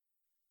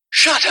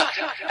Shut up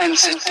and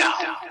sit down.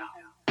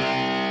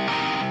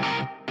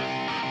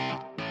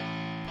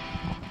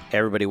 Hey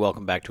everybody,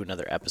 welcome back to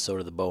another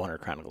episode of the Bowhunter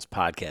Chronicles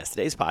podcast.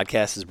 Today's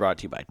podcast is brought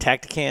to you by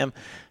Tacticam.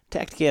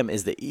 Tacticam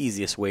is the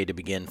easiest way to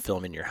begin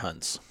filming your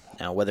hunts.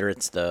 Now, whether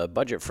it's the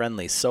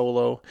budget-friendly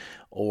Solo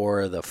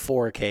or the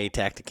 4K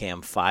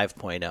Tacticam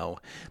 5.0,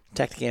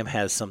 Tacticam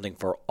has something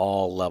for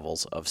all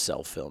levels of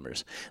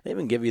self-filmers. They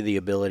even give you the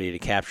ability to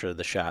capture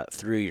the shot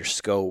through your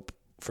scope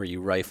for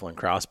you rifle and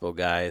crossbow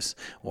guys,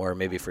 or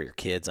maybe for your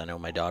kids. I know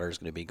my daughter's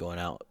going to be going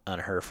out on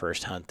her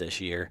first hunt this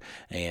year,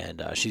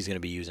 and she's going to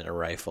be using a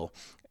rifle.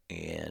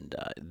 And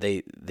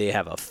they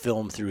have a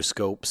film through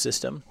scope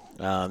system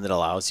that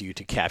allows you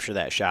to capture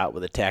that shot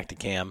with a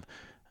Tacticam,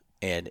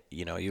 and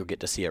you'll get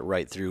to see it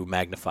right through,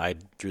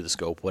 magnified through the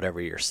scope, whatever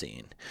you're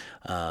seeing.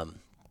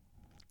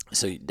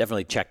 So you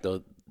definitely check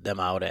them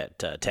out at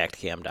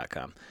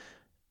Tacticam.com.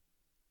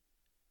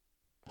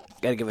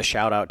 Got to give a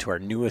shout out to our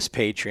newest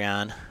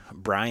Patreon,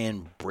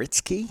 Brian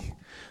Britsky.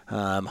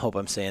 Hope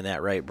I'm saying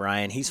that right,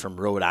 Brian. He's from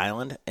Rhode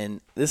Island,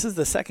 and this is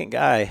the second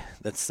guy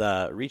that's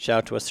reached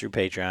out to us through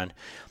Patreon.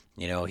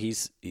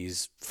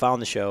 He's found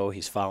the show,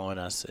 he's following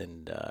us,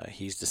 and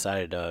he's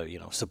decided to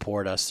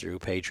support us through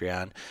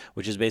Patreon,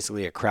 which is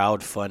basically a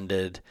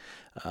crowd-funded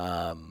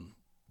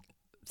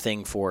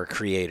thing for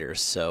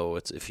creators. So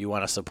if you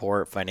want to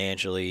support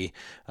financially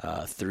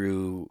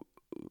through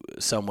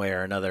some way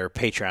or another,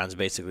 Patreon's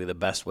basically the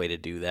best way to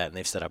do that, and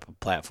they've set up a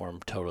platform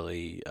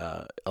totally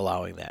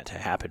allowing that to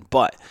happen.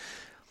 But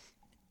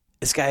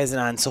this guy isn't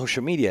on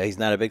social media. He's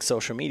not a big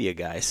social media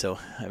guy. So,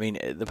 I mean,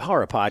 the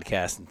power of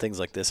podcasts and things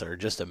like this are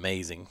just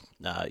amazing.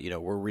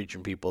 We're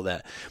reaching people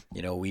that,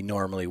 we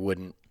normally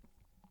wouldn't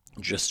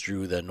just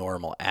through the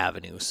normal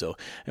avenue. So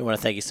I want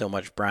to thank you so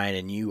much, Brian,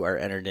 and you are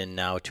entered in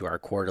now to our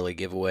quarterly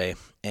giveaway.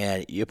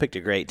 And you picked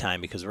a great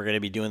time because we're going to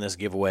be doing this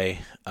giveaway.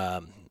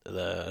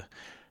 The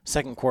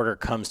second quarter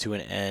comes to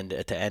an end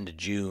at the end of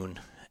June,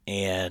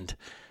 and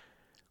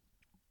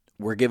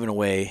we're giving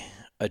away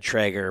a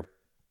Traeger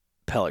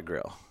pellet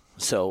grill.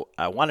 So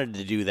I wanted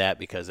to do that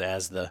because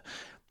as the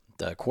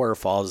quarter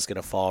falls, it's going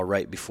to fall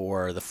right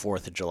before the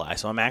 4th of July.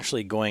 So I'm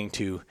actually going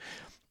to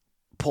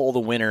pull the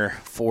winner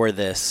for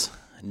this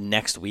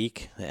next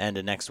week, the end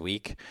of next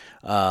week.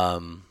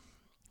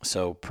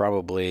 So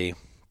probably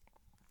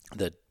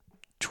the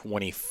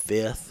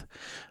 25th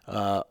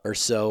or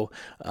so,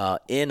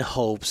 in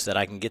hopes that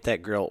I can get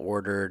that grill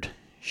ordered,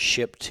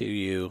 shipped to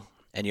you,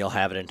 and you'll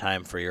have it in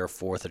time for your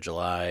 4th of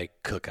July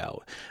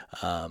cookout,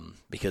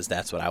 because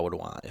that's what I would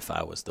want if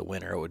I was the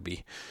winner. It would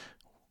be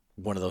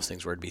one of those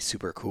things where it'd be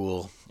super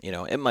cool.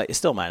 It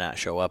still might not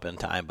show up in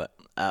time, but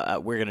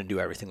we're going to do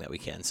everything that we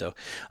can. So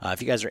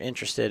if you guys are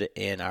interested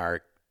in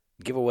our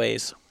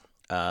giveaways,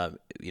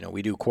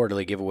 we do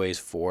quarterly giveaways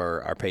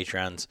for our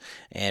patrons,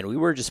 and we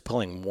were just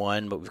pulling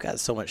one, but we've got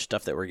so much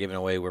stuff that we're giving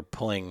away. We're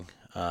pulling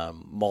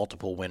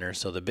multiple winners.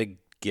 So the big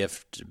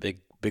gift, big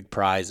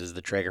prize is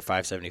the Traeger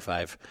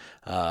 575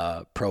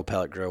 Pro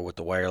Pellet Grill with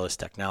the wireless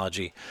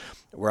technology.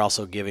 We're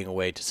also giving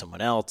away to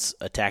someone else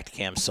a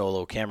Tacticam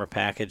Solo camera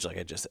package, like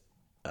I just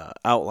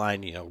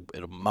outlined.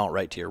 It'll mount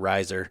right to your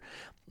riser,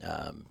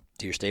 to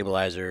your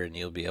stabilizer, and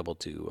you'll be able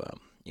to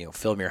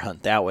film your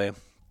hunt that way.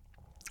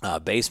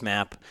 Base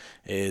Map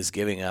is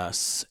giving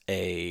us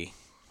a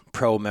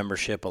pro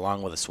membership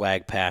along with a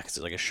swag pack. It's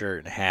like a shirt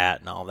and a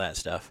hat and all that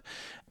stuff.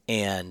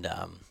 And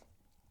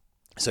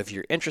so if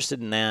you're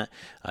interested in that,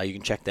 you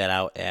can check that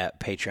out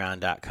at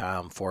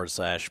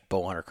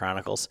patreon.com/Bowhunter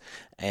Chronicles.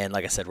 And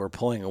like I said, we're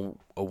pulling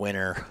a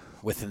winner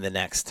within the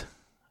next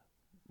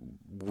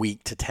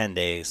week to 10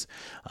 days.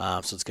 So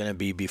it's going to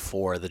be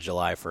before the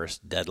July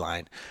 1st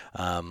deadline.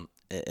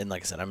 And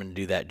like I said, I'm going to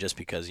do that just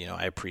because,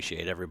 I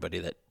appreciate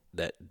everybody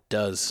that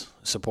does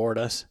support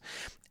us.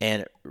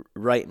 And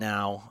right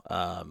now,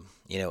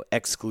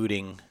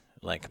 excluding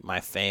like my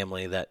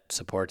family that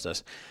supports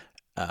us,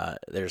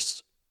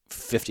 there's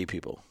 50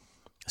 people.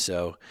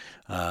 So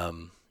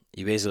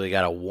you basically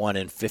got a 1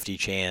 in 50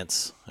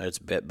 chance. It's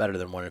a bit better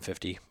than 1 in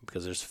 50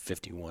 because there's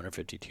 51 or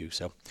 52.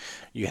 So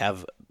you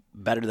have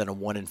better than a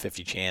 1 in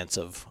 50 chance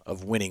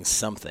of winning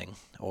something.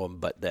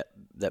 But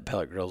that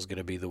pellet grill is going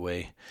to be the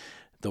way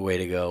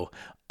to go.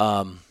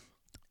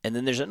 And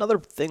then there's another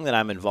thing that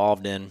I'm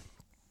involved in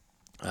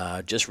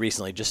just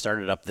recently, just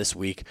started up this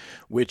week,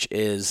 which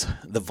is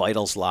the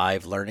Vitals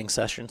Live learning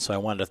session. So I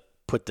wanted to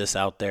put this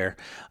out there.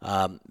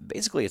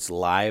 Basically, it's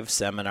live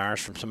seminars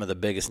from some of the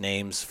biggest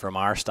names from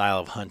our style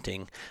of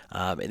hunting.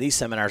 And these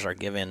seminars are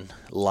given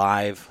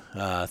live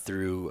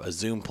through a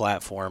Zoom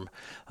platform,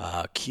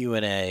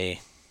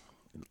 Q&A,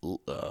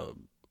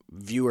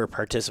 viewer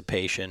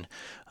participation.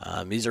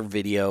 These are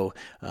video.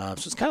 So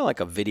it's kind of like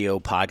a video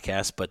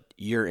podcast, but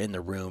you're in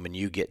the room and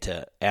you get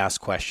to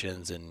ask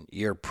questions and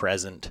you're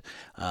present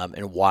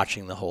and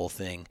watching the whole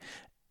thing.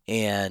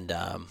 And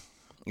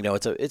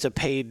it's a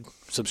paid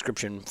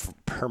subscription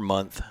per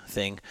month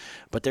thing,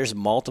 but there's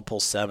multiple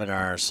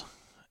seminars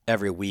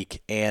every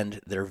week and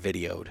they're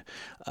videoed.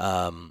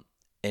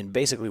 And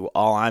basically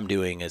all I'm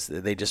doing is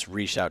they just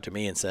reached out to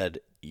me and said,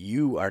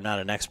 you are not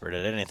an expert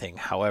at anything.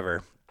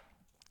 However,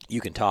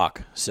 you can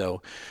talk.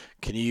 So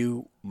can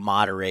you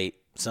moderate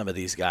some of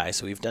these guys?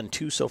 So we've done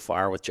 2 so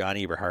far with John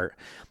Eberhart,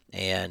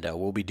 and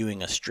we'll be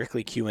doing a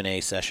strictly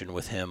Q&A session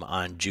with him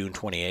on June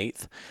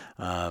 28th.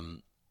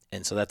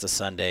 And so that's a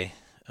Sunday.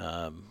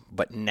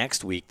 But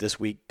next week, this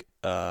week,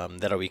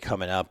 that'll be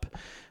coming up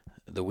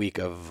the week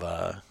of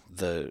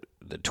the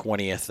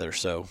 20th or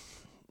so,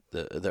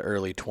 the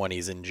early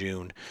 20s in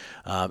June,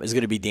 is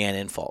going to be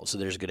Dan Infalt. So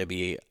there's going to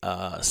be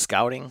a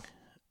scouting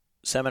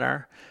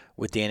seminar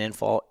with Dan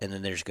Infalt, and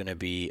then there's going to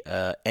be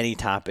any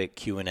topic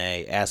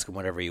Q&A, ask him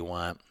whatever you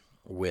want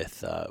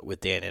with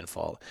Dan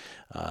Infalt.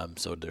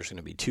 So there's going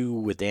to be 2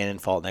 with Dan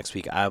Infalt next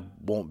week. I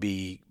won't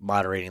be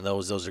moderating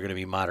those. Those are going to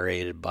be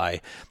moderated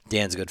by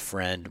Dan's good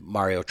friend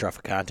Mario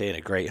Traficante, and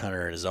a great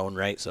hunter in his own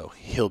right. So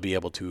he'll be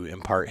able to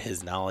impart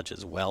his knowledge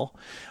as well.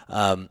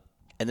 And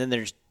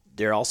then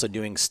they're also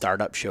doing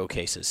startup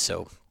showcases.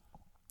 So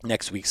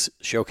next week's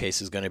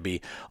showcase is going to be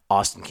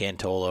Austin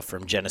Cantola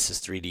from Genesis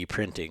 3D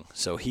Printing.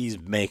 So he's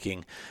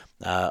making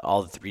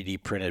all the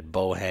 3D printed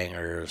bow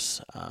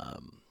hangers,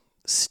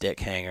 stick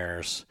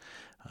hangers,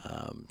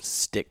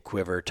 stick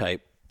quiver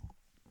type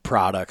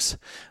products.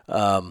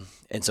 And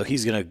so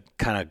he's going to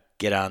kind of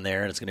get on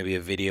there, and it's going to be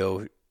a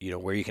video,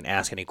 where you can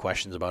ask any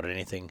questions about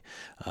anything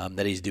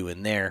that he's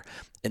doing there.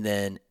 And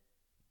then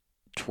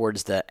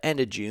towards the end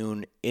of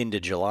June into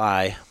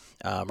July,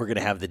 we're going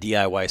to have the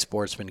DIY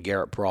sportsman,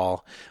 Garrett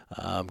Brawl,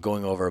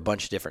 going over a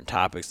bunch of different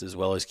topics as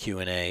well as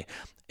Q&A.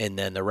 And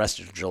then the rest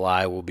of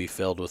July will be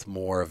filled with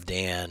more of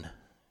Dan,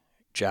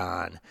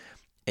 John,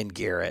 and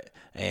Garrett.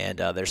 And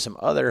there's some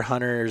other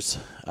hunters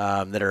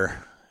that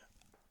are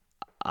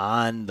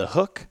on the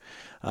hook,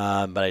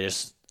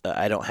 but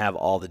I don't have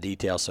all the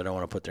details, so I don't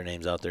want to put their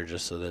names out there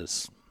just so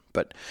that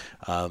but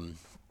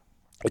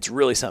it's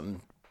really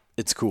something.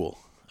 It's cool.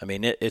 I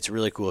mean, it's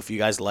really cool. If you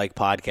guys like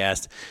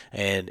podcasts,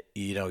 and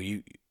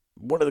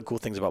one of the cool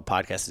things about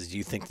podcasts is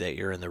you think that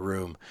you're in the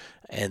room,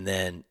 and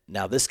then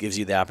now this gives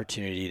you the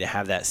opportunity to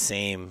have that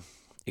same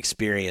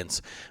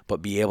experience, but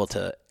be able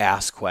to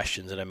ask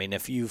questions. And I mean,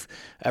 if you've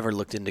ever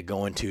looked into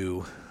going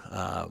to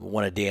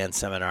one of Dan's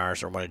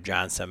seminars or one of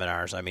John's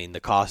seminars, I mean, the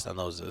cost on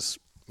those is,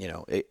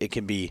 it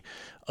can be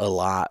a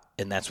lot,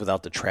 and that's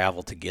without the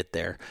travel to get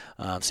there.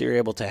 So you're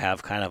able to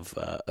have kind of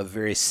a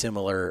very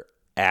similar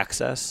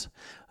access,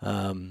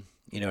 to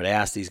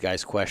ask these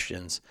guys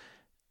questions,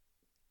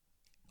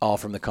 all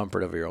from the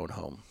comfort of your own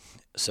home.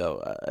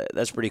 So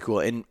that's pretty cool.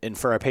 And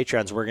for our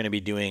Patreons, we're going to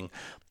be doing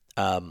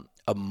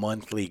a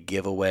monthly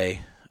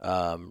giveaway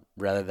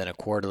rather than a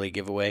quarterly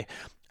giveaway,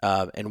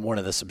 and one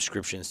of the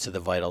subscriptions to the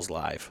Vitals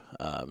Live.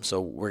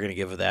 So we're going to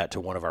give that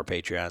to one of our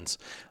Patreons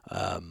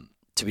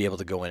to be able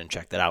to go in and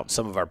check that out.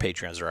 Some of our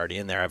Patreons are already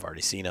in there. I've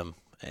already seen them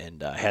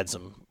and had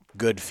some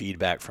good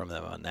feedback from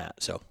them on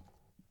that. So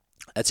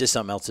that's just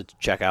something else to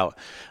check out,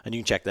 and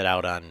you can check that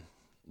out on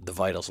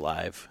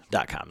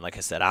thevitalslive.com. Like I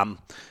said, I'm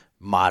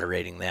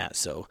moderating that,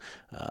 so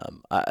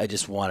I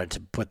just wanted to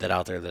put that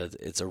out there, that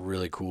it's a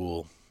really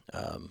cool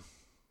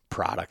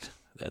product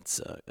that's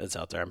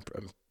out there. I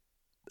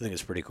think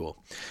it's pretty cool.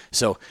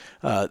 So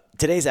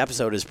today's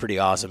episode is pretty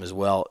awesome as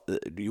well.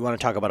 You want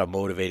to talk about a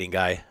motivating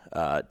guy,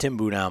 Tim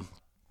Bunao.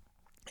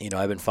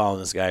 I've been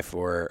following this guy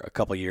for a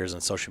couple years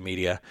on social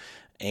media,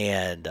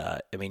 and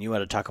I mean, you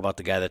want to talk about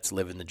the guy that's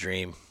living the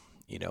dream.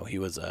 He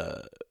was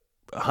a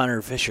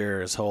hunter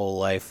fisher his whole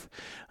life,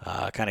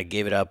 kind of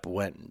gave it up,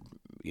 went,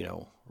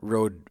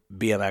 rode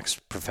BMX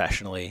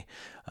professionally,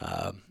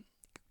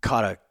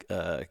 caught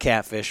a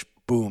catfish,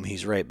 boom,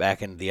 he's right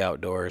back into the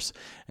outdoors,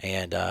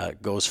 and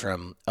goes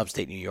from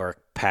upstate New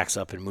York, packs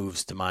up and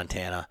moves to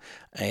Montana.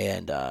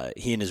 And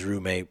he and his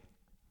roommate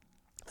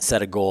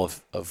set a goal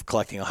of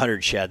collecting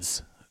 100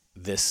 sheds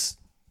this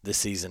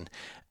season,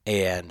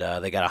 and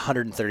they got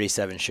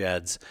 137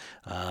 sheds.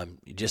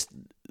 Just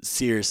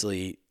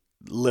seriously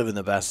living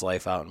the best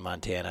life out in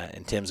Montana.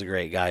 And Tim's a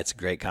great guy. It's a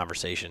great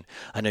conversation.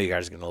 I know you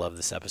guys are going to love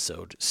this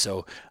episode.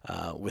 So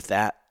with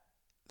that,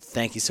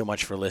 thank you so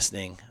much for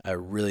listening. I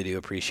really do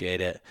appreciate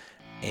it.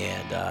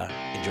 And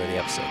enjoy the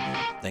episode.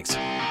 Thanks.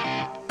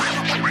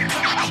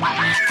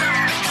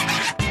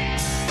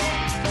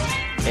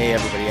 Hey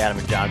everybody, Adam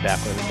and John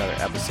back with another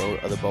episode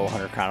of the Bow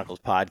Hunter Chronicles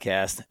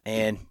podcast.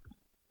 And,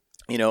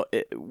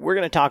 we're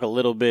going to talk a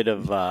little bit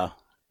of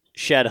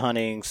shed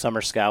hunting,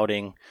 summer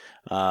scouting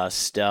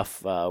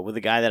stuff with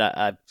a guy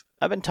that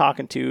I've been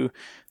talking to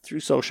through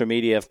social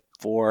media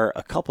for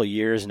a couple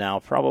years now,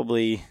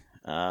 probably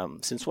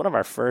since one of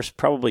our first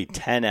probably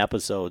 10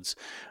 episodes.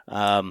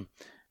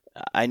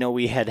 I know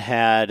we had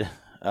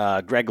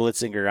Greg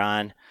Litzinger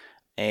on,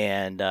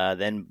 and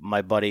then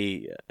my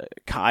buddy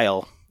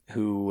Kyle,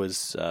 who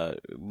was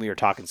we were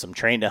talking some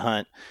train to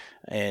hunt,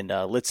 and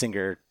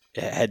Litzinger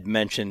had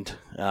mentioned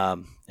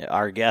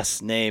our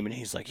guest's name, and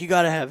he's like, "You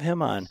got to have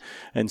him on."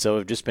 And so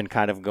we've just been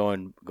kind of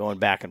going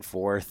back and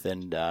forth,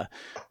 and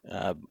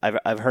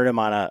I've heard him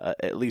on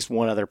at least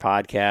one other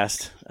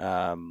podcast.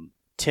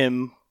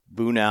 Tim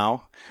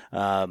Bunao,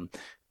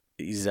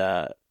 he's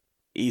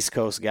East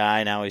Coast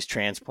guy. Now he's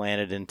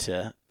transplanted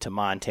to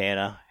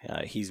Montana.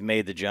 He's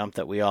made the jump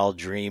that we all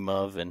dream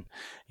of, and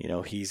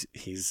he's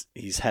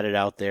headed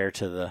out there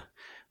to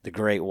the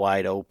great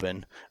wide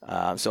open.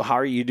 So how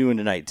are you doing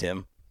tonight,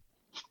 Tim?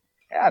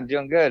 Yeah, I'm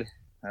doing good.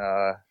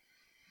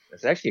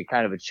 It's actually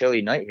kind of a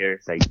chilly night here.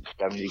 It's like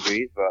 70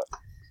 degrees, but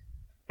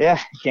yeah,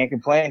 can't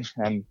complain.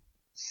 I'm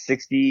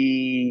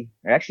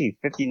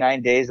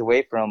 59 days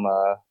away from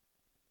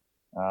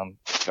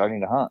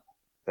starting to hunt.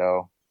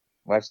 So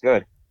life's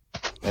good.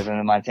 Living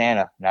in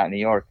Montana, not New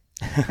York.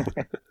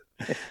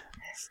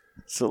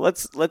 So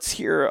let's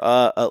hear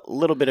a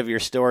little bit of your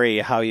story,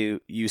 how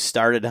you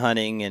started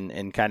hunting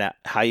and kind of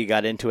how you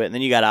got into it, and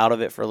then you got out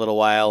of it for a little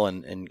while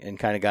and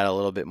kind of got a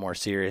little bit more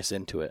serious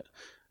into it.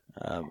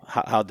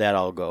 How'd that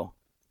all go?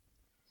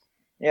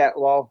 Yeah,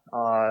 well,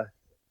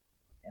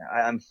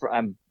 I'm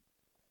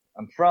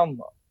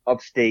from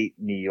upstate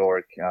New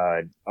York,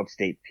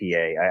 upstate PA.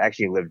 I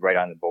actually lived right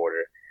on the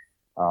border.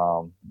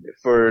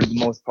 For the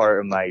most part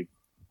of my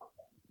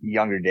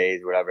younger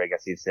days, whatever I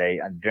guess you'd say,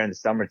 during the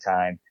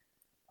summertime,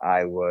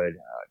 I would,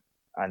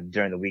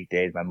 during the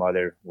weekdays, my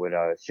mother would,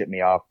 ship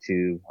me off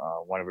to,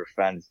 one of her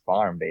friend's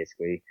farm,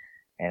 basically.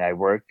 And I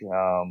worked,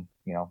 4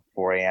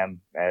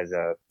 a.m. as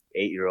a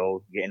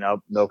 8-year-old, getting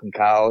up, milking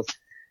cows.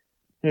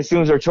 And as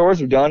soon as our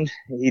chores were done,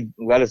 he'd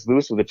let us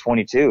loose with a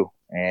 22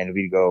 and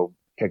we'd go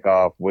pick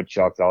off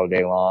woodchucks all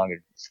day long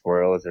or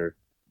squirrels or,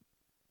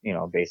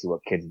 basically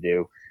what kids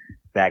do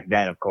back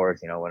then, of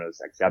course, when it was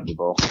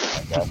acceptable.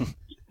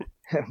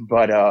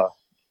 But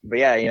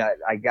yeah,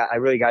 I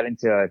really got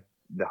into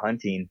the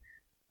hunting,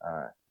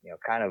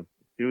 kind of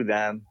through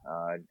them,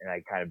 and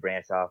I kind of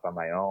branched off on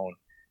my own.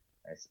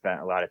 I spent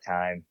a lot of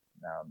time,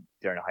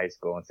 during high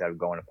school. Instead of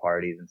going to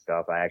parties and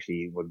stuff, I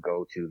actually would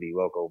go to the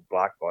local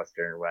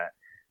Blockbuster and rent,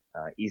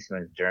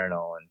 Eastman's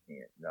Journal and,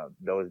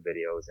 those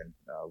videos and,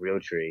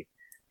 Realtree.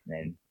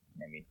 And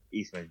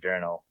Eastman's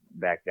Journal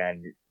back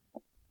then,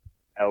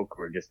 elk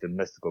were just a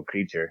mystical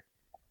creature.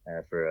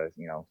 For a,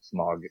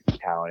 small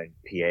town in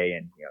PA,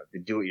 and, the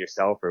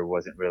do-it-yourselfer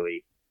wasn't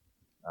really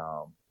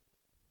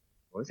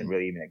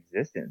even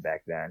existent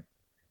back then.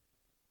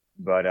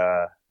 But,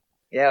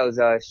 yeah, it was,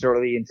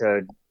 shortly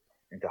into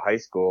high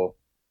school,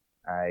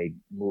 I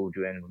moved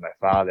in with my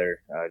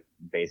father,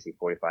 basically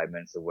 45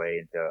 minutes away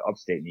into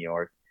upstate New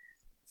York,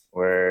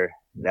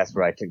 that's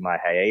where I took my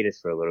hiatus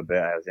for a little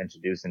bit. I was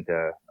introduced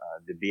into,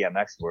 the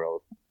BMX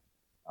world.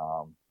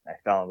 I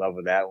fell in love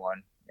with that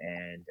one.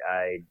 And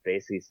I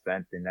basically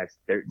spent the next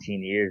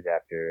 13 years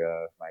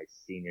after, my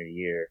senior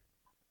year,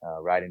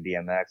 riding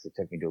BMX. It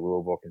took me to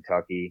Louisville,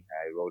 Kentucky.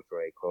 I rode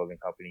for a clothing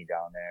company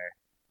down there.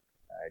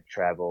 I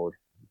traveled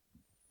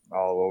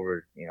all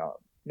over,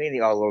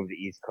 mainly all over the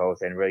East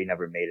Coast and really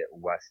never made it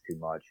west too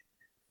much.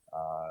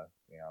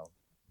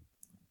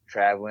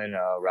 Traveling,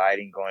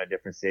 riding, going to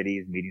different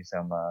cities, meeting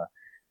some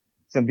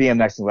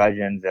BMX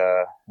legends.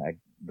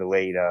 The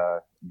late,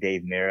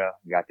 Dave Mira,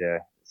 got to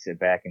sit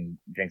back and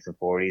drink some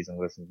 40s and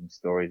listen to some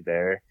stories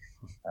there.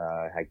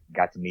 I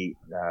got to meet,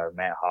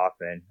 Matt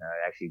Hoffman.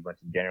 I actually went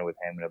to dinner with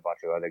him and a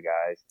bunch of other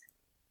guys.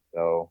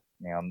 So,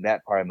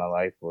 that part of my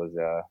life was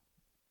a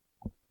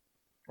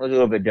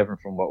little bit different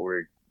from what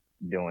we're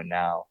doing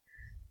now.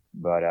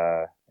 But,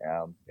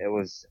 it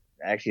was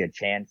actually a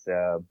chance,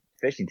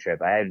 fishing trip.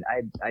 I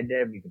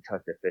never even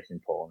touched a fishing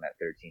pole in that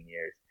 13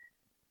 years.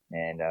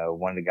 And,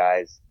 one of the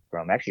guys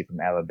from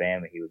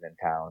Alabama, he was in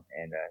town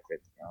and, said,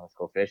 let's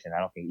go fishing. I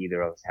don't think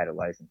either of us had a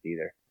license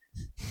either.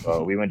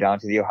 So we went down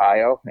to the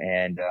Ohio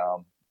and,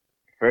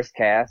 first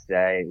cast,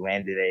 I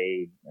landed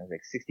it was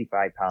like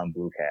 65-pound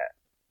blue cat.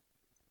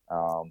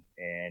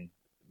 And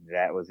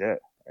that was it.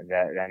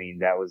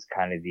 That was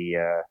kind of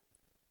the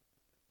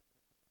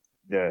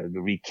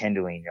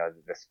rekindling of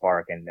the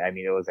spark. And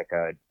it was like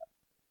a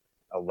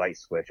light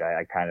switch.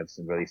 I kind of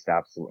really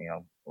stopped,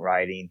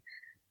 riding.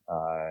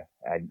 I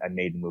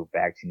made the move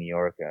back to New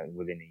York,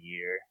 within a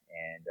year,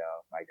 and,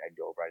 I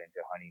dove right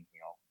into hunting,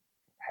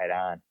 head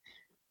on.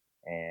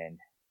 And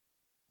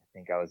I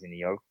think I was in New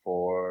York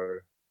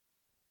for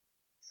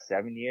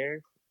 7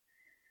 years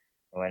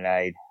when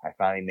I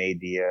finally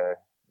made the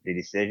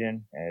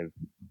decision. And,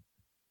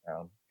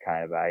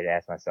 I'd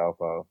asked myself,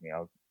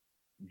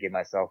 give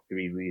myself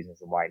 3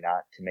 reasons why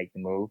not to make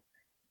the move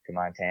to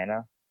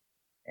Montana.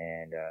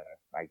 And,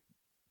 I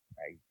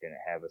didn't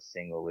have a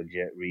single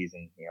legit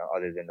reason,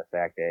 other than the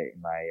fact that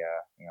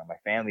my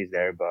family's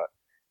there, but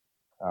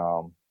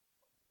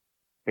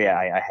yeah,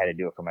 I had to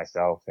do it for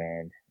myself.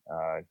 And,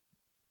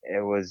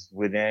 it was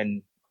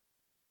within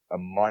a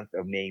month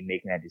of me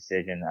making that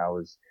decision, I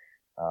was,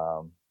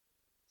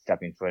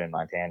 stepping foot in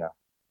Montana.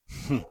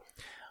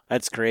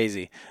 That's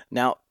crazy.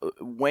 Now,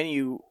 when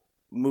you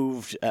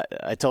moved,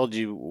 I told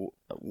you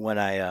when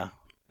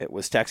it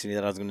was texting you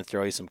that I was going to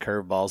throw you some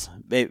curveballs.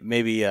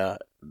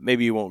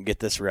 Maybe you won't get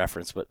this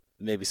reference, but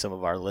maybe some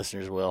of our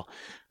listeners will.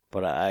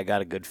 But I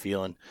got a good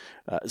feeling.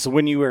 So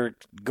when you were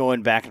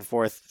going back and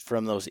forth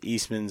from those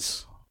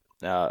Eastman's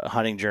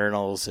hunting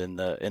journals in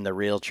the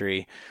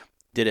Realtree,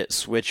 did it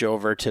switch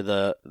over to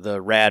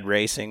the rad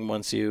racing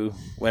once you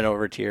went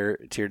over to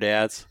your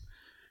dad's?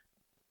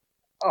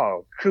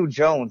 Oh, Crew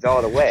Jones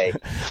all the way.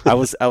 I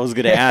was going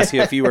to ask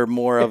you if you were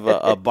more of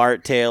a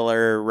Bart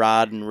Taylor,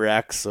 Rod and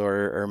Rex,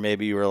 or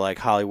maybe you were like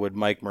Hollywood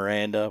Mike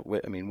Miranda.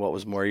 I mean, what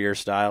was more your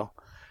style?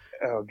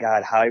 Oh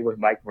God, Hollywood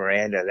Mike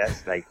Miranda.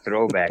 That's like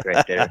throwback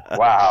right there.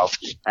 Wow,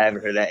 I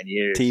haven't heard that in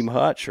years. Team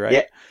Hutch, right?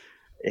 Yeah,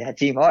 yeah,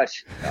 Team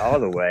Hutch all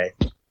the way.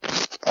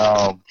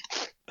 Um,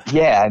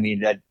 yeah, I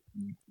mean that.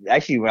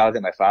 Actually, when I was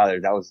at my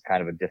father's, that was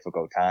kind of a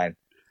difficult time.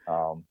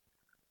 Um,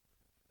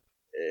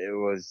 it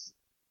was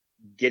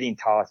getting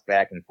tossed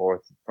back and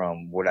forth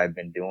from what I've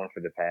been doing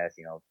for the past,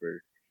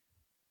 for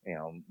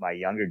my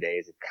younger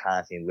days of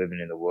constantly living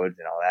in the woods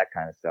and all that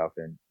kind of stuff,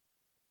 and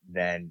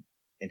then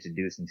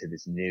introduced into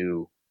this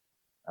new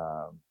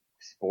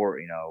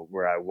sport,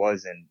 where I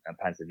was in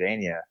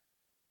Pennsylvania.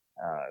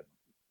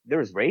 There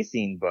was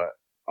racing, but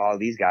all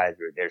these guys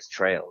there's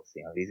trails.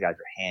 These guys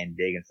are hand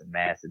digging some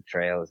massive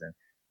trails, and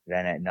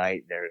then at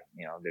night they're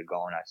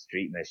going on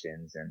street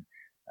missions and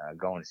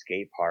going to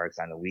skate parks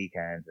on the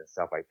weekends and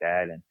stuff like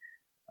that. And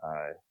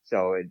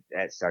so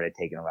that started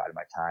taking a lot of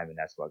my time, and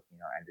that's what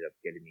ended up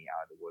getting me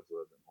out of the woods a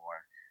little bit more.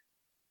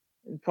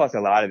 And plus,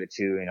 a lot of it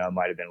too, it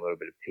might have been a little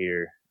bit of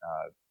peer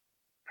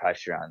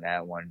pressure on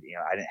that one.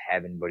 I didn't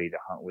have anybody to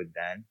hunt with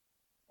then.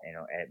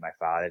 At my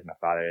father's. My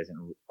father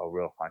isn't a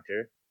real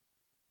hunter,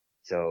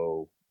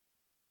 so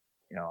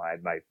I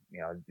had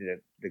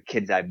the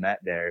kids I met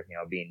there,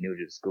 being new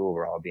to the school,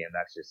 were all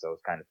BMXers, so it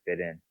was kind of fit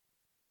in,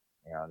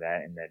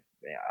 that, and that,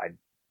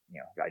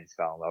 I just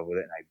fell in love with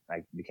it, and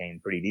I became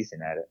pretty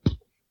decent at it.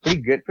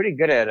 Pretty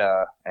good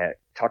at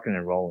tucking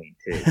and rolling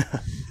too.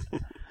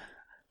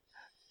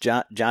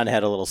 John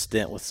had a little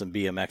stint with some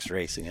BMX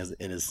racing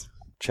in his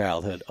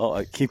childhood. Oh,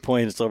 I keep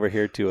pointing us over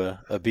here to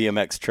a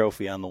BMX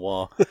trophy on the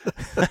wall.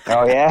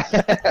 Oh yeah.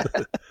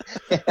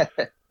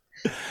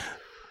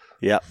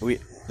 Yeah,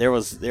 there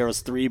was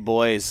 3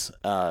 boys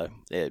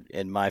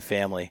in my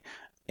family,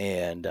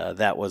 and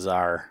that was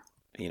our,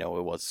 it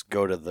was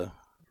go to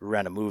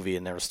rent a movie,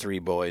 and there was 3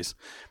 boys,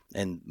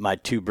 and my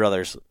 2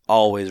 brothers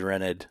always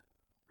rented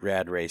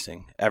rad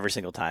racing every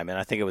single time, and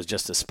I think it was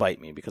just to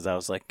spite me, because I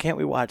was like, can't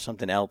we watch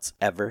something else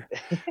ever?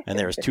 And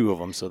there was 2 of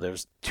them, so there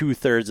was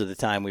 2/3 of the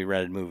time we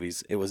rented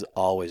movies, it was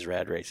always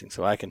rad racing.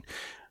 So I can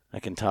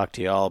talk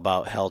to you all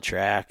about Hell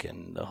Track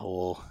and the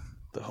whole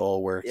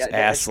works,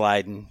 ass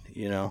sliding,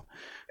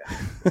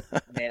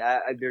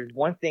 Man, there's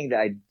one thing that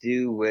I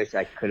do wish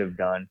I could have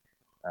done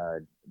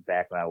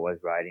back when I was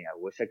riding. I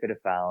wish I could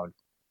have found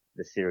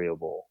the cereal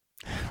bowl,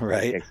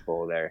 right? Kicks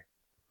bowl there.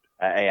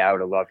 I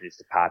would have loved just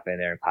to pop in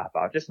there and pop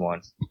out just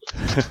once.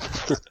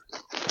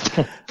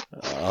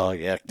 Oh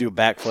yeah, do a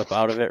backflip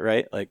out of it,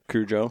 right? Like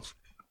Crew Jones.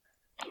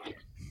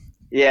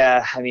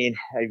 Yeah, I mean,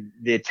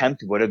 the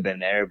attempt would have been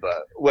there,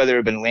 but whether it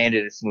had been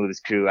landed as smooth as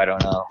Crew, I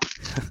don't know.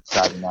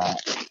 Probably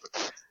not.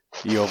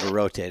 You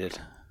over-rotated.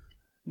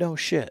 No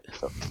shit.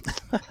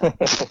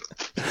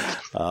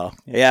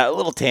 Yeah, a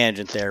little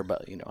tangent there,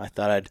 but I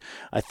thought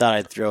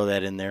I'd throw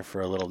that in there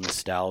for a little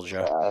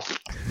nostalgia.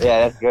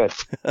 Yeah, that's good.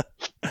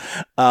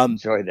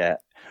 Enjoyed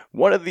that.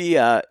 One of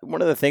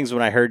the things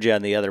when I heard you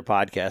on the other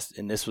podcast,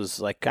 and this was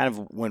like kind of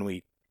when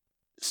we,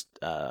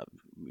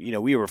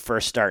 we were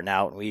first starting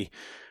out, and we,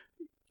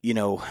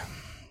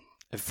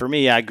 for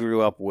me, I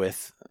grew up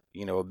with,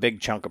 a big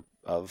chunk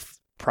of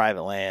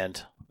private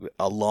land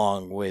a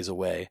long ways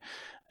away.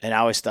 And I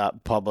always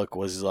thought public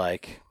was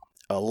like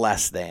a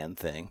less than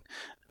thing.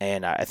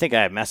 And I think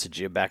I messaged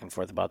you back and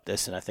forth about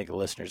this, and I think the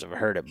listeners have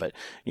heard it. But,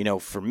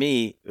 for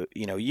me,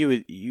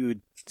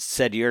 you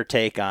said your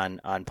take on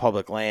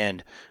public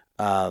land,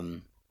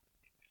 and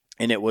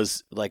it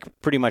was like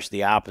pretty much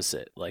the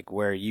opposite, like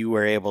where you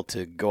were able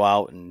to go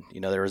out and,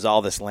 there was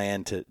all this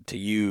land to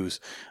use.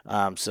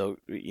 So,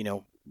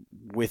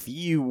 with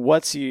you,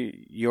 what's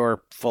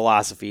your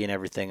philosophy and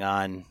everything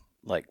on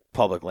like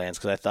public lands?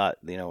 Because I thought,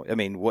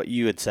 what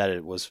you had said,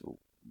 it was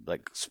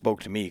like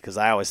spoke to me, because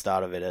I always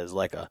thought of it as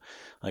like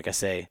I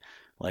say,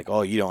 like,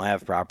 oh, you don't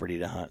have property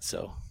to hunt,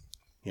 so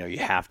you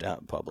have to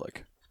hunt in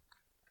public.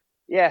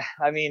 Yeah,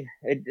 I mean,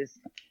 it just,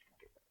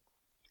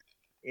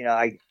 when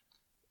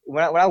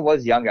I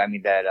was younger, I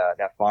mean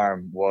that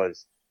farm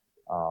was,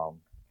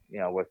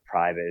 was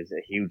private. It's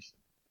a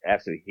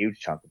absolutely huge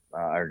chunk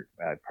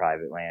of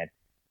private land.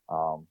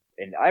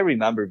 And I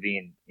remember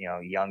being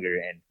younger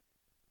and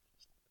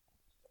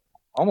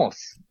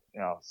almost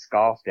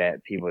scoffed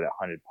at people that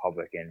hunted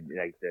public, and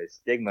like the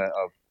stigma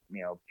of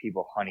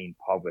people hunting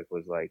public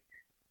was like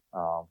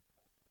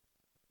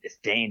it's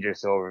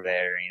dangerous over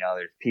there,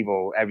 there's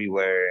people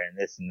everywhere and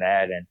this and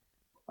that. And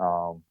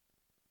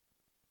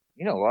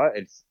you know what,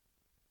 it's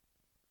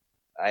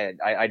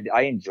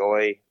I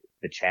enjoy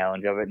the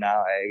challenge of it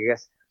now. I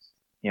guess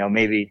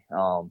maybe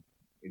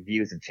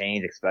views have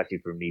changed, especially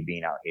for me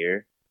being out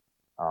here.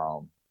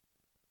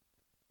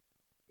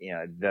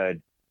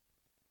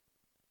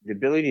 The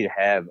ability to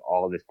have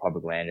all this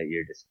public land at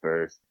your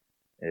dispersed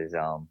is,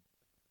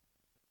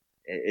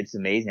 it's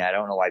amazing. I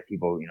don't know why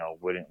people,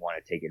 wouldn't want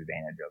to take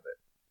advantage of it.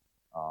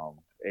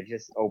 It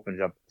just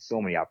opens up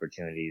so many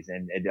opportunities,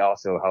 and it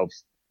also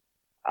helps.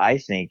 I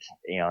think,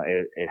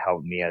 it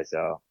helped me as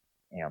a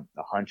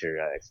a hunter,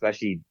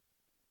 especially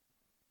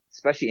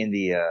in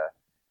the,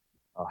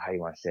 how do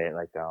you want to say it?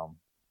 Like,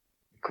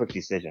 quick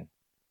decision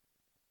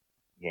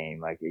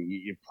game. Like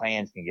your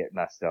plans can get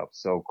messed up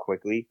so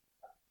quickly,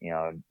 you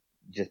know,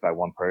 just by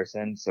one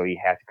person. So you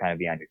have to kind of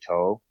be on your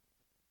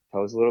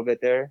toes a little bit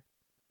there.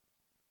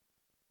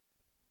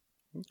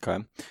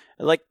 Okay.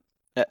 Like,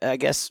 I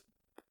guess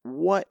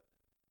what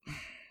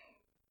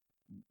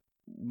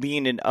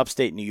being in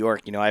upstate New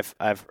York,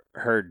 I've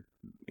heard,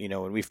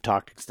 and we've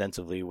talked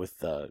extensively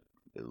with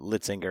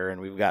Litzinger,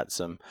 and we've got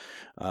some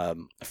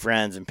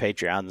friends and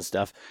Patreons and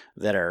stuff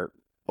that are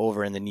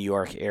over in the New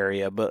York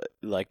area, but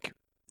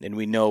and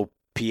we know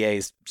PA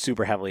is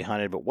super heavily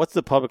hunted, but what's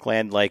the public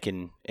land like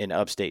in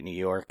upstate New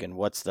York, and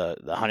what's the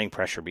hunting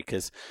pressure?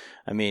 Because,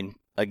 I mean,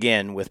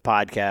 again, with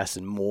podcasts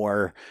and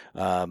more,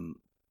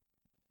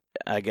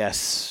 I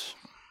guess,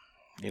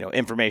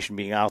 information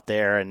being out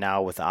there, and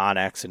now with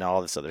Onyx and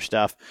all this other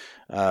stuff,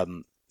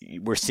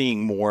 we're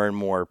seeing more and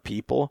more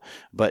people,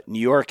 but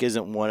New York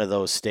isn't one of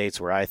those states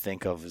where I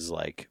think of as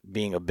like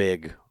being a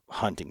big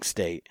hunting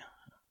state.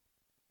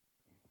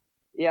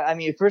 Yeah, I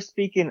mean, if we're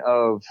speaking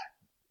of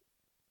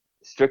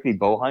strictly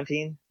bow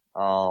hunting,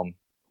 I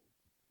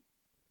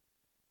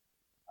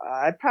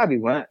probably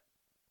went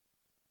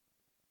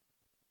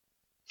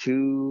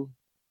 2,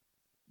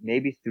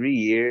 maybe 3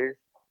 years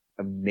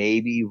of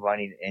maybe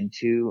running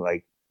into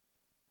like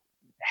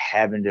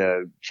having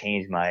to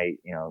change my,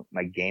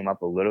 my game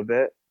up a little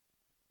bit.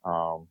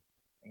 A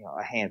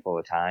handful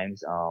of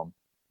times.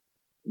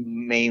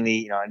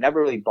 Mainly, I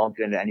never really bumped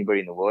into anybody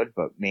in the woods,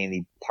 but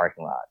mainly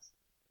parking lots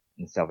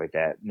and stuff like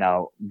that.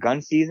 Now,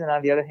 gun season,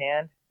 on the other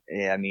hand,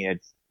 I mean,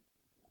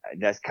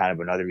 that's kind of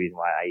another reason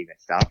why I even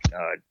stopped,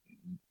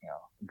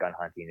 gun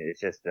hunting.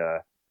 It's just,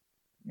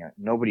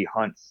 nobody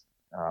hunts,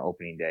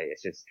 opening day.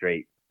 It's just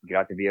straight, get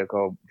out the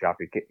vehicle, drop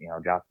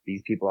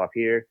these people off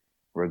here.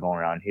 We're going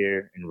around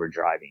here and we're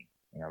driving.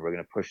 We're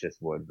going to push this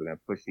wood. We're going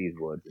to push these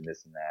woods and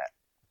this and that.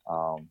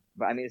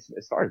 But I mean,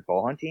 as far as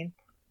bow hunting,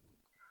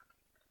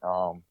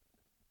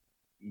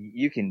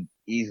 you can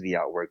easily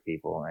outwork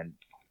people. And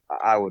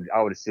I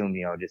would assume,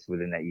 just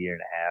within that year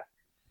and a half,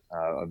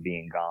 of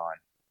being gone,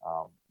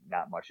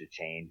 not much has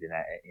changed in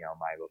that,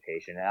 my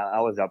location. And I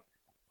was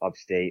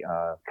upstate,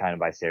 kind of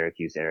by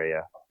Syracuse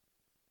area,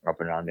 up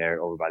and around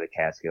there, over by the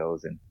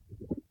Catskills. And,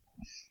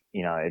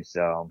 it's,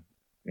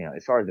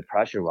 as far as the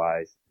pressure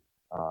wise,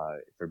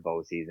 for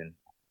bow season,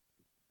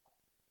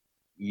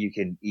 you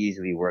can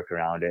easily work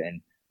around it.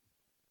 And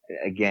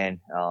again,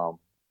 a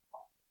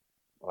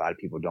lot of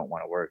people don't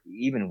want to work.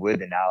 Even with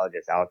the knowledge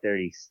that's out there,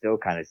 you still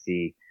kind of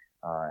see,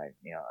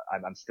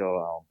 I'm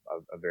still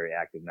a very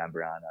active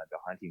member on the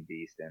Hunting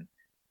Beast, and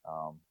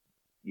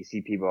you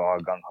see people all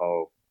gung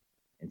ho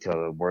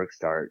until the work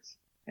starts,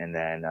 and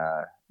then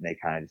they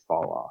kind of just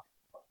fall off.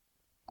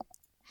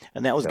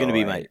 And that was going to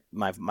be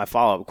my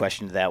follow up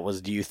question to that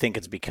was, do you think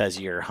it's because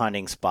you're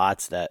hunting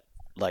spots that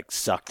like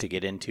suck to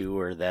get into,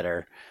 or that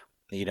are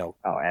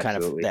kind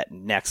of that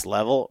next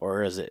level,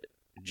 or is it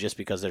just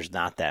because there's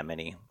not that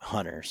many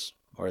hunters,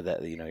 or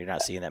that, you're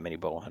not seeing that many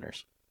bow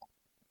hunters?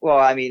 Well,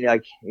 I mean,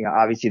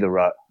 obviously the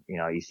rut,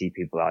 you see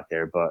people out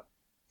there, but,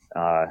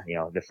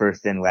 the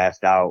first in,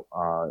 last out,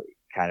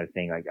 kind of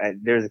thing. Like,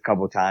 there's a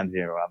couple of times,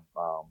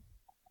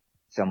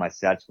 some of my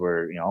sets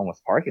were,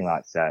 almost parking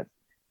lot sets.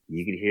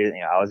 You could hear,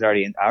 I was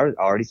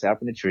already set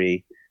up in the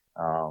tree.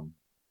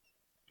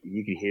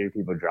 You could hear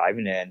people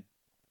driving in,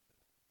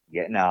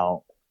 getting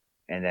out.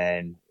 And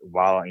then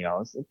while,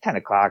 it's 10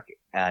 o'clock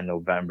on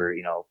November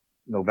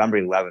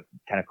 11th,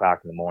 10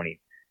 o'clock in the morning,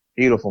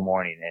 beautiful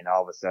morning. And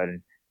all of a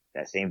sudden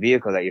that same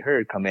vehicle that you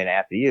heard come in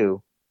after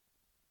you,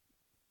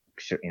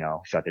 shut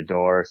the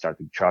door, start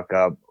the truck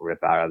up,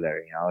 rip out of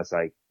there. It's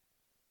like,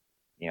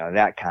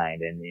 that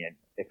kind. And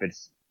if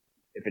it's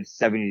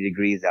 70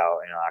 degrees out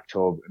in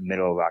October,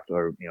 middle of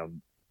October,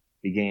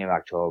 beginning of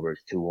October,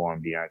 it's too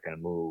warm. You aren't going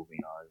to move,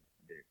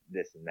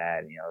 this and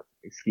that,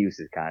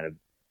 excuses kind of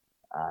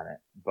on it.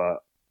 But,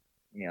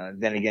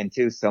 then again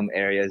too, some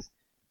areas,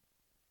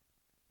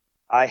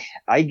 I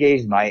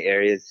gauge my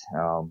areas,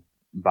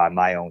 by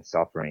my own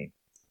suffering.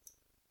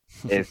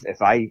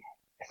 If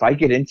I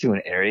get into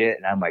an area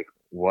and I'm like,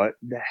 what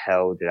the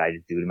hell did I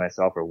just do to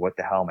myself, or what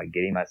the hell am I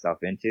getting myself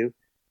into?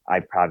 I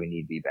probably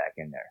need to be back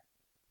in there.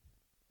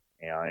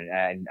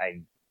 And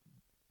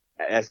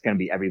that's going to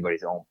be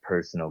everybody's own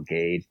personal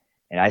gauge.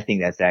 And I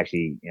think that's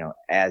actually,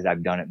 as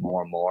I've done it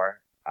more and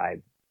more,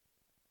 I've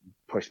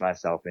pushed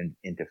myself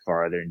into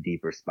farther and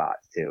deeper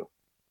spots too.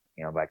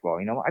 Like, well,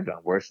 I've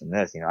done worse than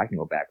this. I can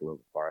go back a little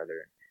bit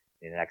farther.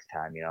 And the next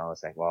time,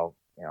 it's like, well,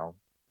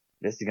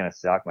 this is going to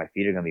suck. My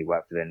feet are going to be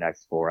wet for the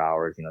next 4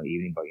 hours,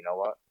 evening. But you know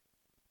what?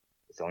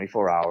 It's only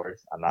 4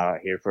 hours. I'm not out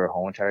here for a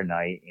whole entire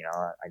night.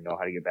 I know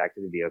how to get back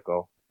to the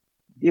vehicle.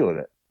 Deal with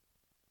it.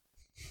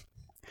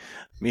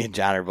 Me and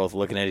John are both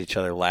looking at each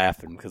other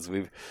laughing, because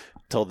we've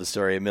told the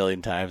story a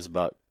million times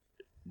about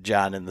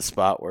John in the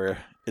spot where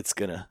it's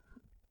gonna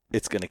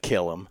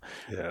kill him.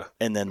 Yeah.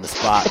 And then the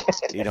spot,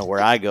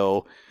 where I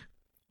go,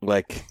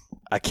 like,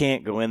 I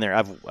can't go in there.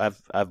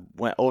 I've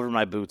went over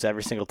my boots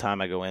every single time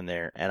I go in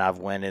there, and I've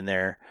went in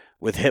there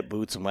with hip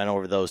boots and went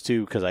over those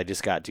too because I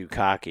just got too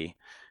cocky.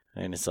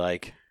 And it's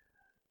like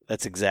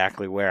that's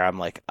exactly where I'm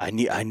like I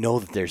know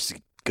that there's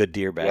good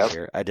deer back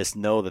here. I just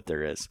know that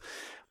there is,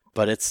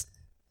 but it's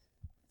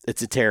a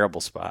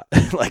terrible spot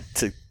like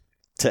to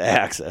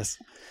access.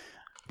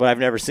 But I've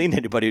never seen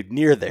anybody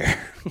near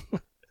there.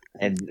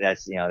 And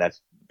that's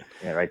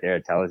right there.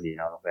 It tells you,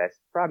 that's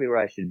probably where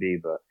I should be.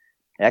 But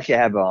actually,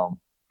 I have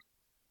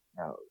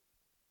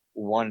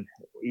one.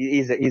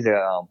 He's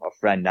a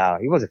friend now.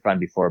 He was a friend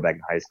before back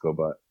in high school,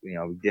 but we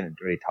didn't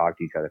really talk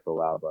to each other for a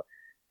while. But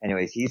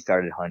anyways, he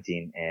started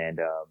hunting, and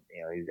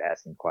he was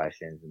asking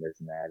questions and this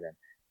and that, and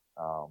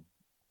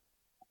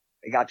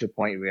it got to a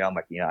point where I'm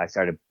like, I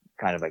started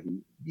kind of like,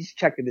 you should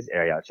check this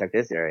area out, check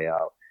this area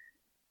out.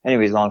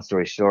 Anyways, long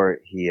story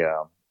short, he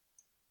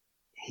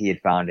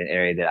had found an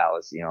area that I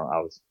was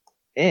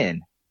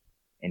in,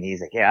 and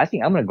he's like, yeah, I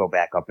think I'm going to go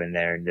back up in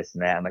there and this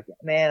and that. I'm like,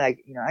 man, I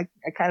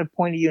kind of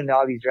pointed you in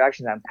all these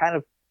directions. I'm kind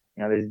of,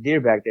 there's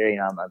deer back there,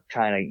 I'm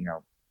trying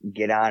to,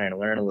 get on and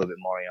learn a little bit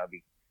more,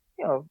 be,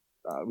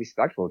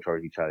 respectful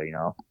towards each other,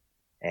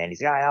 And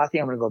he's like, I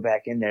think I'm going to go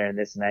back in there and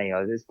this and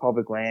that, this is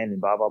public land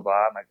and blah, blah,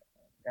 blah. I'm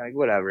like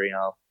whatever,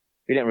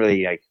 we didn't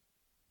really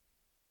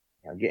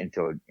get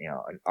into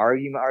an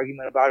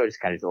argument about it. Just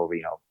kind of over,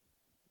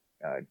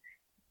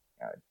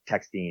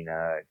 texting,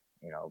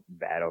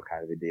 battle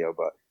kind of a deal.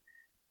 But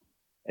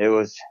it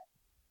was,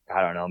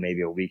 I don't know,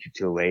 maybe a week or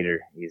two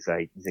later, he's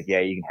like, yeah,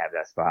 you can have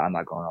that spot. I'm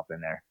not going up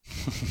in there.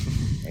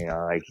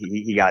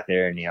 He got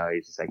there and,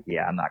 he's just like,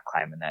 yeah, I'm not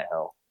climbing that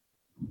hill.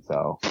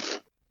 So,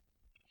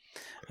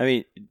 I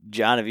mean,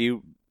 John, have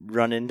you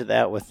run into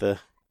that with the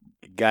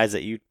guys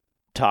that you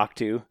talk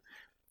to,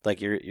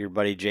 like your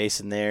buddy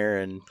Jason there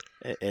and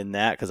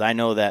that? Because I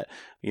know that,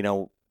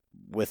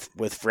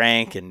 with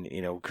Frank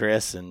and,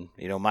 Chris and,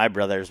 my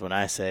brothers, when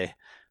I say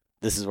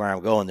this is where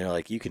I'm going, they're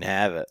like, you can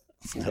have it.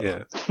 So.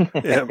 Yeah.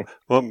 Yeah.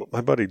 Well,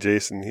 my buddy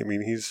Jason,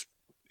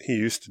 he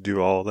used to do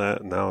all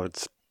that. And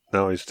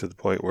now he's to the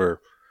point where,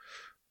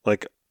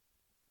 like,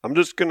 I'm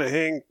just going to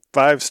hang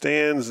 5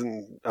 stands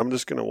and I'm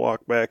just going to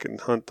walk back and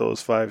hunt those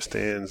 5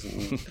 stands.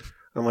 And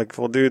I'm like,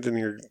 well, dude, then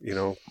you're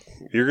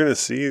going to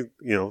see,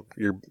 you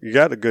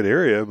got a good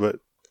area,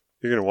 but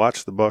you're going to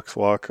watch the bucks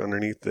walk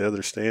underneath the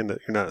other stand that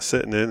you're not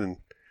sitting in. And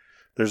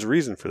there's a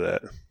reason for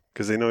that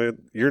because they know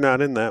you're not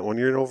in that one.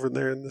 You're over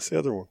there in this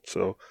other one.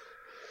 So,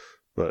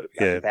 but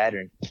yeah.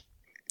 Pattern.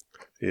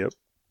 Yep.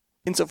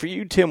 And so for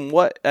you, Tim,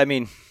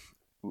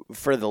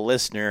 for the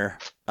listener,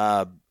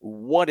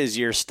 what is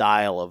your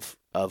style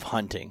of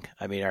hunting?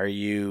 I mean, are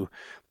you,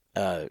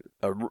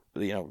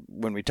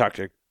 when we talk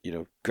to,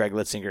 Greg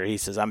Litzinger, he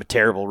says, I'm a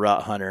terrible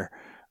rut hunter.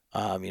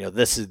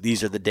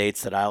 These are the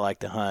dates that I like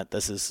to hunt.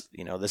 This is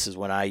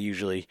when I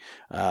usually,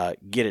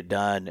 get it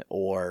done.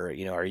 Or,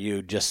 are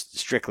you just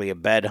strictly a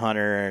bed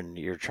hunter and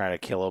you're trying to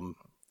kill them,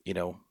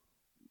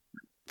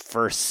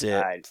 first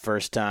sit,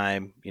 first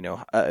time,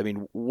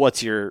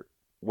 what's your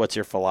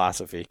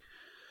philosophy?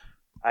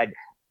 I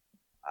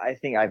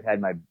think I've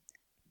had my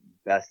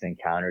best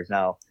encounters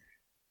now.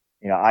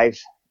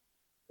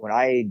 When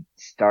I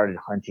started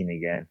hunting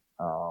again,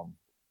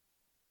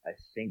 I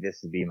think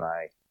this would be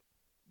my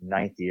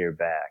 9th year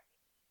back.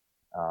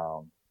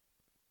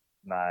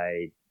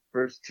 My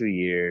first 2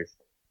 years,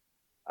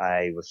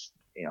 I was,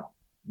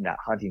 not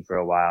hunting for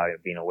a while,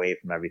 being away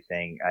from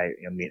everything. I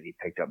immediately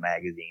picked up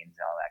magazines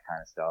and all that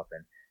kind of stuff.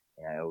 And,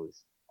 it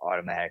was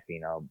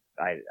automatically,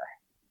 I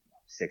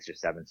 6 or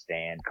 7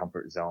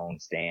 comfort zone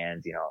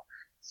stands,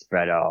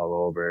 spread all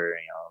over,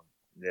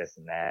 this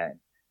and that.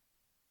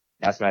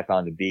 That's when I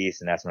found the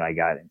beast, and that's when I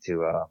got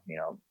into,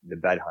 the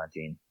bed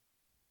hunting.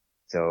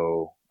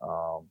 So,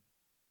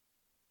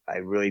 I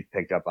really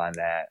picked up on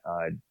that.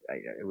 I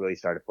really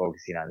started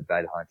focusing on the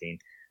bed hunting.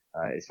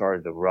 As far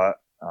as the rut,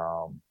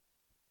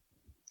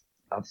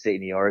 upstate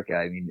New York,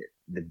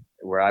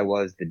 where I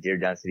was, the deer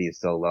density is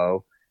so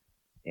low.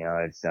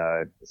 It's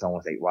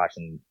almost like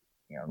watching,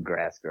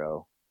 grass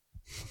grow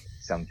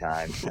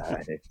sometimes.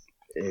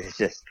 It's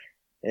just,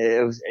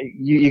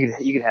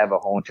 you could have a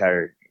whole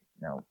entire,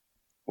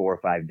 4 or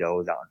 5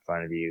 does out in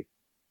front of you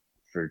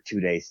for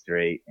 2 days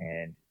straight.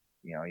 And,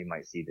 you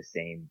might see the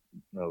same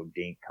little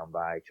dink come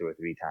by 2 or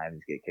 3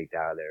 times, get kicked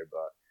out of there.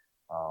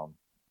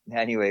 But,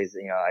 anyways,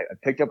 I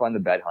picked up on the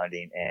bed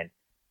hunting, and,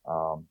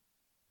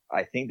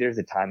 I think there's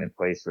a time and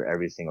place for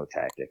every single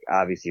tactic.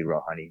 Obviously,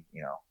 rut hunting,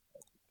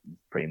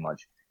 pretty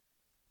much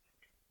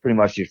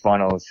your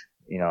funnels,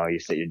 you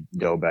set your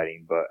doe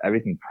bedding, but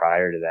everything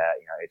prior to that,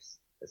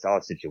 it's all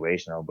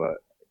situational. But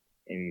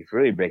if you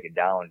really break it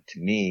down, to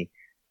me,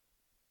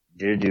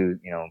 deer do,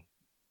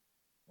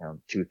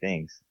 2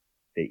 things.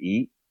 They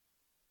eat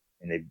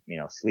and they,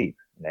 sleep.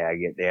 They gotta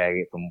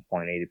get from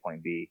point A to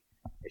point B.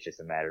 It's just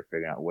a matter of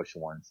figuring out which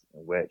one's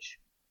which.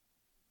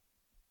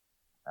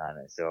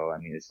 So,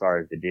 as far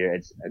as the deer,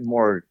 it's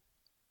more,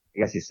 I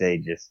guess you say,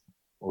 just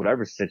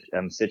whatever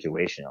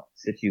situational.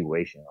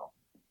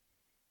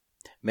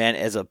 Man,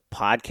 as a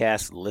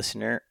podcast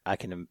listener, I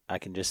can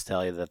just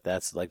tell you that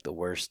that's like the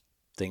worst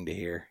thing to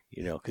hear,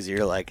 because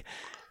you're like,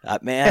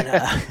 man,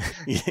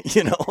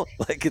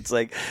 like it's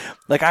like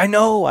I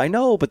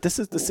know, but this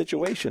is the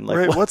situation. Like,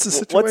 right? What's the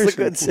situation? What's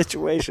the good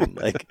situation?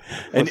 Like,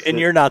 and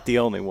you're not the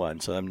only one,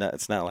 so I'm not.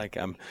 It's not like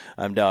I'm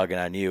dogging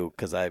on you,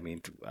 because I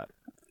mean,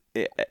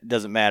 it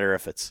doesn't matter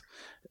if it's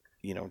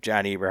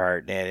John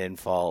Eberhart, Dan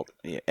Infalt,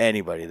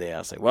 anybody. They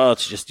ask like, well,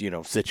 it's just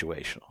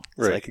situational. It's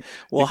right. like,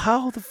 well,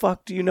 how the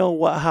fuck do you know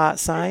what hot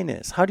sign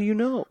is? How do you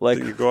know? Like,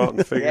 you go out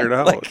and figure it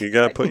out. Like, you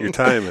got to put your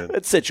time in.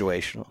 It's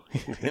situational.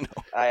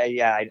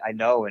 I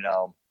know, and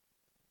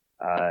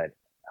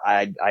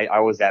I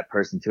was that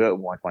person too at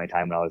one point in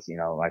time when I was,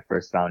 I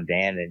first found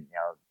Dan, and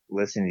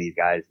listening to these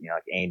guys,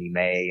 like Andy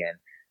May and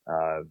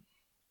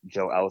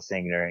Joe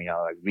Elsinger,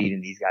 like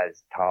reading these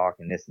guys talk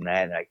and this and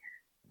that, and like,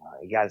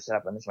 you got to set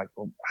up on this. I'm like,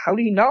 well, how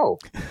do you know?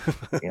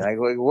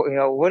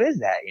 What is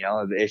that?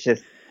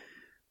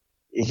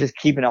 It's just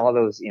keeping all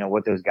those,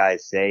 what those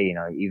guys say,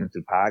 even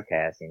through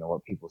podcasts,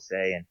 what people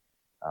say, and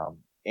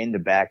in the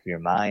back of your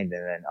mind,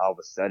 and then all of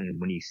a sudden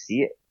when you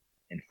see it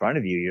in front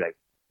of you, you're like,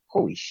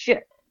 holy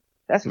shit,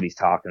 that's what he's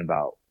talking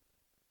about.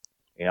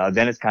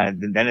 Then it's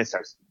then it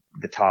starts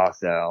the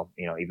toss,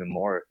 even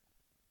more,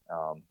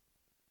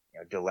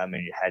 dilemma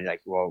in your head,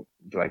 like, well,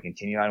 do I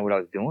continue on what I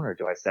was doing, or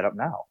do I set up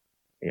now?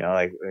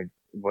 Like,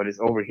 what is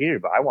over here,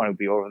 but I want to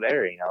be over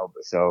there,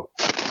 so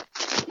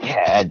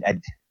yeah,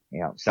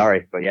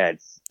 sorry, but yeah,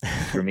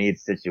 for me,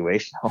 it's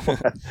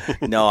situational.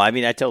 No, I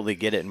mean, I totally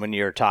get it. And when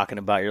you're talking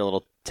about your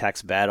little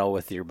text battle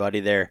with your buddy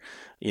there,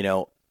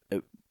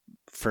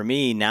 for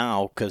me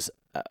now, because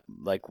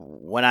like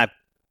when I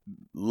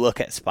look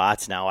at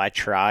spots now, I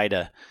try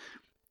to,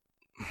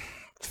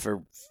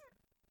 for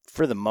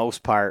the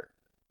most part,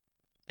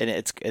 and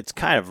it's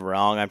kind of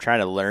wrong. I'm trying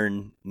to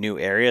learn new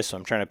areas, so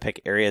I'm trying to pick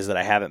areas that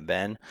I haven't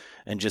been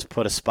and just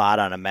put a spot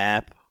on a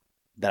map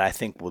that I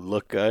think would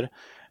look good,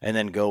 and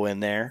then go in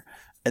there.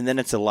 And then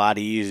it's a lot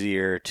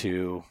easier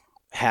to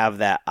have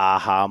that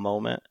aha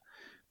moment.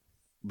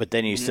 But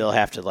then you still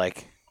have to,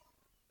 like,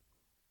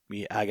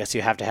 I guess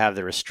you have to have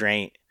the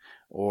restraint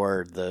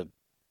or the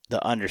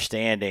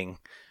understanding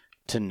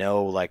to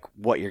know, like,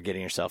 what you're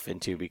getting yourself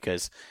into,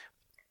 because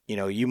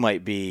you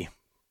might be,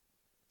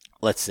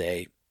 let's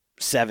say,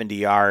 70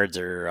 yards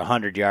or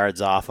 100 yards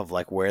off of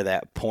like where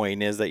that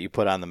point is that you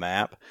put on the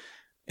map,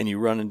 and you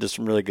run into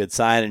some really good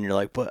sign, and you're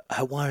like, but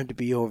I wanted to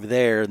be over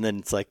there. And then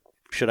it's like,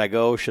 should I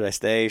go? Should I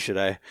stay? Should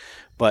I?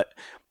 But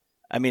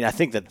I mean, I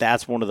think that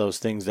that's one of those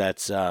things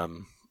that's,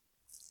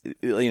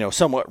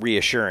 somewhat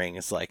reassuring.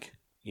 It's like,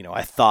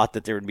 I thought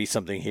that there would be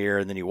something here,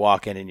 and then you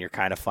walk in and you're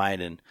kind of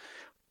finding,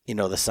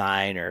 the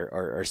sign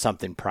or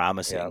something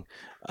promising.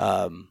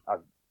 Yeah.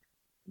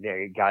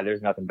 God,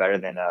 there's nothing better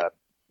than,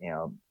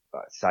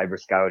 cyber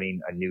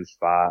scouting a new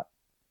spot,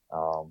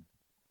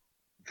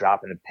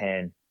 dropping a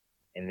pin,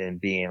 and then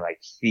being like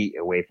feet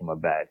away from a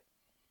bed,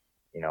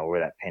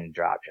 where that pin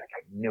dropped. You're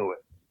like, I knew it.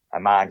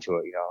 I'm onto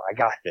it. I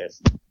got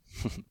this.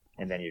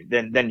 And then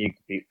you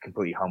be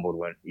completely humbled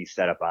when you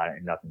set up on it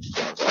and nothing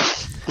stands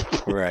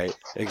up. Right.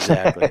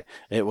 Exactly.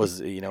 It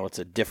was, it's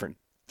a different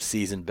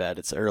season bed.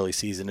 It's early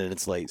season and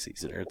it's late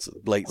season, or it's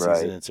late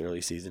season and it's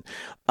early season.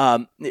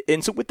 And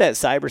so with that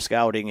cyber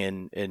scouting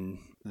and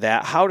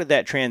that, how did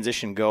that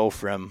transition go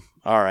from,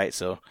 all right,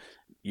 so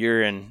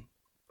you're in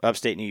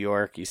upstate New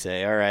York, you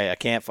say, all right, I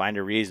can't find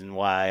a reason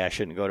why I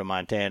shouldn't go to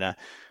Montana.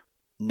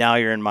 Now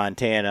you're in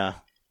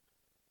Montana.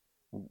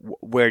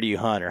 Where do you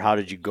hunt, or how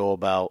did you go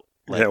about?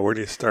 Like, where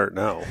do you start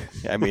now?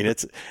 I mean,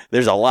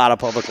 there's a lot of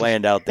public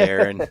land out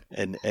there, and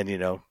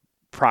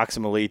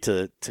proximally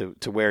to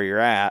where you're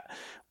at,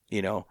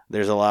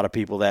 there's a lot of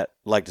people that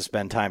like to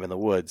spend time in the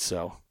woods.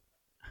 So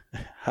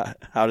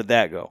how did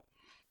that go?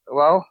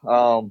 Well,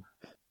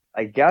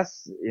 I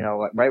guess,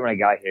 right when I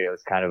got here, it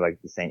was kind of like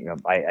the same.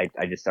 I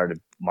just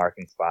started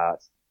marking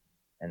spots,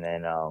 and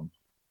then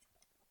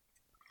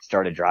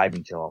started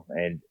driving to them.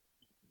 And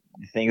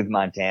the thing with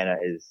Montana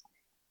is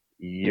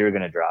you're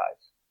gonna drive.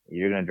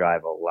 You're gonna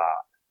drive a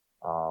lot.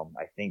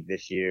 I think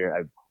this year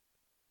I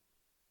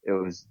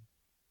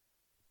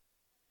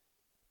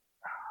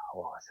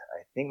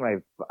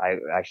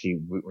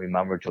actually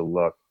remember to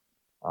look.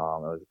 It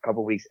was a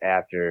couple weeks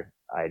after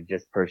I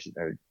just purchased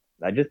a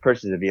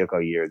vehicle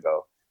a year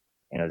ago.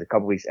 And it was a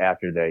couple weeks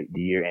after the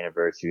year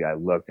anniversary. I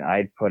looked, and I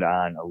had put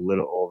on a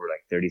little over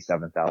like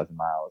 37,000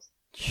 miles.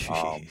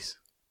 Jeez.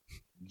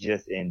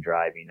 Just in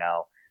driving.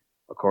 Now,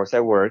 of course,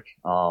 I work,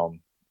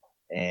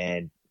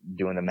 and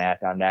doing the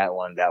math on that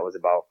one, that was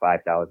about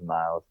 5,000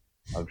 miles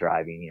of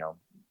driving,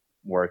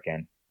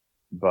 working.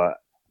 But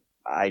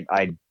I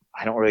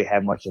don't really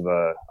have much of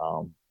a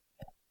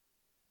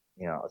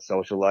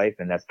social life,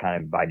 and that's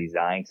kind of by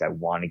design, because I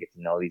want to get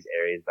to know these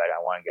areas better. I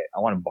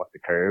want to buck the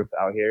curve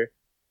out here.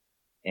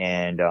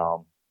 And,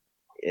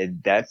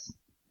 and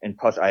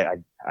plus I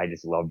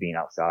just love being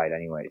outside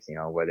anyways,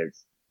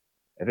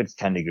 if it's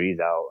 10 degrees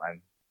out,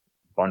 I'm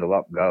bundle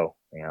up, go,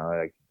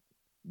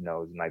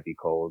 nose might be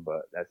cold,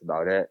 but that's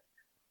about it.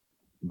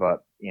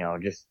 But,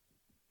 just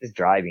just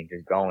driving,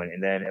 just going.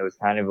 And then it was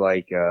kind of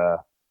like,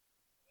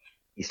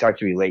 you start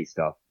to relate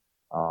stuff.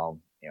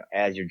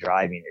 As you're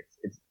driving,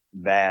 it's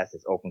vast,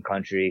 it's open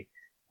country.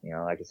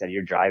 Like I said,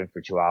 you're driving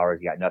for 2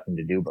 hours, you got nothing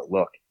to do but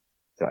look.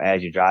 So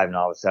as you're driving,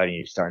 all of a sudden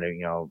you're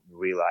starting to,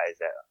 realize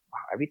that wow,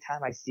 every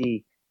time I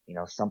see,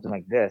 something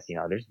like this,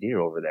 there's deer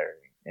over there.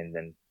 And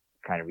then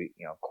kind of,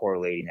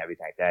 correlating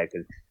everything like that.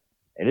 Cause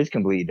it is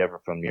completely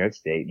different from New York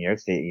State. New York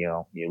State,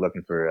 you're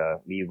looking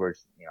for, leeward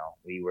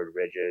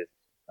ridges,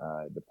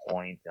 the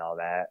points and all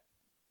that.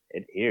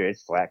 Here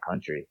it's flat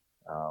country.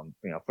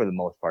 For the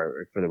most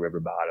part, for the river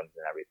bottoms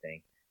and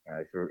everything.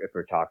 If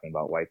we're talking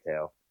about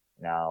whitetail.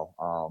 Now,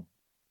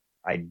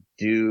 I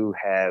do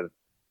have,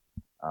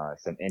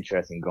 some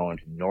interest in going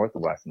to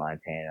Northwest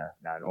Montana.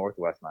 Now,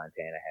 Northwest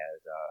Montana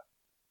has,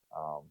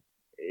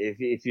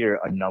 if you're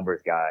a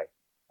numbers guy,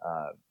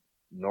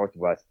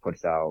 Northwest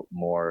puts out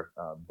more,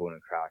 Boone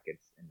and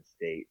Crockett's in the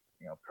state,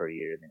 per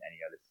year than any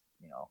other,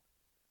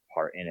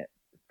 part in it.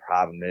 The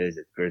problem is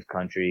it's Grizz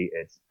country,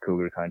 it's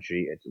cougar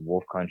country, it's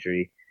wolf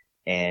country,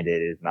 and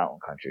it is mountain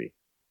country.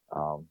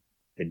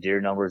 The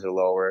deer numbers are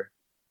lower,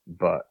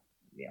 but,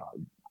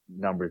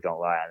 numbers don't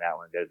lie on that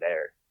one. They're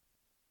there.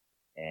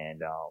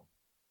 And,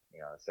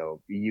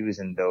 so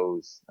using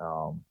those,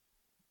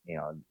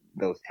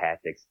 those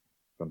tactics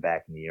from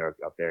back in New York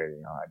up there,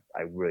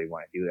 I really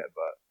want to do that.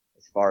 But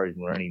as far as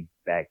learning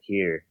back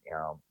here,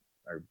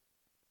 or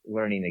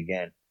learning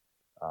again,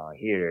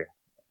 here,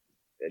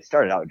 it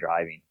started out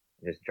driving,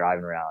 just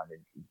driving around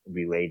and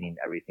relating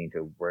everything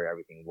to where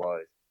everything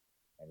was.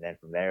 And then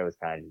from there, it was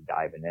kind of just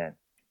diving in.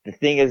 The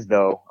thing is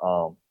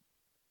though,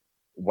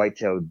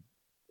 whitetail,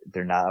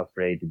 they're not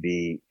afraid to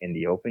be in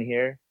the open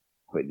here,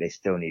 but they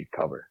still need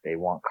cover. They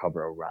want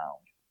cover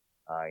around,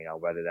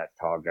 whether that's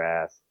tall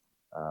grass,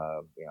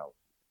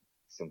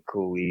 some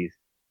coulees,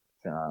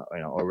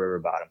 or river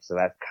bottom. So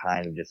that's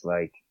kind of just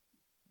like,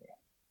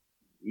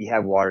 you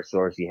have water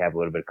source, you have a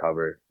little bit of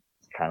cover.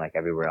 It's kind of like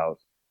everywhere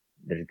else.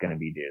 There's going to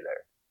be deer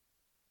there.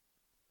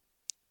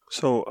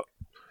 So,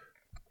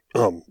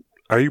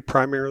 are you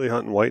primarily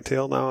hunting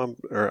whitetail now,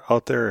 or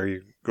out there? Are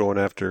you going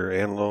after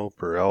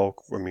antelope or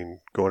elk? I mean,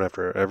 going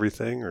after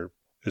everything, or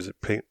is it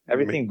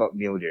everything but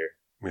mule deer?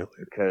 Mule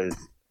deer. Because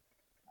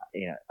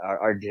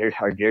our deer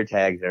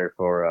tags are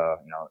for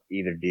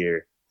either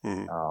deer.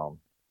 Mm-hmm.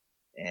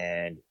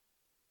 And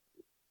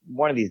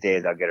one of these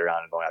days I'll get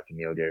around and going after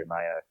mule deer.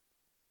 My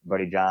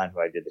buddy John,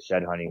 who I did the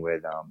shed hunting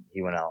with,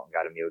 he went out and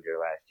got a mule deer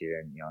last year,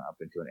 and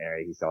up into an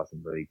area he saw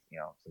some really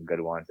some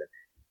good ones. And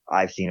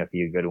I've seen a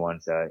few good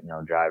ones,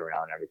 drive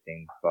around and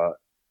everything, but,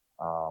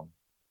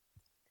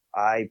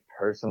 I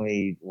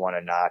personally want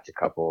to notch a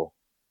couple,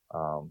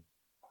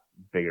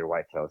 bigger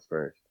whitetails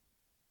first.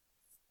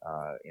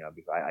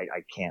 Because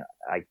I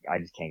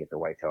just can't get the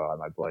whitetail out of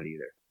my blood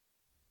either.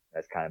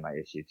 That's kind of my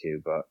issue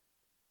too, but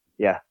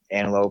yeah,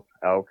 antelope,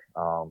 elk,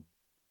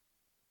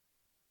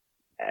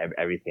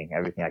 everything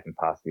I can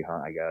possibly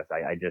hunt, I guess.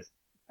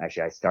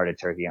 I started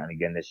turkey hunting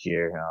again this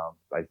year.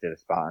 I did a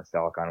spot and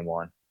stalk on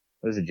one.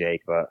 It was a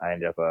Jake, but I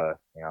ended up,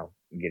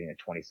 getting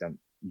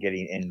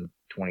in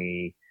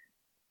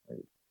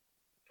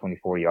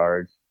 24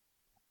 yards,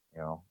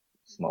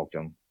 smoked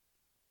them.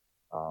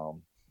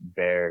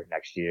 Bear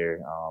next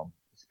year,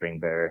 spring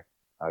bear,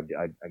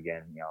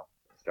 again,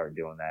 start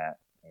doing that,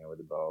 with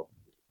the bow.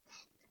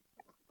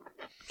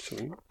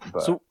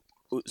 But,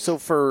 so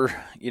for,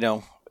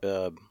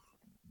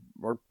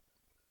 we're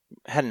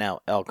heading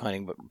out elk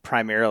hunting, but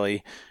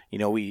primarily,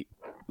 we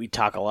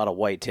talk a lot of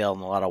whitetail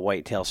and a lot of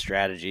whitetail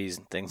strategies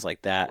and things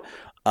like that.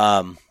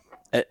 I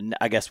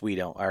guess we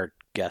don't. Our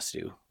guests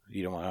do.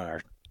 You don't want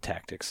our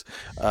tactics.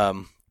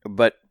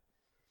 But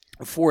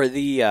for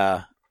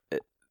the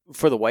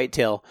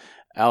whitetail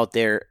out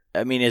there,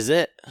 I mean, is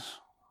it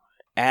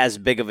as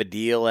big of a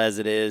deal as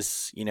it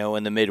is,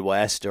 in the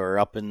Midwest or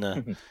up in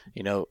the,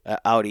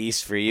 out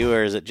east for you,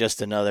 or is it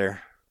just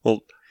another? Well,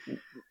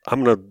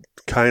 I'm gonna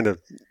kind of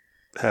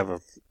have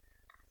a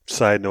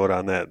side note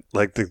on that.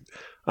 Like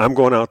I'm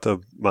going out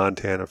to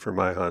Montana for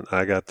my hunt.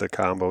 I got the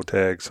combo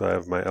tag, so I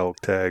have my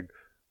elk tag,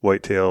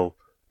 whitetail,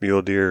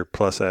 mule deer,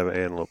 plus I have an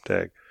antelope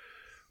tag.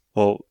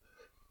 Well,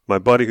 my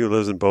buddy who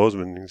lives in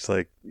Bozeman, he's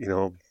like,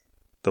 the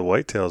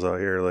whitetails out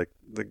here, like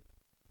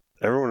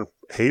everyone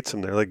hates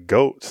them. They're like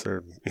goats.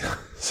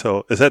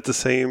 So is that the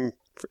same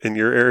in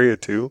your area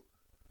too?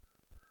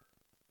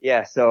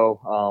 Yeah.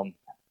 So,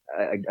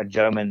 a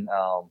gentleman,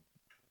 a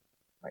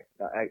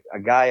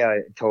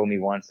guy told me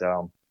once,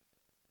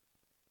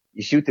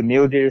 you shoot the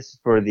mule deers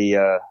for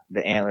the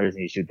antlers,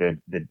 and you shoot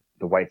the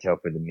whitetail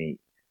for the meat.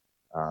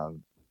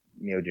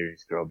 Mule deer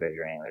just grow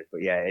bigger antlers,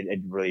 but yeah, it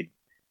really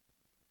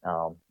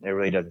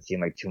doesn't seem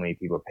like too many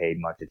people paid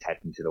much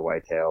attention to the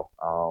whitetail.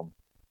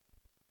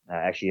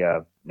 Actually,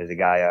 there's a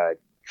guy,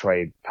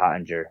 Troy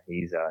Pottinger.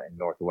 He's in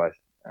Northwest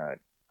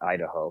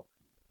Idaho.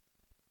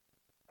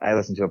 I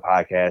listened to a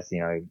podcast.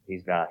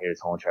 He's been out here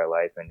his whole entire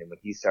life, and when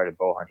he started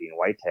bow hunting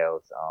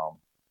whitetails,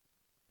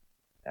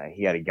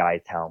 he had a guy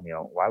tell him,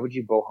 why would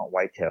you bow hunt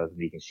whitetails if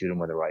you can shoot them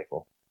with a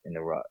rifle in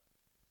the rut?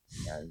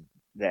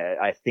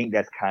 I think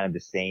that's kind of the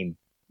same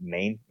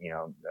main,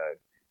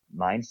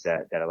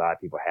 mindset that a lot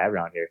of people have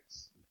around here.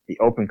 The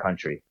open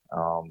country.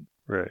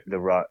 Right.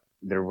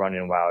 They're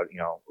running wild,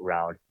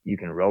 around. You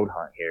can road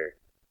hunt here.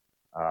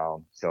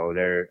 So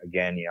they're,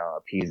 again,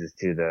 appeases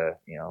to the,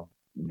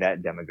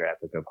 that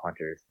demographic of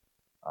hunters.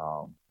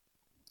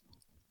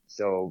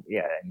 So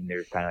yeah, I mean,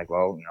 they're kind of like,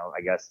 well,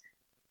 I guess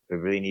if we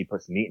really need to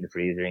put some meat in the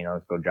freezer,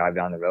 let's go drive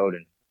down the road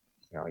and,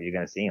 you're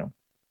going to see them.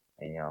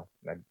 And,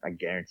 I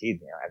guarantee,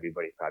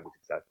 everybody's probably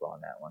successful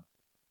on that one.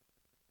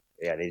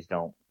 Yeah, they just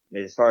don't,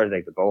 as far as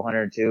like the bow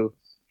hunter too,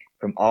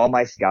 from all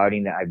my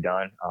scouting that I've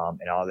done,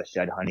 and all the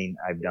shed hunting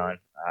I've done,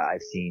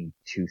 I've seen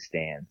 2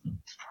 stands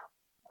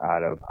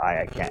out of,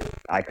 I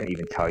couldn't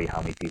even tell you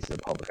how many pieces of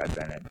public I've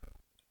been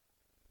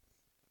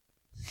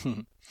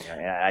in.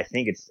 And I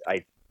think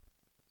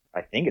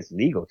it's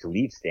legal to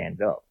leave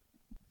stands up.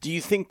 Do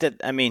you think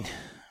that, I mean,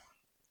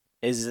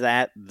 is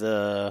that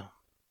the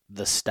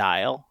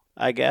style,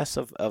 I guess,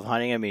 of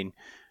hunting? I mean,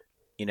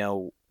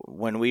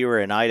 when we were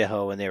in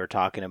Idaho and they were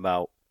talking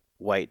about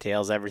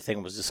whitetails,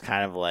 everything was just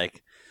kind of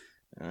like,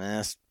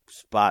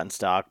 spot and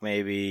stalk,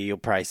 maybe. You'll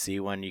probably see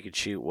one, you could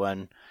shoot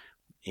one.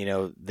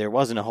 There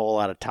wasn't a whole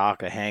lot of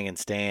talk of hanging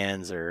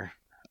stands or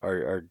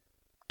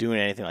doing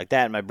anything like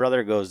that. And my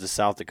brother goes to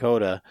South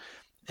Dakota,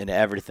 and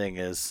everything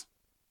is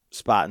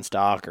spot and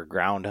stalk or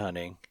ground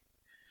hunting.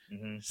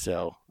 Mm-hmm.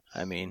 So,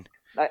 I mean,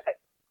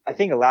 I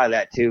think a lot of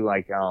that too,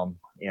 like,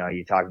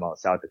 you're talking about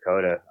South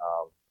Dakota,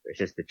 it's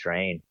just the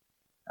terrain.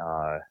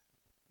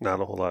 Not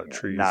a whole lot of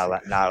trees. Not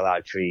a lot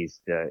of trees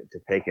to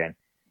pick in.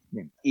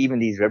 Even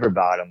these river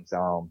bottoms,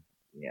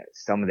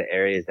 some of the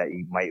areas that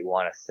you might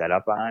want to set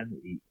up on,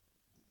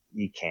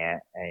 you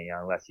can't, and,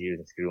 unless you're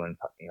using screw and,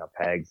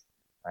 pegs,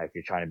 if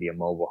you're trying to be a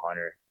mobile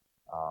hunter.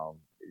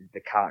 The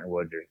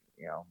cottonwoods are,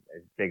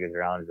 as big as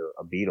around as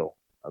a Beetle,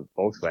 a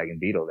Volkswagen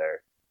Beetle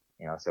there.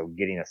 So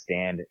getting a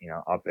stand,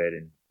 up it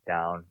and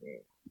down,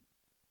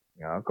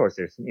 of course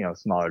there's,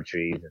 smaller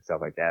trees and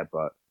stuff like that,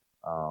 but,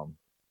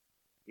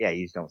 yeah,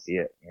 you just don't see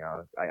it.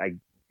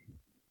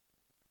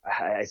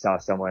 I saw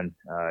someone,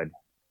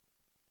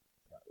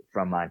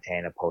 from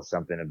Montana post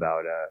something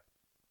about,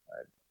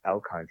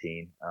 elk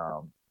hunting,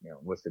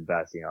 what's the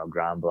best,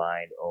 ground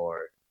blind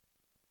or,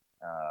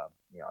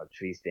 a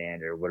tree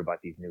stand, or what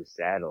about these new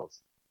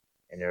saddles?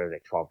 And there was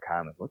like 12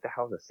 comments. What the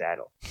hell's a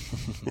saddle?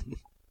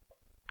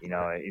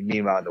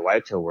 Meanwhile in the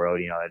whitetail world,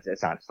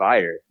 it's on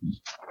fire.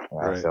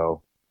 Right.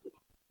 So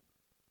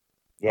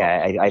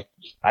yeah,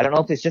 I don't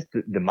know if it's just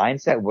the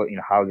mindset,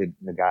 how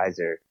the guys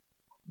are,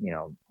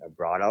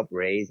 brought up,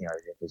 raised,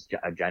 if it's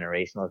a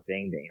generational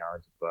thing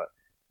that, but,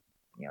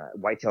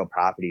 whitetail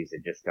properties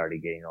have just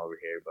started getting over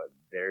here, but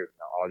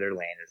all their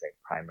land is like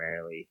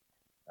primarily,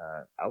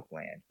 elk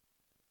land.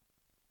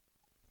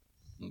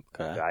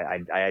 okay. So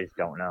I just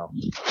don't know.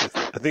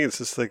 I think it's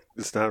just like,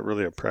 it's not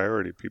really a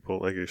priority. People,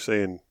 like you're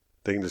saying,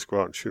 they can just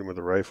go out and shoot them with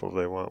a rifle if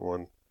they want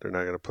one. They're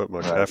not going to put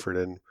much Right. effort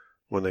in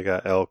when they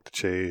got elk to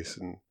chase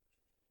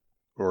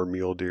or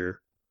mule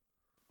deer.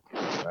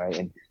 Right.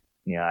 And,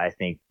 I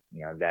think,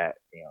 that,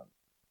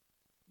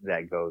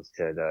 that goes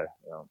to the,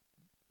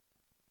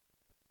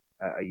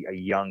 a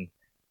young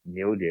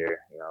mule deer,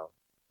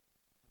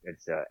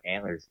 its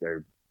antlers,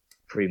 they're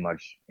pretty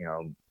much,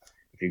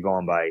 if you're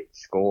going by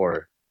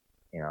score,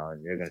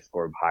 they're going to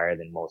score higher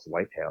than most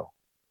whitetail.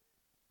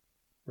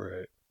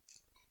 Right.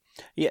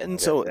 Yeah, and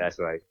so that's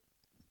why.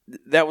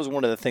 That was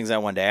one of the things I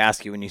wanted to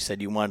ask you when you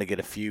said you wanted to get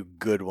a few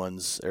good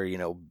ones or,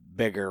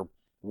 bigger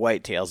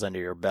whitetails under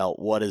your belt.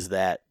 What is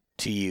that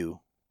to you?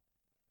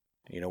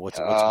 What's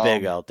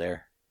big out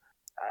there?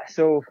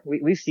 So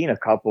we've seen a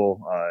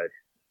couple,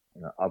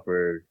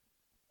 upper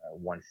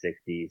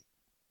 160s,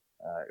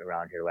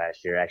 around here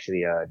last year.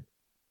 Actually,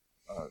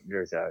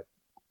 there's a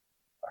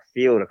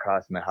field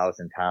across my house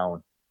in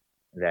town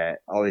that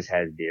always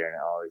has deer and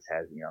it always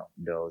has,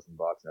 does and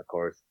bucks. And of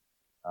course,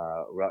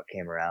 Ruck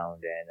came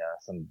around and,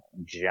 some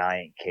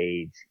giant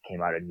cage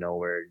came out of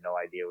nowhere. No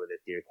idea where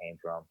this deer came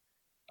from.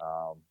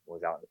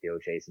 Was out in the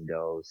field chasing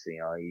does. So,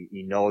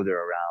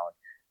 they're around.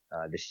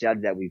 The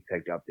shed that we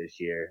picked up this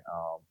year,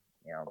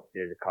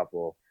 there's a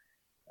couple,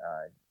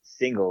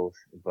 singles,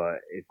 but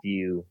if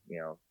you,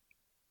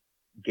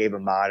 gave a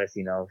modest,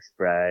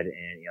 spread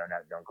and,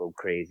 don't go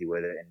crazy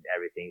with it and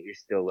everything, you're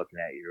still looking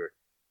at your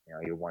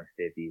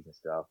 150s and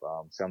stuff.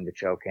 Some of the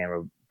trail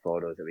camera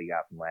photos that we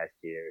got from last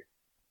year,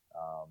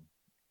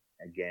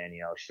 again,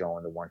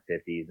 showing the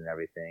 150s and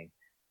everything.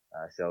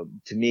 So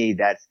to me,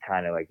 that's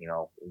kind of like,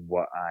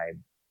 what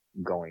I'm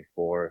going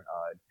for.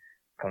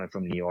 Coming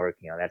from New York,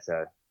 that's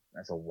a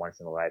once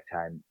in a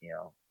lifetime,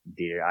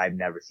 deer. I've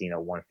never seen a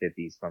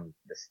 150s from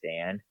the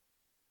stand.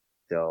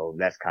 So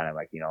that's kind of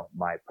like,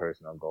 my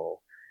personal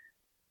goal.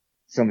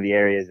 Some of the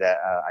areas that,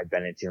 I've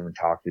been into and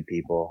talked to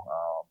people,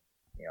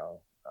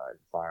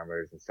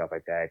 farmers and stuff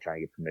like that, trying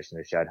to get permission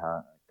to shed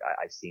hunt.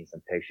 I've seen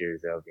some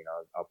pictures of,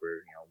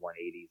 upper,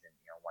 180s and,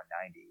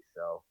 190s.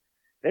 So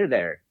they're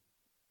there.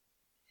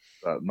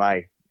 But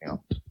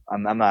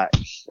I'm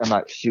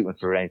not shooting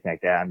for anything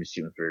like that. I'm just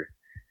shooting for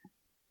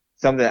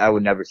something I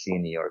would never see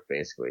in New York,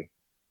 basically.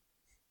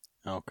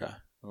 Okay.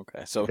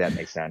 Okay. So if that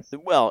makes sense.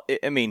 well,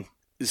 I mean,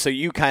 so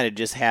you kind of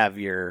just have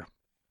your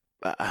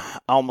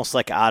almost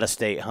like out of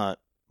state hunt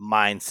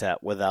mindset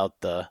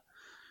without the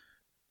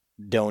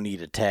don't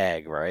eat a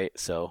tag, right?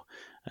 So,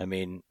 I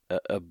mean,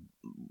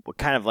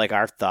 kind of like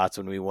our thoughts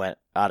when we went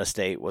out of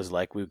state was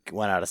like we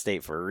went out of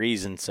state for a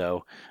reason.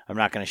 So I'm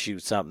not going to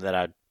shoot something that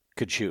I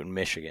could shoot in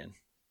Michigan,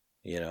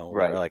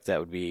 Right. or like that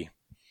would be,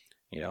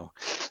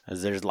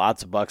 as there's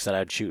lots of bucks that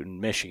I'd shoot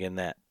in Michigan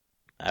that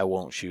I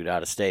won't shoot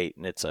out of state,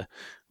 and it's a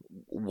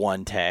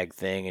one tag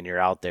thing, and you're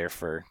out there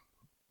for,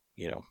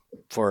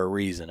 for a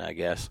reason, I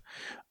guess.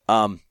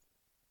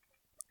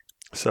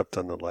 Except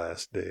on the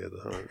last day of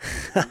the hunt.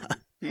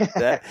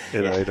 That,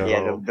 In Idaho.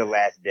 Yeah, the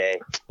last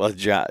day. well,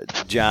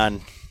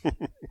 John,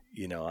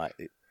 he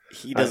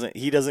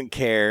doesn't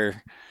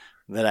care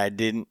that I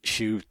didn't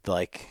shoot,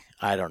 like,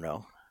 I don't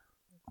know.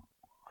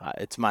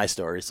 It's my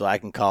story, so I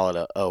can call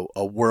it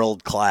a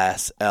world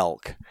class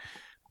elk,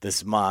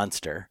 this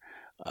monster,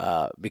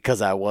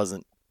 because I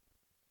wasn't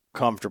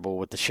comfortable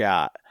with the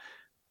shot.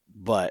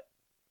 But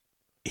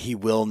he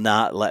will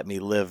not let me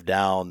live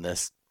down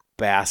this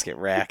basket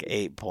rack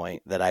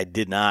 8-point that I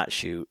did not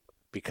shoot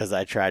because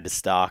I tried to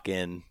stalk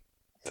in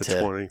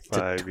to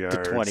 25 yards.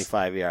 To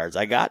 25 yards.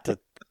 I got to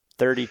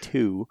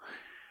 32.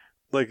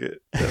 That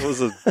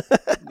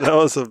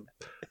was a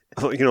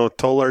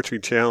total archery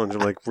challenge.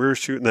 I'm like, we're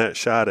shooting that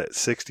shot at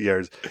 60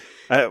 yards.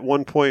 At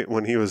one point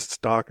when he was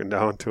stalking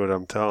down to it,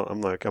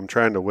 I'm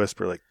trying to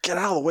whisper, like, get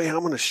out of the way, I'm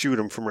going to shoot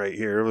him from right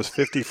here. It was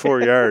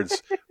 54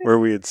 yards where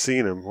we had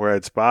seen him, where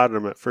I'd spotted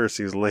him at first.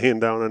 He was laying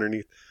down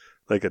underneath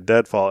like a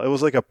deadfall. It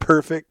was like a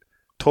perfect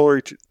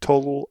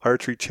total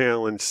archery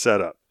challenge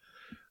setup.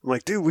 I'm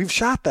like, dude, we've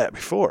shot that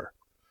before.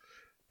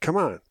 Come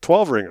on,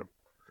 12 ring him.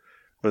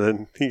 But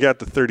then he got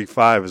to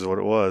 35 is what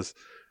it was.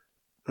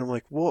 And I'm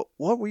like, what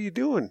were you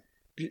doing?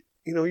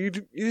 You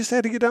just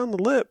had to get down the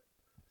lip.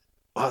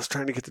 I was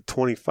trying to get to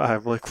 25.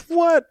 I'm like,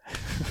 what?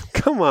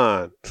 Come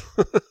on.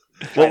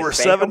 Well, we're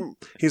 7.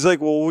 He's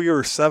like, well, we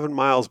were 7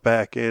 miles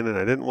back in, and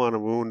I didn't want to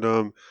wound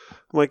him.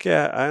 I'm like,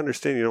 yeah, I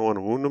understand you don't want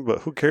to wound him,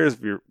 but who cares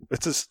if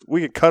it's just,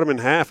 we could cut him in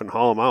half and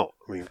haul him out.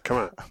 I mean, come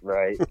on.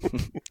 Right.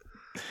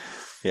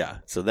 Yeah.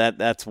 So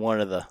that's one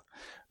of the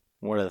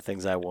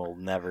things I will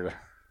never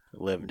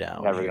live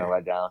down. Never going to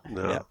let down.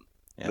 No.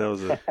 Yeah. That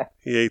was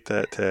he ate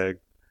that tag.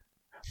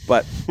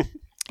 But,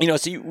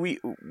 so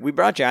we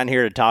brought you on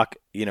here to talk,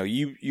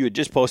 you had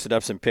just posted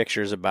up some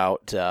pictures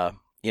about,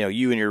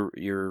 you and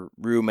your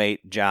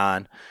roommate,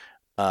 John,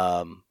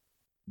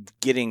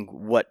 getting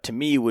what to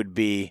me would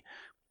be,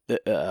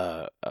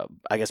 I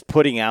guess,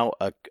 putting out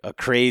a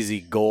crazy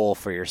goal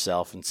for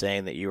yourself and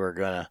saying that you were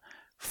going to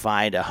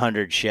find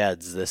 100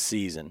 sheds this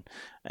season.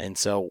 And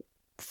so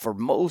for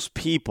most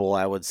people,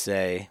 I would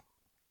say,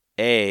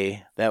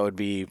 that would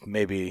be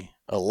maybe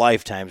a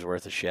lifetime's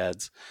worth of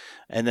sheds.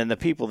 And then the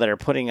people that are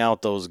putting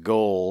out those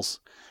goals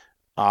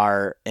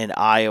are in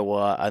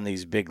Iowa on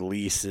these big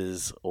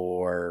leases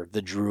or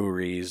the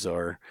Druries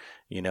or,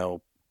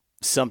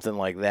 something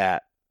like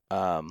that.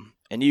 And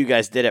you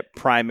guys did it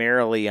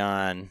primarily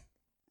on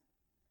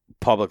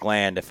public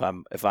land, if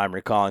I'm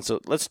recalling. So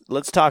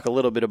let's talk a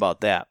little bit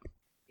about that.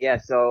 Yeah.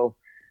 So,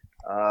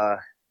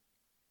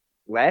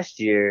 last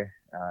year,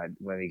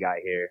 when we got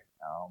here,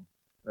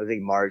 I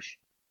think March,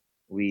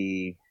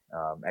 we,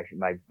 actually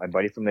my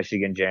buddy from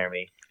Michigan,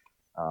 Jeremy,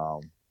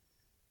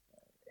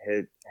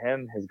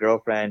 his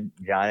girlfriend,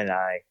 John, and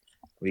I,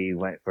 we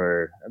went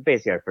for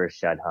basically our first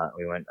shed hunt.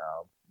 We went,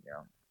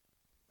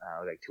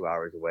 like 2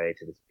 hours away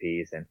to this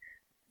piece, and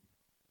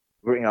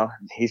we're,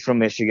 he's from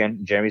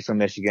Michigan. Jeremy's from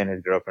Michigan.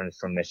 His girlfriend is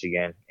from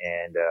Michigan,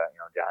 and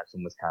John's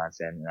from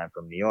Wisconsin, and I'm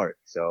from New York.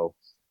 So,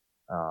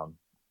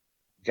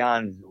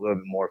 John's a little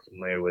bit more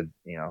familiar with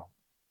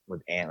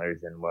with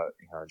antlers than what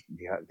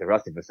the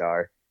rest of us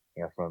are,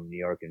 from New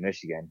York and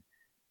Michigan.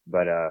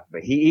 But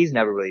he's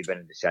never really been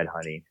into shed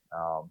hunting.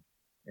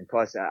 And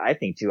plus, I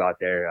think too out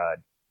there,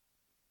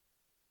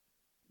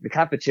 the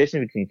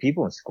competition between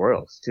people and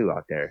squirrels too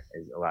out there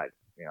is a lot,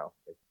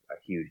 it's a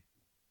huge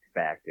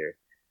factor.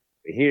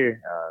 But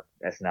here,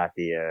 that's not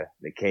the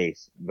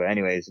case. But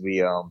anyways, we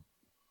go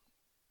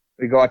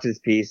out to this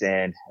piece,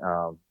 and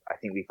I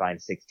think we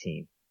find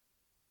 16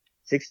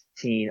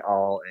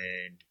 all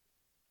in,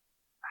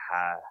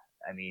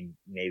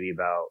 maybe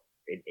about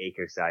an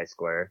acre size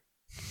square.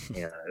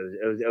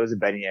 It was a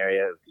bedding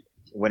area.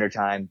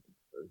 Wintertime,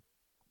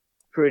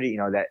 pretty,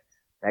 that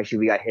actually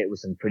we got hit with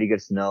some pretty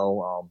good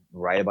snow,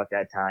 right about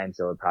that time.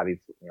 So it probably,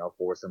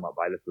 forced them up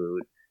by the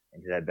food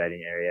into that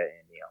bedding area, and,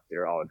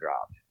 they're all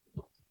dropped.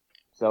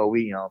 So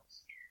we,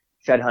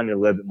 shed hunted a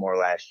little bit more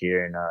last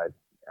year, and,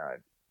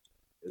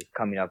 it was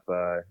coming up,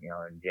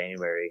 in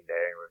January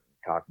there, and we're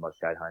talking about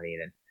shed hunting,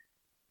 and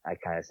I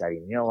kind of said,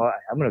 what,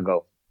 I'm going to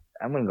go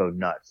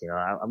nuts.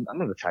 I'm going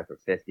to go try for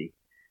 50.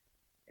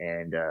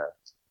 And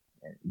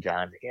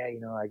John's like, yeah,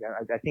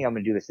 I think I'm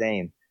going to do the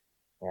same.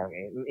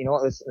 And, you know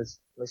what,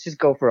 let's just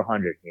go for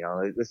 100.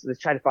 Let's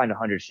try to find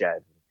 100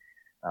 sheds.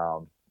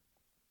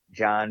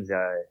 John's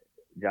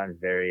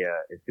very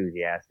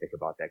enthusiastic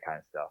about that kind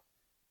of stuff.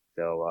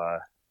 So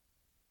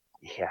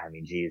yeah, I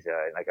mean, geez,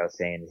 like I was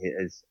saying,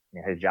 his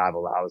job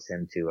allows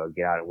him to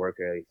get out of work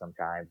early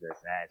sometimes, this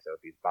and that. So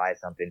if he buys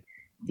something,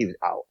 he was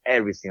out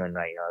every single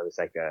night. It was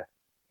like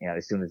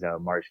as soon as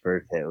March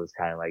 1st hit, it was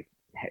kind of like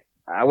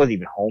I wasn't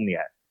even home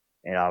yet,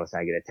 and all of a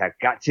sudden I get a text,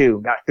 got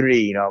 2, got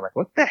 3. I'm like,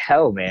 what the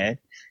hell, man?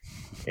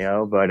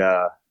 But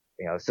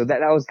so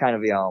that was kind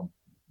of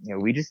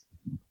we just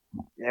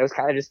it was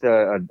kind of just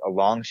a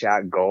long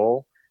shot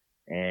goal,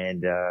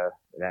 and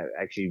that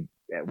actually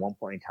at one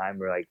point in time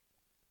we're like,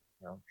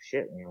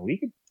 shit, we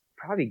could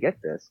probably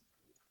get this.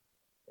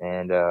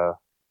 And,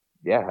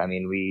 yeah, I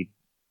mean, we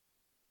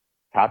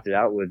topped it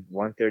out with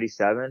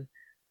 137.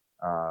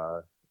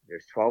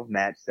 There's 12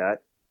 match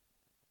sets.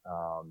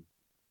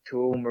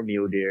 2 of them were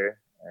mule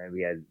deer, and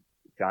we had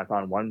John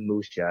found 1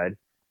 moose shed,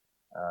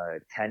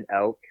 10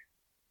 elk,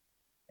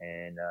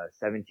 and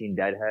 17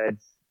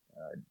 deadheads,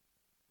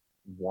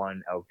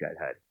 1 elk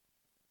deadhead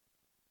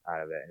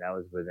out of it. And that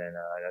was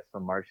that's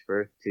from March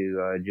 1st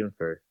to June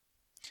 1st.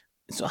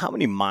 So how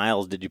many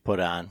miles did you put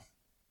on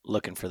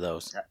looking for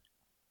those?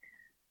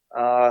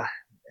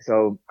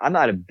 So I'm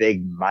not a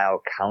big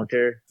mile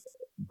counter,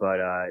 but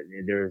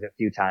there was a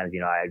few times,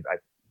 I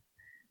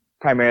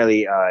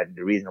primarily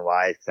the reason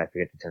why is because I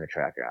forget to turn the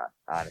tracker on,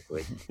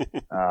 honestly.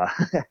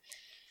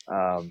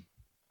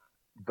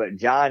 But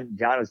John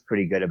was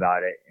pretty good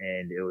about it,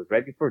 and it was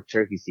right before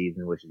turkey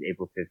season, which is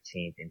April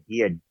 15th, and he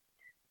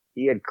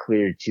had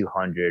cleared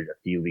 200 a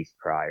few weeks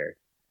prior.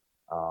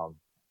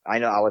 I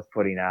know I was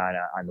putting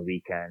on the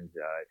weekends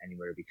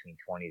anywhere between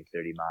 20 to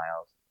 30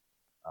 miles.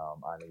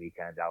 On the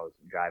weekends, I was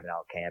driving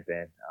out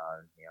camping.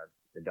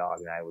 The dog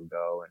and I would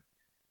go and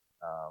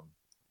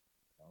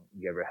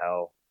give her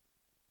hell.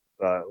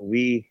 But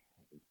we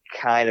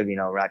kind of,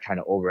 we're not trying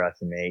to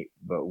overestimate,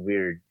 but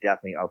we're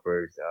definitely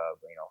upwards of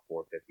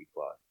 450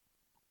 plus.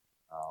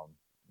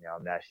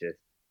 And that's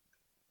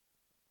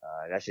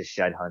just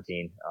shed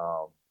hunting.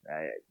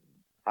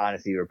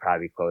 Honestly, we're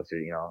probably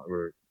closer.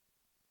 We're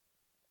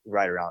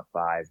right around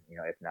 5,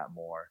 if not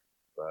more.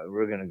 But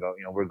we're gonna go.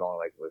 We're going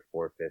like with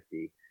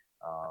 450.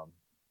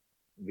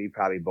 We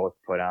probably both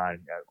put on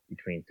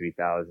between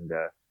 3,000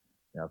 to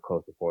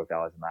close to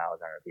 4,000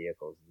 miles on our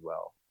vehicles as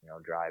well.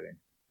 Driving.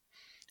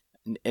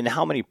 And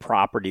how many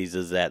properties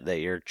is that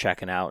you're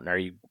checking out, and are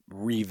you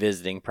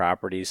revisiting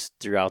properties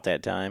throughout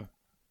that time?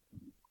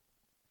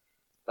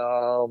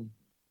 You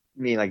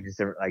mean like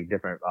just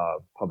different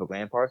public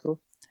land parcels?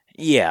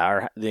 Yeah,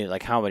 or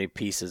like how many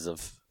pieces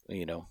of I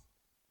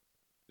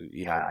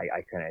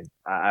couldn't.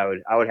 I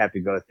would have to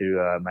go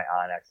through my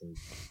Onyx and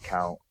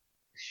count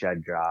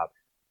shed drop,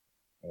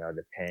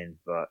 the pins,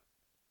 but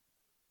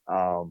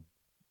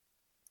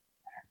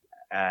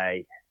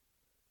I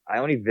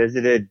only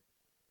visited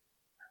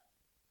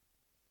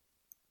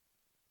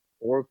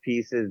 4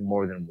 pieces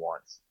more than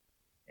once,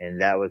 and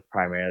that was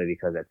primarily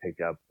because I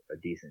picked up a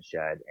decent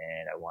shed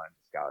and I wanted to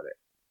scout it.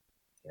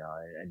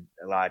 And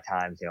a lot of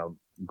times,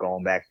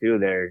 going back through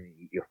there,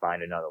 you'll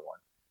find another one.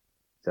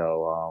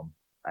 So,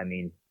 I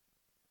mean,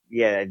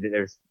 yeah,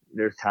 there's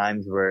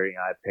times where,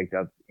 I picked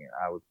up,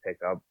 I would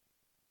pick up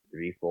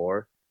 3,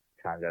 4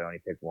 times. I'd only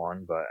pick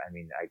 1, but I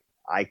mean,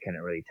 I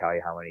couldn't really tell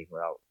you how many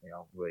without,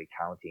 really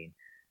counting,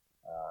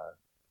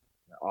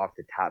 off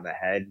the top of my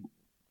head,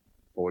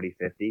 40,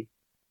 50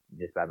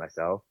 just by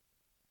myself.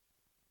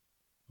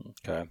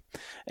 Okay.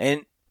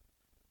 And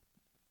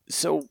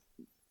so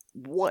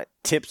what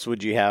tips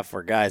would you have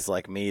for guys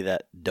like me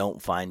that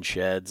don't find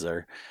sheds,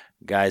 or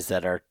guys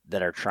that are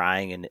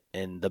trying,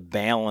 and the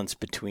balance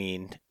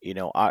between,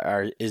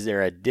 is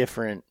there a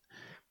different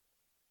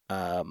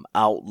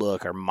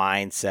outlook or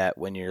mindset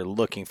when you're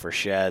looking for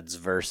sheds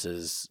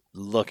versus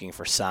looking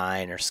for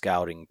sign or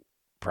scouting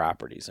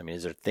properties? I mean,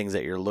 is there things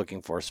that you're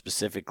looking for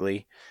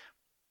specifically,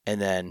 and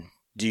then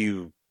do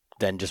you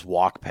then just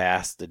walk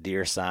past the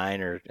deer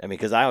sign? Or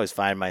because I always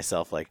find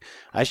myself like,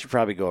 I should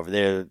probably go over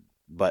there,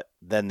 but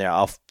then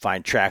I'll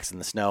find tracks in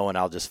the snow and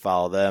I'll just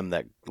follow them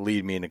that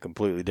lead me in a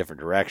completely different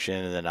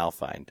direction, and then I'll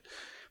find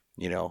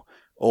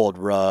old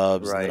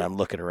rubs, right. And then I'm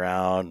looking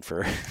around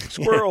for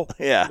squirrel.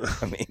 Yeah,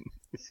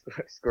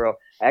 squirrel.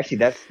 Actually,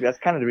 that's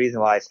kind of the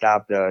reason why I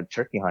stopped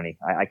turkey hunting.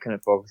 I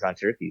couldn't focus on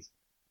turkeys.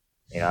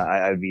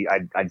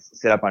 I'd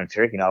sit up on a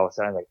turkey, and all of a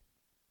sudden I'm like,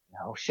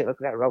 oh shit, look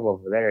at that rub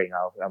over there.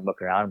 I'm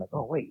looking around. I'm like,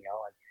 oh wait,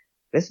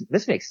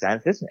 this makes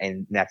sense.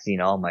 And next thing you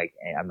know, I'm like,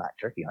 hey, I'm not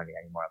turkey hunting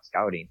anymore. I'm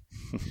scouting.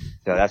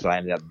 So that's why I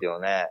ended up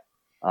doing that.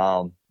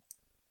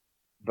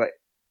 But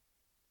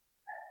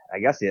I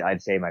guess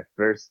I'd say my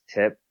first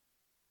tip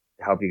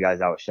to help you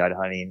guys out with shed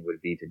hunting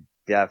would be to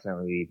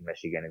definitely leave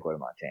Michigan and go to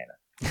Montana.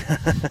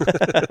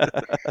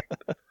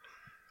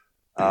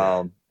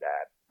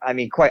 I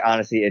mean, quite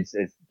honestly, it's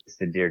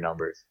the deer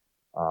numbers.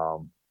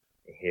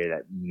 Here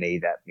that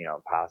made that,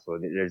 possible.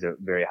 There's a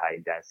very high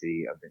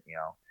density of it,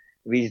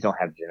 we just don't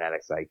have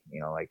genetics like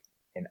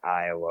in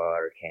Iowa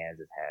or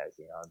Kansas has,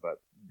 but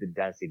the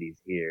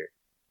density's here.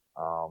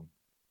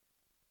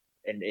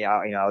 And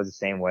I was the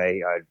same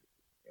way,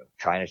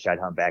 trying to shed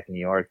hunt back in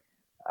New York.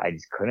 I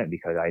just couldn't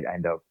because I'd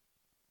end up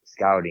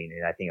scouting.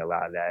 And I think a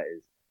lot of that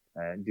is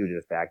due to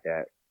the fact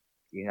that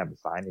you never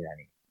finding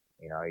any.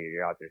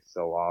 You're out there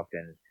so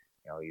often.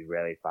 You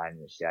rarely find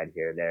a shed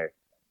here or there.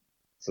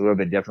 It's a little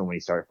bit different when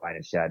you start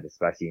finding sheds,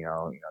 especially,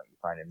 you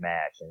find a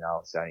match and all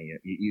of a sudden,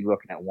 you're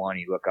looking at one,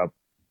 you look up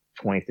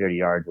 20, 30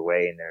 yards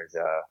away and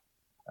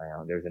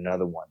there's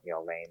another one,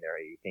 laying there.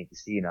 You think you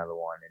see another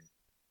one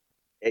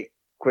and it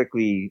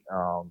quickly,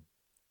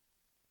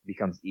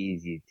 becomes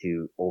easy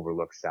to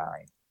overlook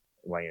signs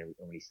when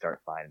you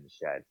start finding the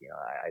sheds.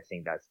 I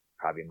think that's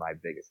probably my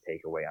biggest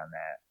takeaway on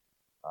that.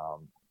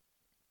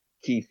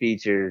 Key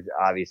features,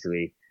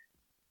 obviously,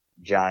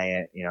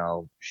 giant,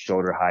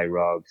 shoulder high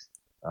rugs,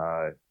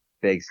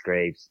 big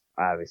scrapes,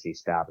 obviously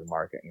stop and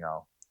mark,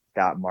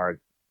 stop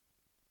mark.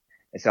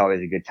 It's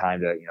always a good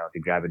time to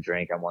grab a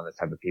drink. I'm one of the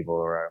type of people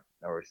or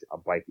a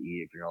bite to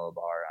eat at granola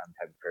bar. I'm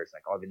the type of person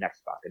like, oh, the next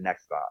spot.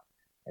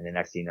 And the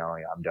next thing you know,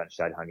 I'm done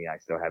shed hunting. I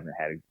still haven't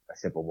had a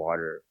simple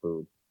water or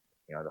food,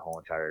 the whole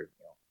entire,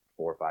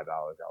 4 or 5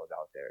 hours I was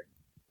out there.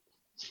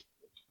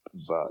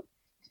 But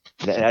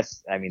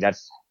that's,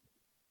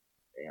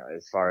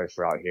 as far as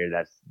for out here,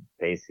 that's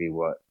basically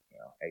what,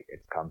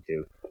 it's come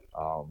to.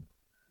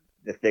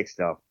 The thick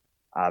stuff,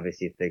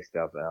 obviously thick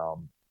stuff,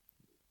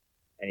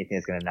 anything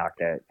that's going to knock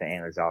the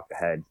antlers off the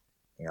head.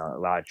 A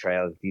lot of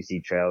trails, if you see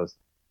trails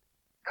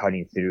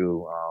cutting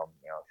through,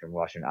 some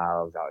Russian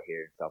olives out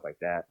here and stuff like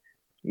that,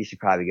 you should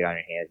probably get on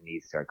your hands and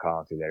knees and start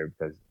calling through there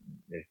because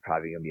there's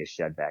probably going to be a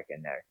shed back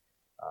in there.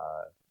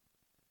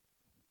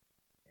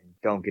 And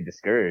don't get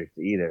discouraged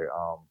either.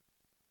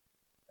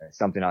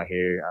 Something out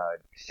here,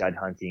 shed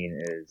hunting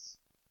is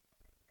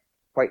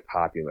quite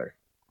popular.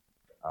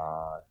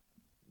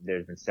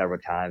 There's been several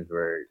times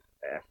where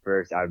at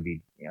first I would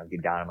be,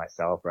 get down on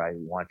myself or I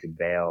want to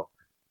bail.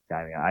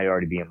 I'd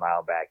already be a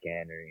mile back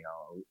in or,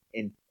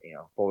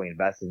 fully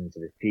invested into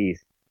this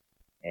piece.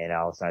 And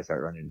all of a sudden I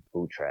start running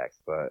food tracks.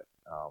 But,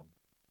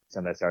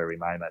 something I started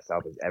reminding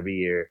myself is every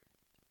year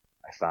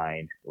I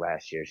find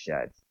last year's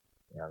sheds.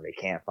 They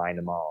can't find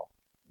them all.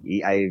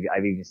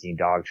 I've even seen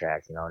dog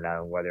tracks,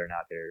 now whether or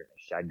not they're a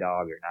shed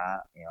dog or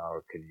not, or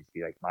it could just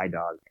be like my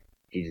dog.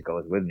 He just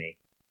goes with me.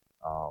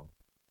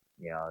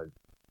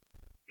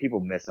 People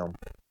miss them.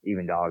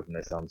 Even dogs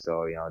miss them.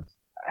 So,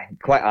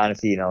 quite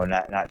honestly,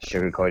 not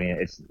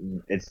sugarcoating it.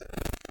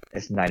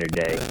 It's night or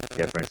day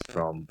difference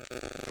from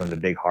the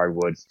big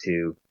hardwoods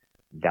to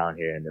down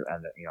here in the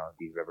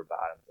these river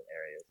bottoms and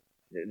areas.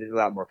 There's a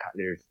lot more,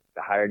 there's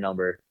the higher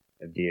number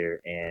of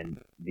deer and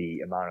the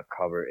amount of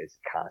cover is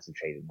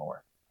concentrated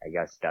more. I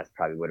guess that's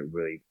probably what it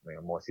really,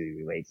 mostly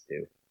relates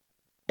to.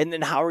 And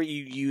then how are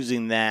you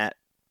using that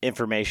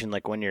information,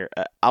 like when you're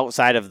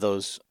outside of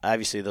those,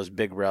 obviously those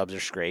big rubs or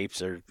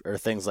scrapes or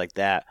things like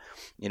that,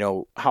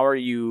 how are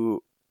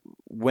you,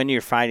 when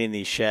you're finding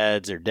these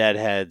sheds or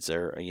deadheads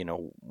or,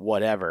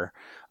 whatever,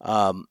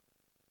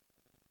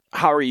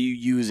 how are you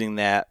using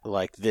that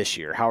like this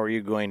year? How are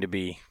you going to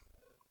be?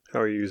 How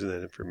are you using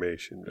that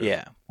information?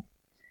 Yeah.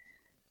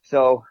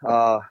 So,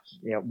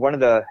 one of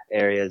the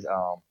areas,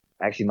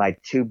 actually my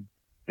two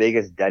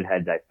biggest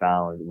deadheads I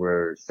found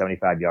were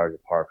 75 yards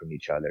apart from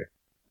each other.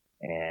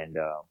 And,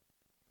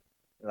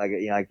 like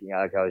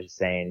I was just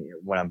saying,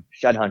 when I'm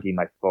shed hunting,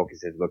 my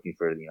focus is looking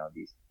for,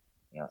 these,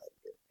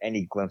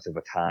 any glimpse of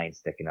a tine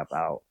sticking up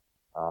out.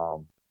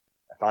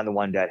 I found the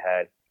one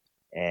deadhead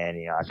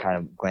and, I kind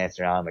of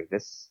glanced around like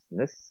this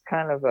is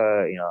kind of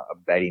a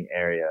bedding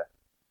area.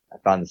 I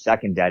found the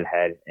second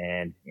deadhead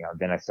and,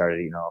 then I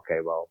started, okay,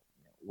 well,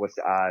 what's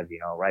the odds,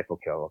 rifle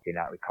kill? Okay,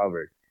 not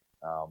recovered.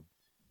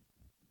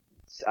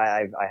 So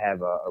I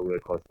have a really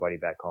close buddy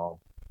back home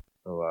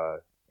who,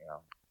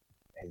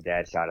 his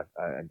dad shot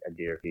a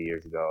deer a few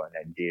years ago and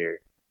that deer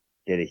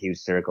did a huge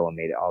circle and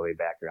made it all the way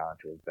back around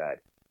to his bed.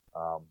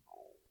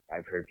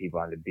 I've heard people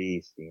on the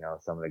beast,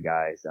 some of the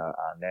guys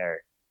on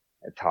there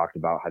have talked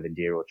about how the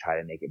deer will try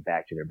to make it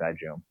back to their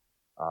bedroom.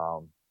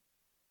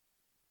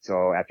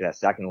 So after that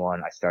second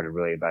one, I started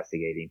really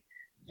investigating,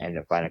 ended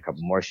up finding a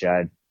couple more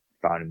sheds,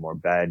 found more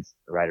beds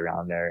right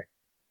around there.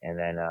 And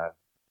then,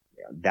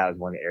 that was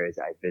one of the areas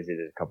I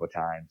visited a couple of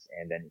times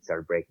and then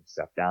started breaking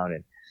stuff down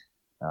and,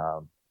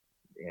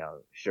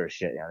 sure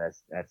shit,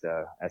 that's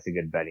a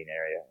good bedding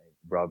area.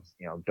 Rubs,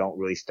 don't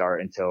really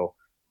start until,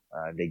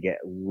 they get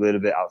a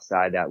little bit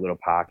outside that little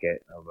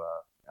pocket of,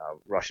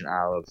 Russian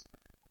olives.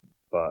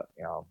 But,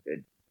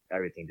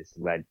 everything just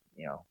led,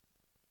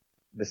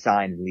 the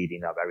signs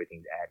leading up,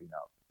 everything's adding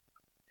up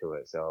to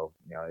it. So,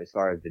 as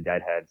far as the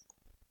deadheads,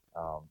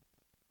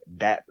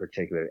 that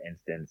particular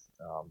instance,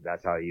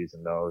 that's how I'm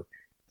using those.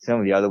 Some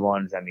of the other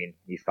ones,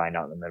 you find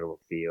out in the middle of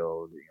the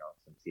field,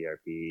 some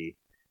CRP,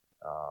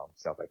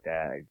 stuff like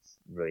that. It's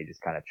really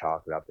just kind of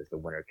chalk it up as the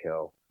winter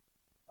kill.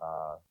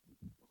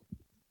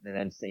 And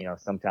then,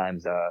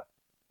 sometimes,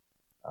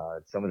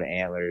 some of the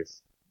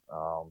antlers,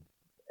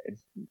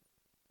 it's,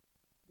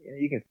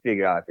 you can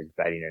figure out if it's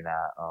bedding or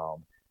not.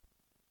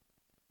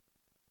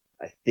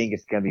 I think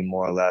it's going to be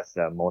more or less,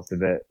 most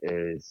of it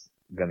is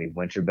going to be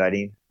winter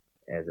bedding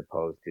as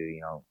opposed to,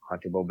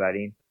 huntable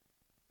bedding.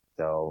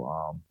 So,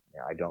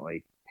 I don't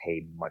really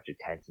pay much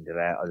attention to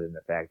that other than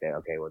the fact that,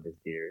 okay, well, this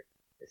deer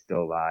is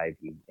still alive,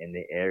 he's in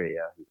the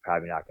area, he's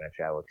probably not going to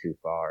travel too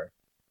far.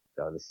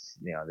 So this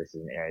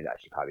is an area that I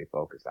should probably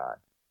focus on.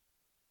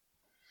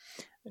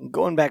 And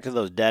going back to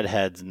those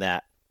deadheads and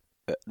that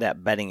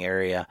bedding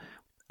area,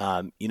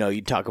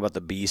 you talk about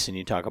the beast and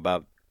you talk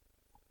about,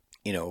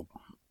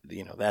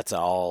 that's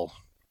all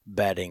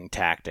bedding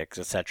tactics,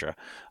 etc.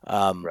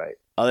 Right.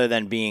 Other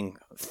than being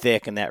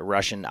thick and that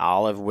Russian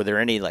olive, were there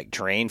any like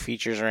terrain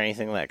features or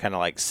anything that kind of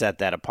like set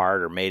that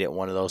apart or made it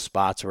one of those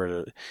spots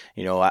where,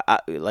 I,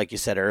 like you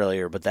said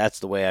earlier, but that's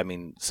the way,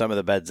 some of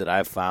the beds that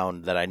I've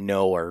found that I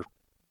know are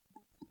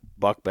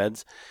buck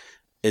beds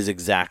is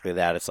exactly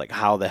that. It's like,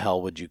 how the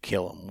hell would you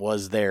kill them?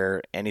 Was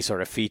there any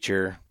sort of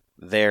feature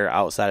there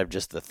outside of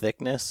just the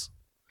thickness?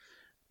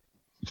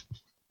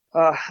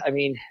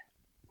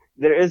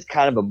 There is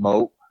kind of a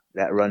moat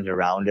that runs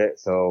around it,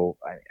 so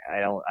I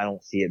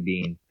don't see it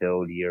being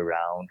filled year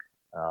round.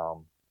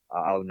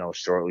 I'll know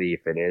shortly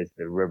if it is.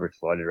 The river's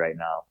flooded right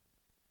now,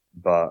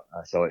 but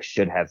so it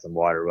should have some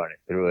water running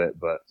through it.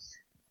 But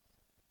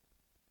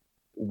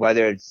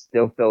whether it's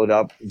still filled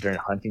up during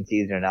hunting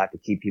season or not to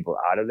keep people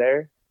out of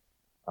there,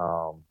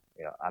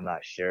 I'm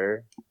not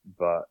sure.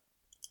 But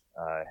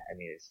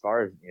as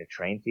far as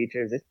terrain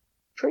features, it's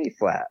pretty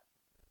flat.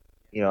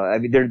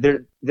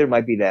 There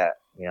might be that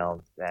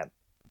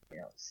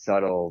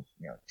subtle,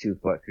 2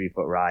 foot, 3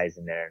 foot rise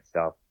in there and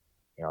stuff,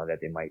 that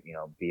they might,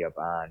 be up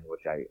on,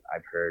 which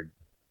I've heard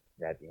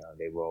that,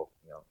 they will,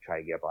 try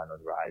to get up on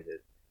those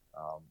rises.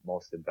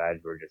 Most of the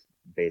beds were just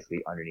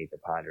basically underneath the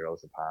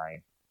ponderosa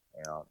pine.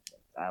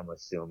 I'm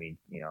assuming,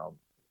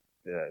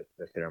 the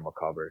thermal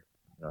cover,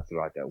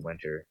 throughout that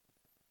winter.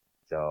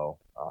 So,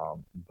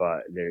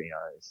 but there,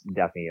 it's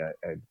definitely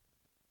a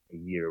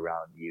year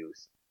round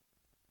use.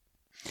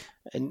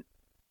 And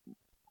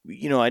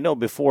I know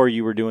before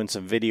you were doing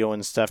some video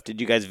and stuff.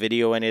 Did you guys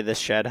video any of this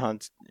shed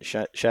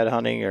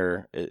hunting,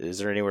 or is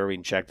there anywhere we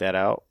can check that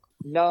out?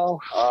 No,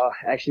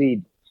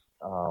 actually,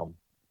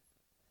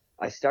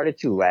 I started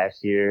to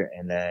last year,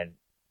 and then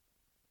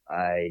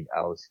I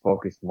was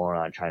focused more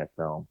on trying to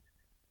film.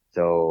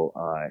 So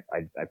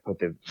I put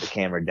the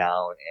camera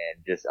down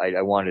and just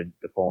I wanted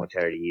the full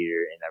entire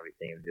year and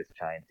everything, and just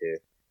trying to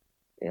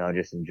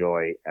just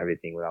enjoy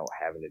everything without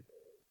having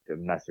to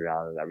mess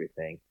around with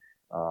everything.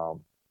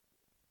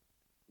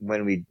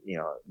 When we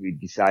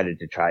decided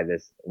to try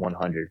this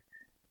 100,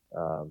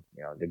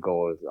 the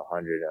goal is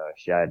 100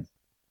 sheds.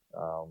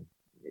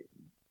 It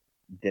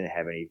didn't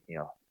have any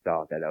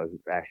thought that was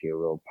actually a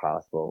real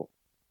possible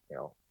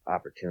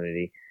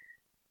opportunity.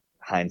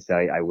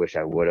 Hindsight, I wish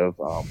I would have.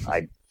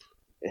 I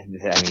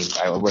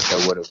wish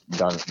I would have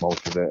done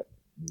most of it.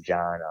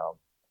 John,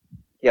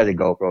 he has a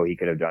GoPro. He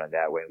could have done it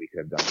that way. We could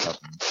have done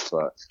something.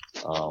 But,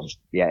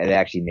 it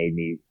actually made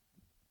me,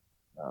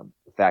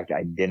 the fact that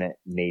I didn't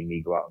made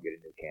me go out and get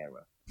a new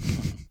camera.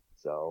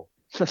 So.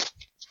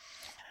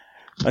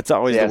 That's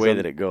always the way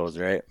that it goes,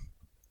 right?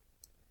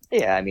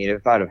 Yeah.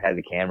 If I'd have had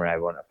the camera, I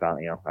would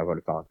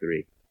have found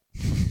 3.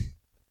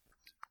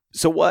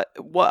 So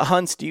what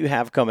hunts do you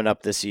have coming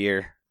up this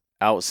year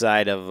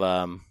outside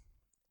of,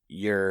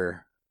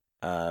 your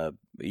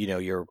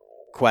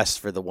quest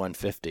for the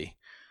 150?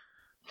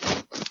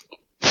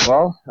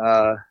 Well,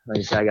 like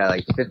I said, I got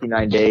like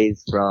 59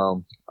 days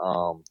from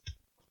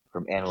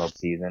antelope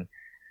season.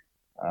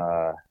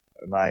 I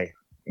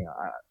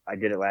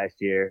did it last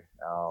year.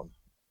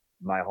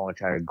 My whole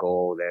entire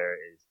goal there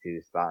is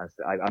to spot and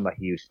stock. I'm a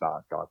huge spot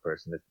and stock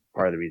person. That's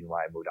part of the reason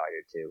why I moved out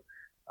here too.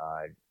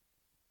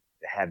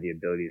 To have the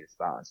ability to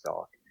spot and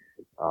stock.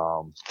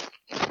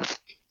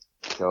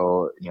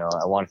 So,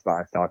 I want to spot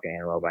and stalk an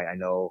antelope. I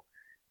know,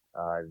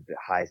 the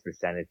highest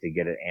percentage to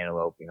get an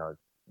antelope,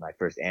 my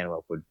first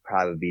antelope would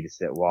probably be to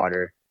sit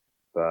water,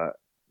 but,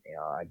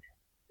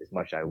 as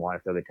much as I want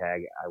to throw the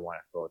tag, I want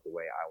to throw it the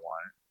way I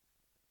want it.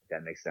 If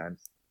that makes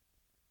sense.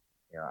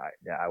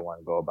 I want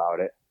to go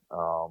about it.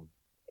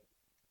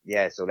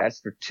 So that's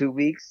for 2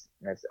 weeks.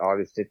 That's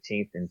August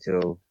 15th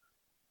until,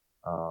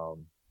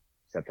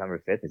 September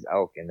 5th is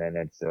elk, and then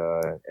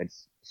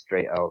it's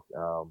straight elk.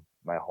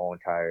 My whole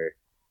entire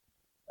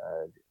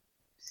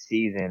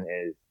season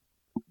is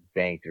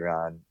banked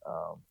around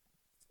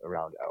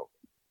elk,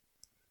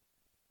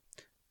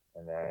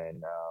 and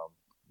then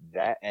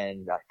that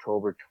ends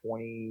October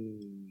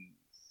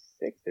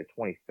 26th or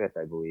 25th,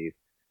 I believe,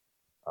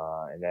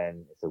 and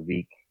then it's a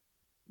week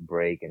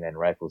break, and then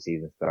rifle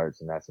season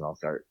starts, and that's when I'll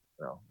start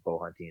bow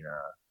hunting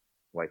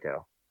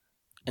whitetail.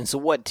 And so,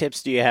 what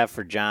tips do you have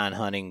for John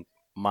hunting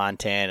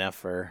Montana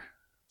for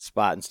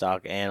spot and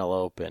stalk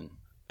antelope and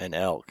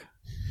elk?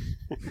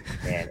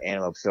 And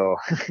antelope. So,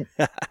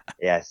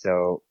 yeah.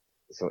 So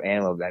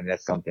antelope.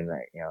 That's something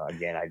that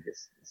again, I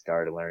just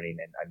started learning,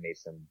 and I made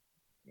some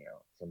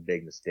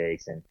big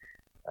mistakes. And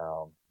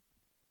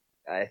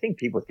I think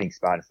people think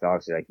spot and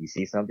stalks are like you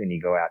see something,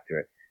 you go after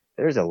it.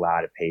 There's a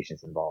lot of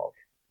patience involved.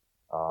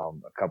 A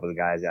couple of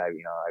guys that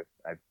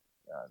I've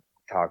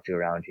talked to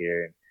around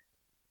here,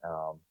 and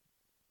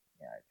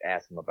I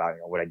asked them about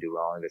what I do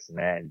wrong, this and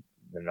that. And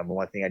the number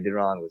one thing I did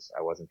wrong was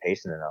I wasn't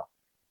patient enough.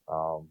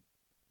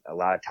 a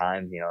lot of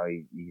times,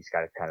 you just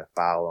got to kind of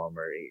follow them,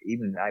 or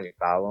even not even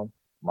follow them,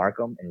 mark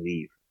them and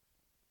leave,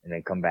 and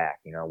then come back.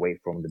 Wait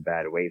for them to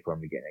bed, or wait for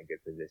them to get in a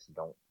good position.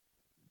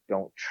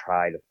 Don't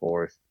try to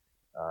force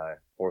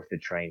the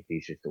train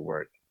features to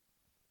work.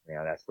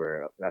 That's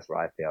where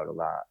I failed a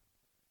lot.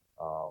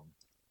 On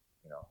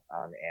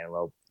the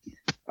antelope.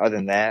 Other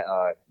than that,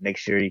 make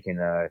sure you can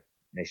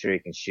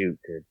shoot.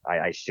 Cause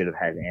I should have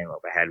had an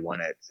antelope. I had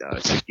one at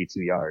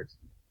 62 yards,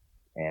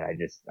 and I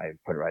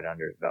put it right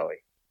under his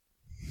belly.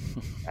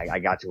 I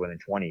got to within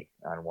 20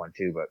 on one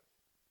too, but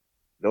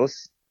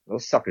those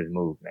suckers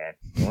move, man.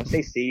 Once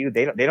they see you,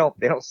 they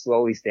don't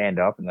slowly stand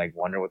up and like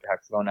wonder what the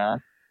heck's going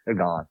on. They're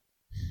gone.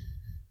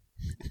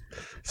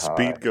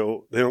 Speed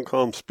goat. They don't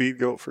call them speed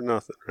goat for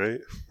nothing,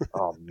 right?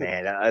 Oh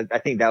man, I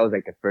think that was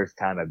like the first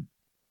time I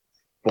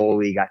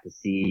fully got to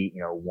see,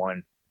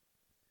 one,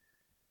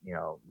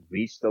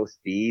 reach those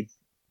speeds.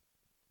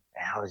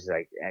 And I was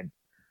like, and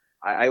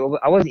I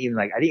wasn't even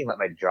like, I didn't let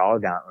my draw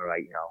down or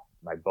like,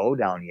 my bow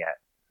down yet.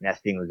 And that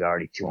thing was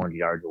already 200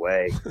 yards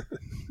away.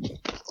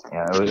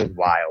 It was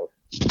wild.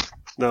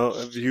 Now,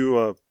 have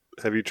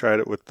you tried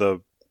it with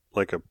a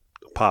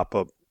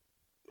pop-up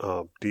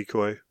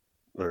decoy,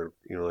 or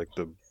like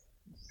the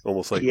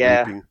almost like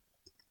leaping?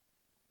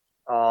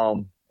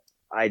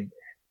 I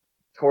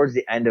towards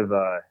the end of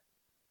it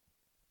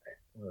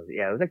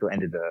was like the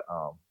end of the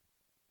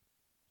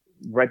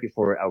right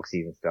before elk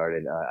season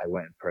started. I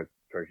went and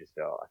purchased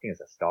I think it's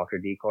a stalker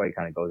decoy. It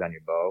kind of goes on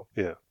your bow.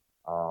 Yeah.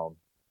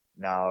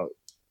 Now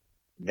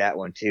that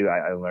one too,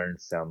 I learned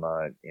some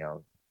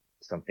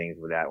some things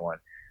with that one.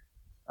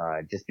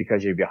 Just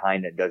because you're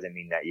behind it doesn't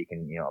mean that you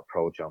can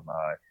approach them.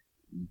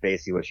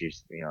 Basically what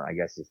I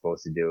guess you're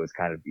supposed to do is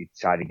kind of you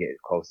try to get as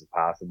close as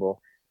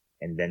possible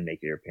and then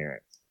make your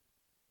appearance.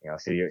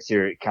 So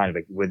you're kind of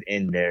like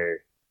within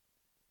their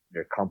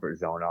comfort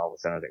zone. All of a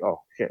sudden I was like,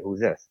 oh shit,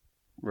 who's this?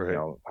 Right.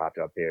 Popped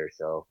up here.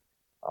 So,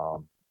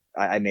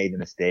 I made the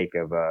mistake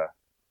of,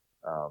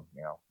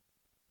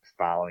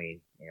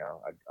 following,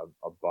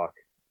 a buck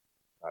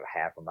about a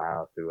half a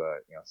mile through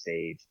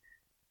sage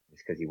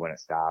just cause he wouldn't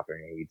stop,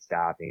 and he'd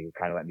stop and he'd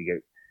kind of let me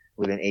get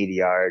within 80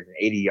 yards, and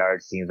 80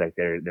 yards seems like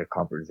their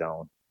comfort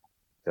zone.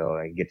 So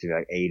I get to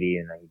like 80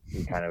 and then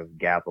he kind of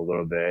gap a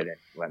little bit and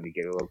let me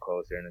get a little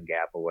closer and then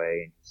gap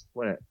away and just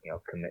wouldn't,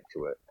 commit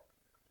to it.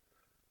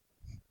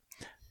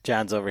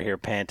 John's over here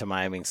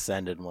pantomiming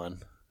sending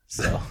one.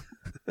 So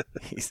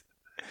he's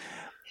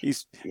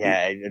it's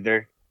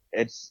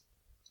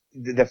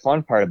the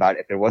fun part about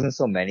it. If there wasn't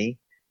so many,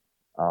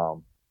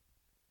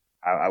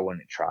 I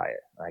wouldn't try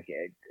it. Like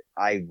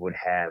I would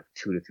have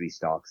 2 to 3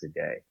 stalks a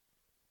day.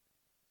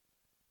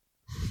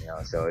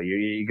 So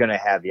you're going to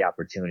have the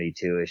opportunity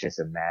to. It's just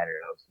a matter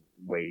of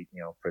wait,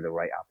 for the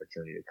right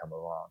opportunity to come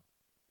along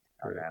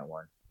on that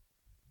one.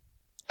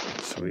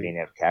 Sweet. Being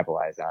able to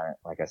capitalize on it.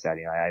 Like I said,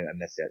 I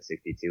missed that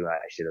 62.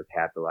 I should have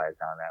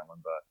capitalized on that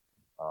one, but,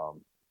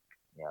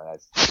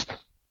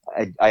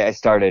 I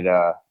started,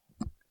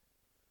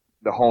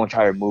 the whole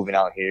entire moving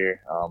out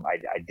here.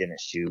 I didn't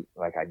shoot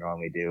like I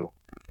normally do.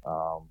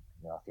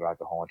 Throughout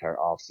the whole entire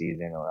off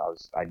season,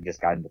 I just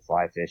got into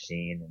fly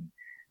fishing and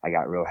I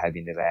got real heavy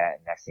into that.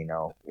 And next thing you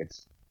know,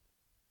 it's,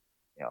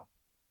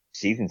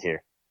 season's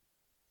here.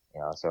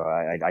 So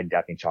I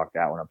definitely chalked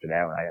that one up to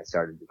that one. I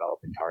started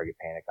developing target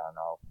panic on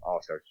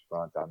all sorts of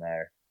fronts on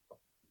there.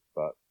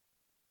 But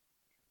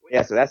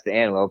yeah, so that's the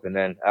antelope. And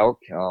then elk,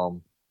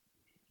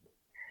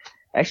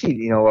 actually,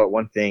 you know what?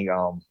 One thing,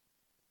 do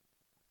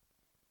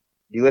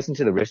you listen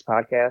to the Rish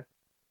podcast?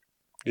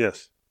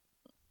 Yes.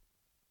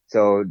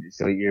 So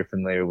you're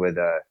familiar with,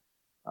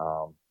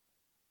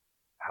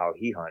 how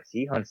he hunts.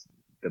 He hunts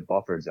the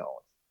buffer zones,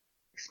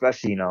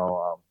 especially,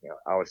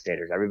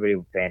 outstaters. Everybody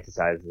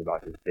fantasizes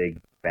about this big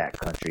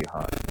backcountry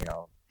hunt,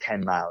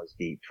 10 miles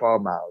deep,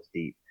 12 miles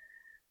deep.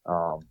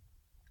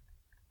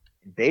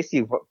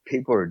 Basically what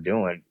people are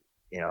doing,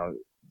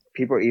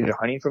 people are either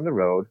hunting from the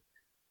road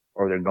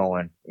or they're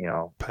going,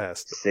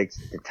 past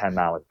 6 to 10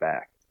 miles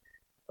back.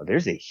 But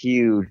there's a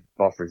huge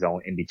buffer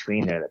zone in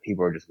between there that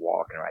people are just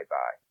walking right by.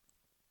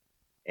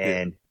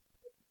 And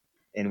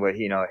what,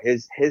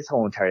 his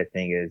whole entire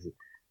thing is,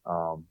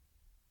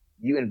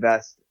 you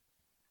invest,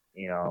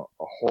 a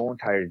whole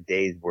entire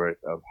day's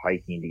worth of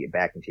hiking to get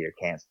back into your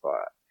camp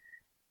spot.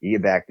 You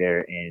get back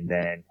there and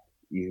then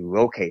you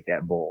locate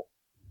that bull.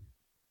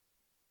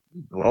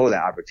 You blow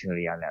that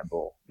opportunity on that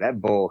bull.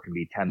 That bull can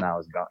be 10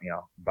 miles gone,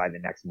 by the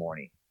next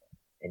morning.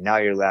 And now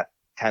you're left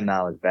 10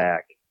 miles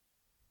back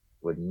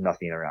with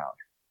nothing around.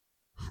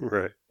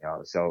 Right.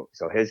 So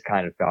his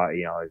kind of thought,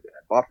 is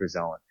a buffer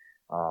zone.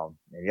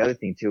 And the other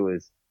thing too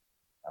is,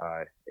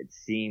 it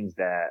seems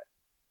that,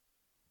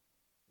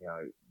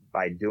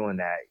 by doing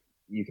that,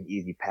 you can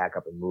easily pack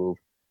up and move,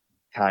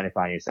 trying to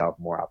find yourself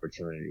more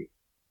opportunity.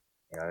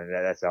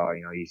 That's all,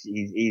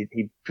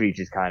 he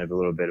preaches kind of a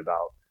little bit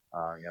about,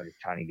 just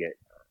trying to get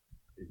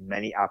as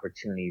many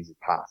opportunities as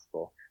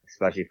possible,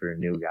 especially for a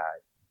new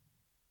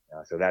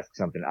guy. So that's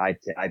something I've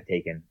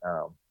taken,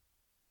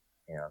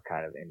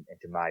 kind of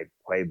into my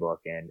playbook,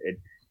 and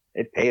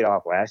it paid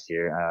off last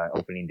year,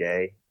 opening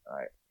day.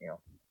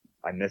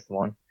 I missed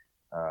one,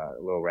 a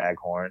little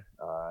raghorn,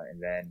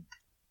 and then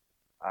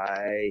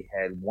I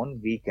had one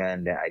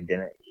weekend that I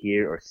didn't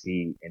hear or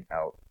see an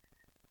elk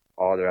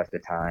all the rest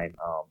of the time.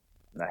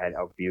 And I had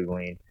elk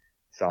bugling,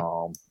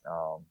 saw 'em.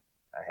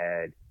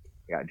 I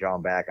got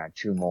drawn back on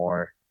two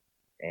more,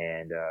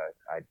 and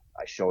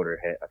I shoulder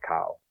hit a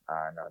cow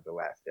on the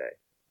last day,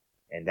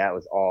 and that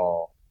was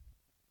all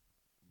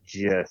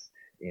just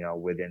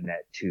within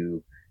that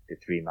 2 to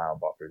 3 mile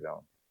buffer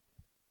zone.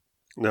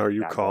 Now, are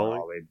you Not going all calling?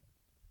 the way.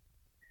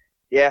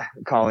 Yeah,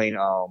 calling.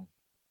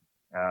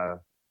 Uh,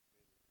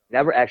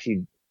 never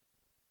actually,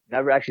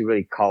 never actually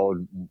really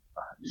called.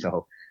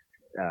 So,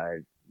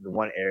 the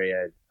one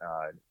area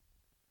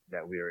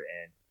that we were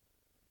in,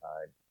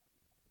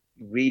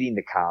 reading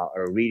the cow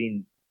or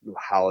reading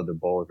how the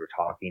bulls were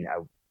talking,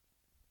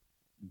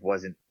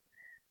 wasn't.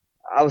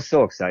 I was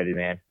so excited,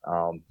 man.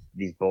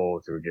 These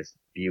bulls were just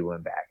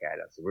bugling back at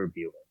us. We're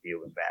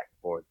bugling back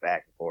and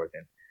forth,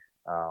 and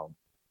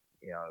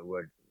it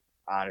would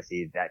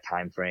honestly that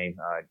time frame,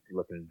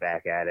 looking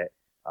back at it,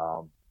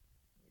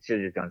 should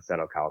have just done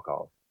settle cow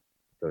calls.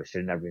 So it should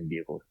have never been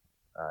bugled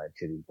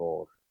to these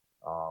bulls.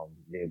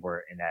 They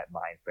weren't in that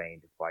mind frame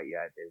to fight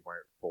yet. They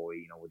weren't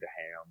fully, with the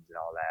harems and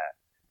all that.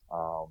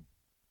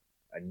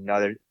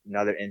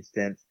 Another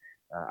instance,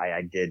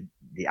 I did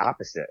the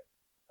opposite.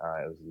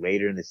 It was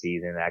later in the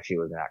season. Actually, it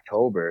was in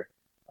October.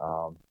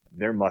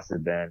 There must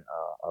have been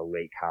a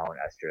late cow in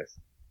estrus,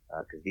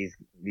 because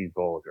these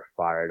bulls are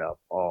fired up.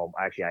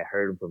 Actually, I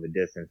heard them from a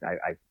distance.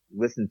 I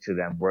listened to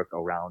them work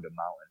around a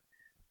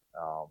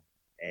mountain.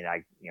 And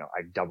I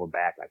doubled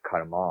back. I cut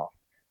them off.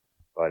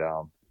 But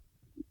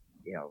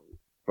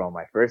from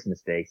my first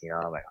mistakes,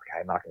 I'm like, okay,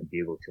 I'm not gonna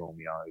bugle to him.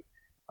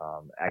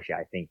 Actually,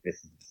 I think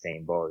this is the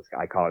same bull.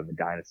 I call him the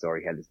dinosaur.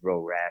 He had this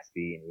real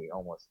raspy, and he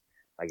almost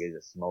like he's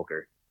a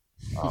smoker.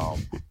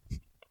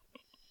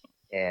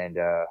 And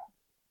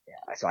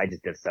so I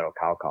just did settle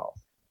cow calls.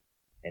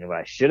 And what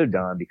I should have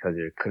done, because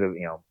there could have,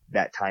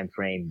 that time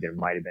frame, there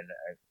might have been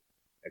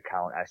a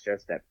cow in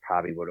estrus that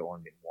probably would have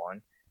only been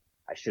one.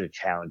 I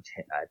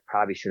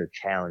probably should have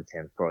challenged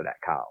him for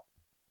that cow,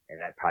 and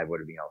that probably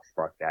would have,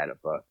 sparked that up.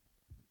 But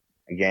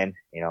again,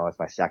 it's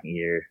my second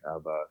year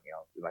of,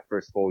 my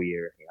first full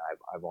year.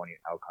 I've only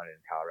elk hunted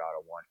in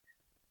Colorado once.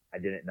 I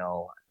didn't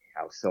know.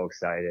 I was so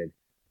excited,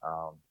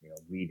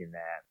 reading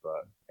that,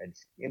 but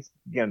it's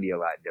gonna be a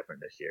lot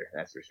different this year.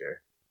 That's for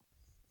sure.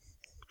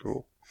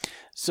 Cool.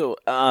 So,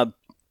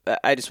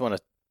 I just want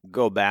to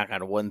go back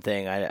on one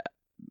thing.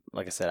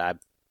 Like I said, I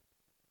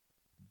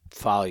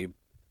follow you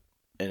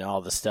and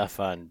all the stuff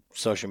on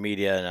social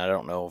media, and I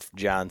don't know if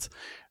John's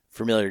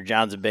familiar.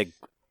 John's a big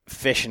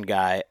fishing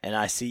guy, and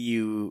I see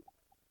you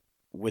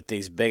with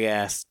these big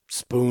ass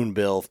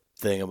spoonbill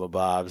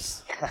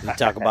thingamabobs. You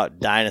talk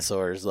about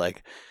dinosaurs,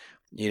 like,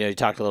 you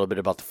talked a little bit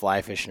about the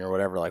fly fishing or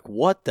whatever. Like,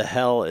 what the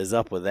hell is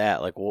up with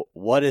that? Like,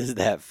 what is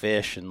that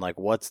fish, and like,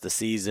 what's the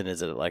season?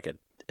 Is it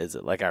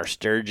like our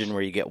sturgeon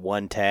where you get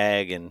one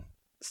tag and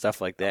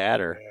stuff like that,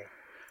 or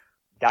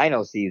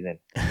dino season?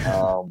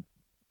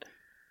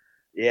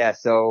 Yeah.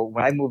 So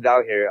when I moved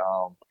out here,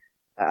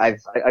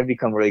 I've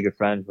become really good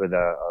friends with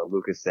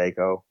Lucas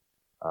Seiko,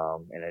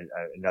 and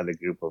another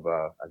group of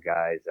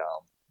guys.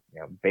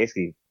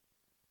 Basically,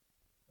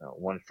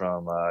 one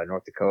from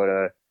North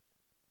Dakota,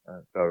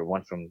 or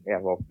one from they're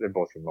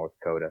both from North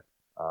Dakota.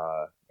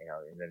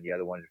 And then the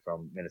other one's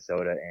from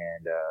Minnesota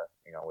and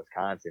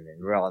Wisconsin,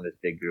 and we're all in this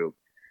big group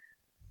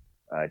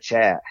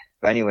chat.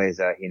 But anyways,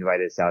 he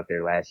invited us out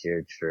there last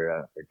year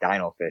for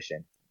dino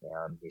fishing.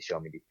 He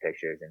showed me these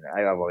pictures, and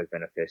I've always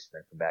been a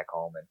fisherman from back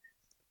home, and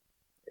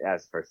that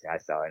was the first thing I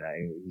saw.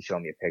 And he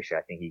showed me a picture.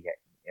 I think it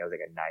was like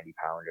a 90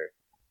 pounder,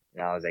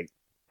 and I was like,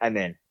 I'm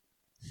in,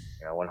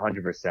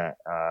 100%.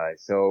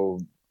 So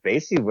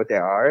basically, what they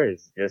are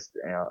is just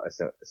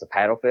it's a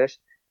paddlefish.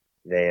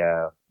 They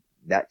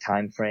that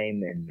time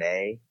frame in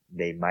May,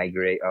 they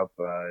migrate up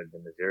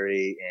the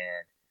Missouri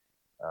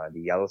and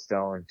the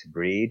Yellowstone to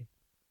breed.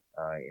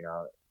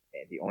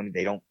 And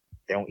they don't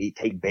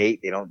take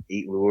bait. They don't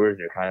eat lures.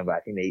 I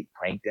think they eat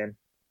plankton.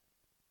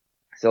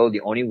 So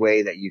the only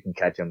way that you can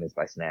catch them is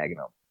by snagging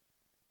them.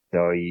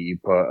 So you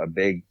put a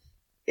big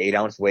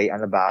 8-ounce weight on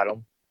the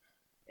bottom,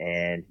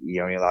 and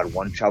you're only allowed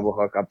one treble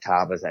hook up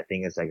top. I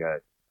think it's like a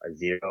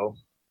 0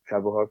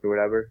 treble hook or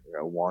whatever, or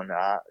a 1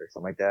 or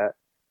something like that.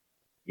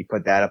 You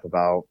put that up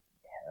about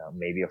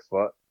maybe a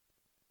foot,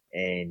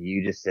 and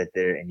you just sit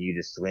there and you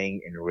just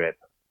swing and rip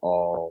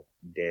all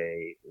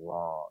day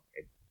long.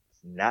 It's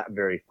not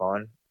very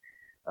fun.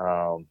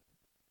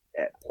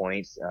 At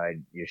points,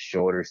 your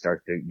shoulder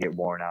starts to get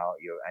worn out.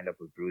 You'll end up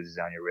with bruises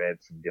on your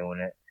ribs from doing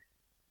it.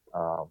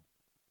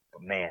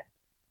 But man,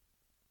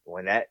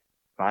 when that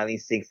finally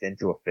sinks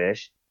into a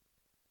fish,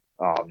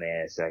 oh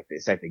man, it's like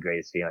the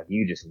greatest feeling.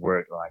 You just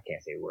work. Well, I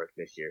can't say work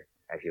this year.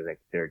 Actually, it was like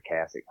the third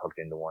cast that hooked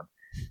into one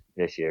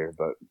this year.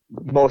 But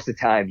most of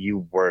the time,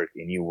 you work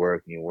and you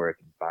work and you work,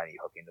 and finally you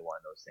hook into one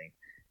of those things.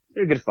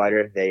 They're a good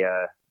fighter.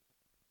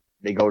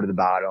 They go to the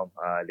bottom.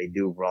 They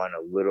do run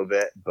a little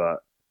bit,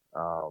 but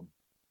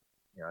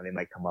they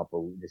might come up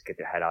or just get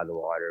their head out of the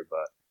water.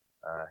 But,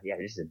 yeah,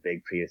 this is a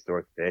big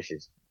prehistoric fish.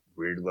 It's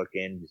weird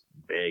looking, just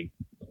big.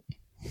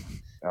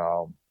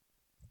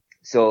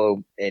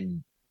 So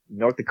in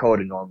North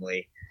Dakota,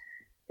 normally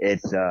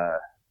it's,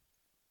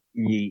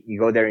 you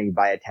go there and you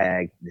buy a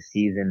tag. The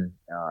season,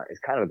 is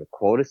kind of like a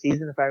quota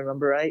season, if I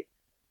remember right.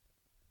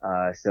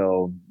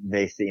 So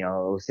they say,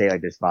 it'll say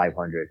like there's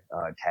 500,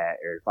 tag,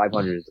 or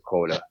 500 is the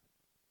quota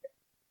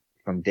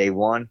from day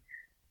one.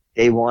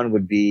 Day one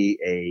would be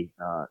a,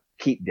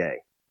 keep day.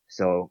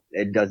 So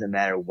it doesn't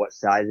matter what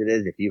size it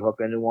is. If you hook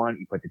into one,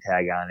 you put the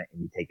tag on it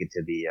and you take it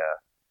to the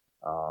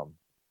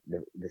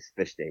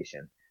fish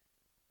station.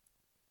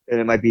 And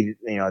it might be,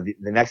 the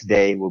next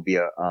day will be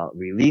a,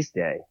 release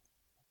day.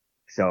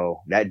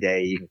 So that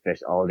day you can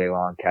fish all day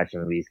long, catch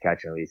and release,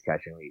 catch and release,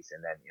 catch and release.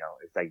 And then,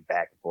 it's like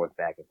back and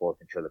forth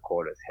until the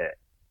quota's hit.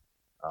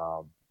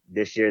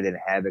 This year they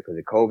didn't have it because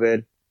of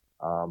COVID.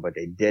 But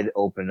they did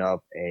open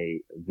up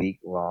a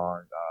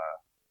week-long,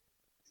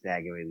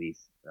 snag and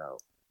release,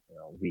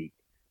 week.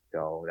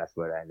 So that's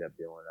what I ended up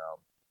doing.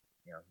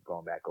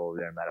 Going back over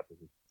there and met up with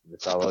the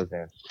fellows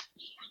and,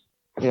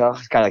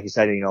 it's kind of like you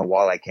said,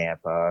 walleye camp.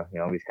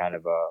 We just kind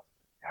of,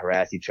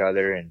 harass each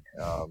other and,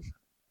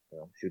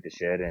 shoot the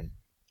shit and,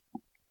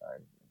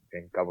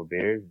 drink a couple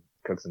beers,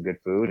 cook some good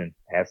food and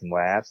have some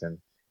laughs and,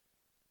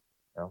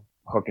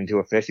 hook into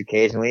a fish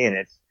occasionally. And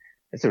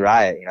it's a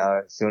riot,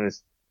 as soon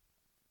as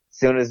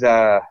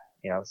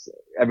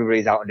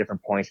everybody's out in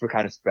different points, we're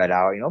kind of spread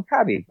out,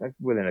 probably like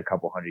within a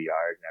couple 100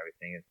 yards and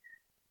everything. And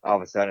all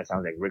of a sudden it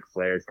sounds like Ric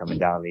Flair's coming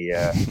down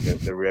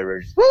the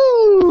river. Just,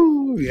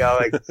 woo!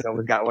 Like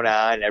someone's got one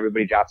on and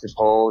everybody drops their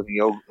poles and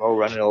you go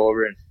running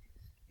over and,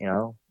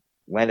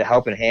 lend a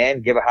helping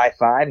hand, give a high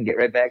five and get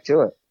right back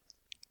to it.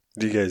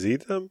 Do you guys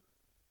eat them?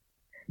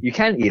 You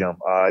can eat them.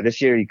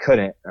 This year you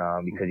couldn't,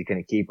 because you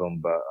couldn't keep them,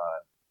 but,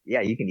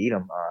 yeah, you can eat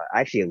them.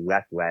 I actually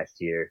left last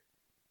year,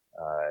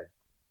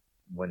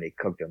 when they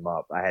cooked them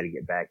up. I had to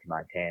get back to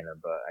Montana,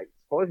 but I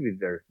supposedly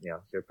they're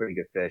pretty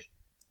good fish.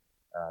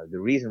 The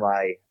reason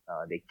why,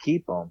 they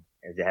keep them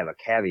is they have a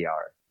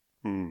caviar.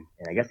 And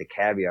I guess the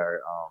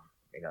caviar,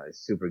 is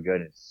super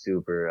good and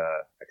super,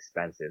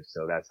 expensive.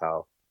 So that's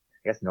how,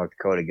 I guess North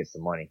Dakota gets the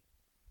money.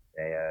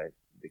 They,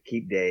 the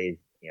keep days,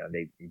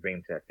 they bring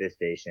them to that fish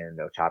station,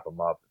 they'll chop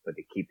them up, but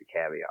they keep the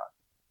caviar.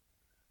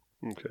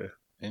 Okay.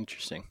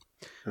 Interesting.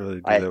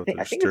 I think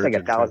it's like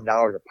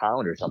 $1,000 a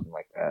pound or something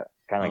like that.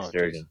 Kind of like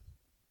sturgeon. Geez.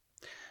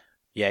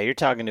 Yeah, you're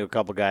talking to a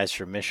couple guys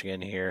from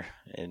Michigan here,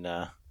 and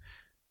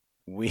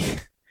we,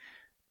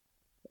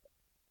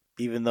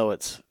 even though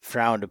it's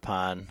frowned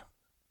upon,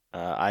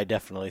 I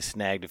definitely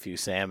snagged a few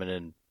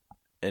salmon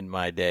in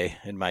my day,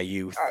 in my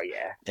youth. Oh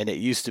yeah. And it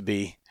used to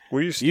be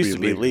to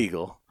be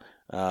legal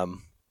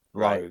long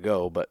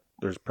ago, but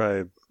there's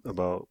probably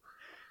about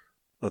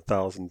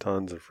 1,000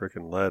 tons of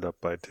freaking lead up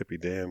by Tippy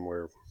Dam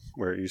where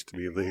it used to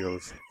be illegal.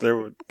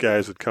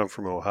 Guys would come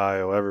from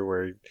Ohio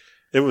everywhere.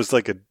 It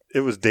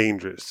was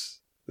dangerous.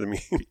 I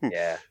mean,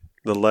 yeah.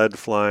 The lead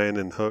flying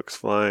and hooks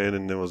flying,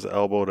 and it was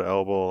elbow to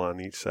elbow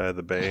on each side of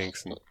the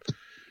banks. And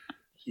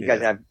you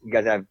guys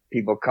have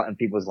people cutting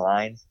people's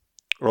lines.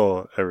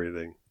 Oh,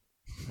 everything.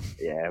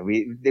 Yeah,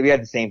 we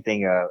had the same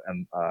thing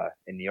in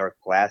New York,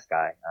 Pulaski,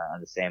 on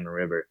the Salmon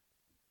River.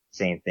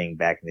 Same thing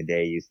back in the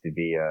day. Used to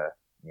be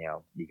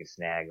you can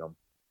snag them,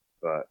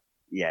 but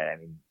yeah, I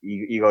mean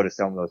you go to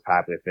some of those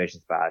popular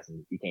fishing spots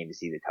and you can't even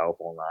see the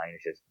telephone line.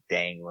 It's just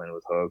dangling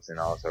with hooks and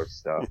all sorts of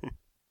stuff.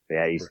 But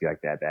yeah, it used to be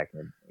like that back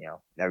in the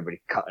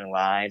everybody cutting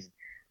lines,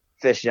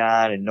 fish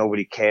on, and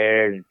nobody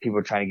cared, and people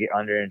were trying to get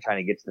under and trying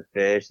to get to the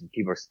fish, and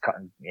people were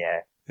cutting.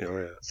 Yeah,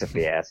 it's a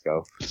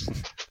fiasco.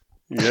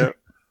 Yeah.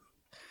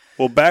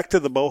 Well, back to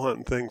the bow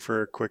hunting thing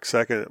for a quick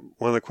second.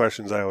 One of the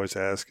questions I always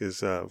ask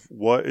is,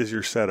 what is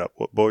your setup?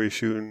 What bow you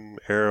shooting?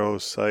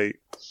 Arrows, sight?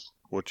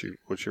 What you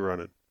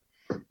running?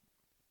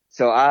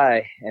 So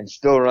I am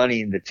still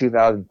running the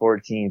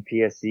 2014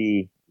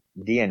 PSC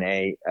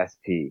DNA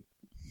SP.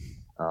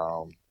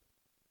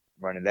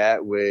 Running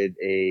that with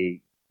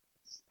a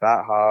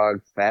Spot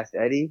Hog Fast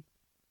Eddie,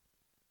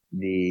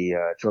 the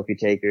Trophy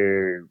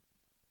Taker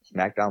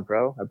SmackDown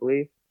Pro, I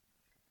believe.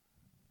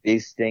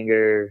 Beast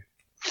Stinger.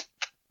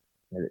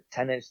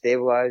 10-inch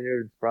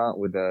stabilizer in front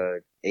with a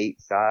 8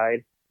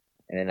 side,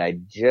 and then I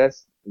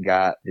just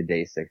got the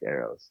Day 6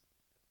 arrows.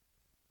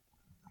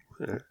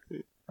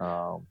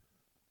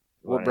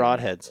 What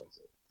broadheads?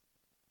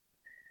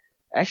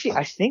 Actually,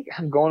 I think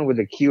I'm going with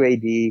the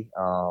QAD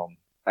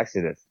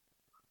Exodus.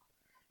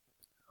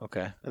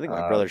 Okay, I think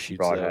my brother shoots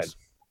broadhead. those.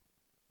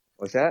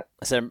 What's that?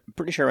 I said I'm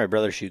pretty sure my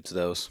brother shoots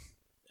those.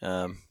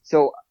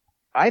 So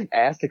I've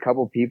asked a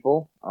couple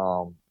people,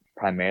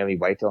 primarily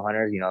whitetail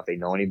hunters, if they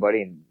know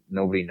anybody, and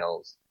nobody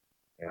knows,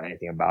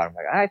 anything about them.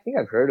 Like, I think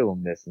I've heard of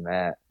them, this and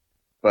that.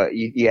 But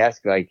you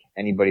ask, like,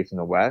 anybody from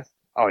the West,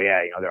 oh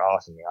yeah, they're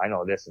awesome. I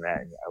know this and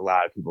that. And a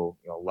lot of people,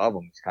 love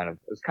them. It's kind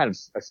of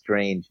a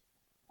strange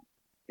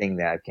thing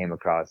that I came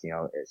across,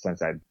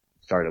 since I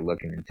started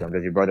looking into them.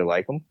 Does your brother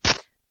like them?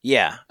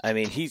 Yeah. I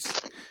mean, he's,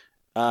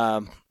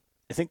 I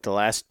think the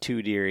last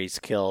 2 deer he's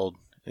killed,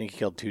 think he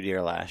killed 2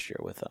 deer last year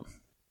with them.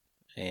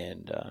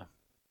 And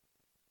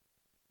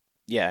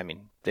yeah, I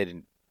mean, they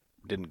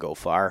didn't go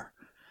far.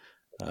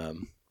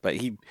 But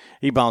he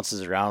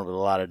bounces around with a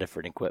lot of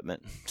different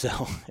equipment.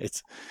 So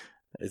it's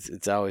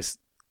always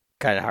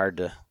kind of hard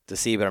to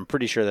see, but I'm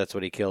pretty sure that's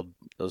what he killed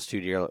those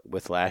 2 deer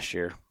with last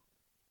year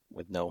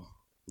with no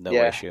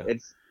issue.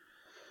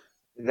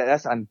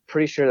 I'm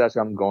pretty sure that's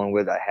what I'm going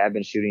with. I have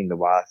been shooting the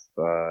Wasp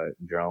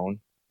drone.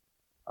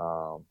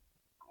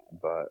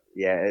 But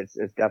yeah, it's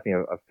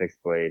definitely a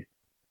fixed blade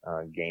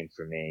game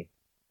for me,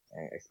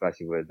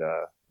 especially with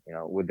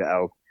with the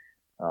elk.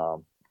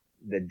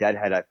 The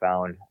deadhead I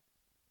found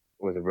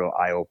was a real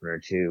eye opener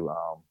too.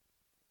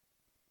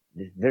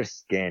 Their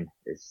skin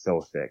is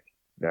so thick.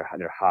 Their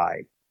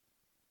hide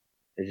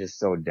is just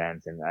so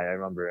dense. And I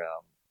remember,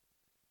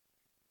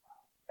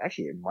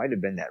 actually it might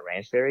have been that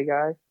Ranch Fairy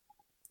guy.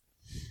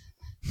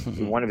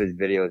 In one of his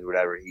videos, or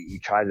whatever, he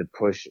tried to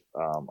push,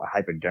 a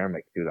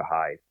hypodermic through the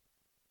hide.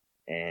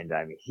 And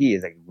I mean, he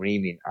is like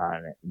reaming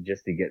on it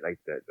just to get like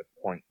the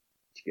point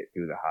to get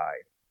through the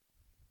hide.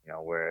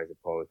 Whereas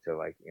opposed to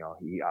like,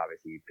 he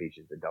obviously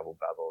preaches the double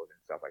bevels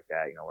and stuff like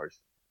that, where it's,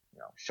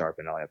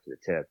 sharpened all the way up to the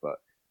tip. But,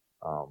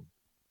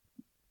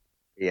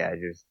 yeah,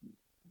 just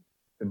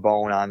the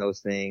bone on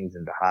those things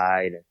and the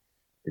hide and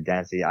the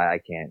density,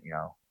 I can't,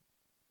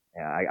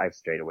 I've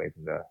strayed away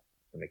from the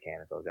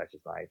mechanicals. That's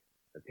just my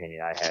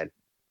opinion. I had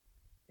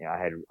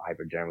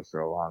hypodermics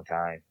for a long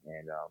time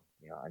and,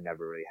 I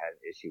never really had an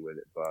issue with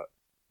it, but,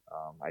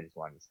 I just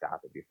wanted to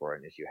stop it before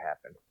an issue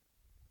happened.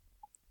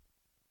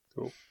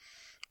 Cool.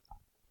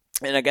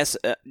 And I guess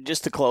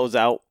just to close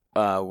out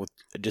with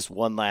just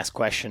one last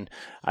question,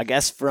 I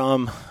guess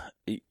from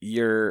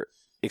your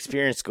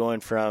experience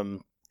going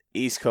from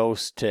East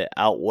Coast to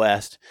out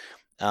West,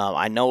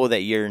 I know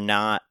that you're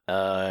not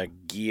a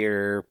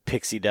gear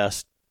pixie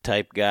dust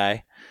type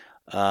guy,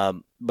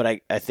 but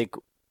I think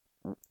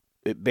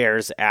it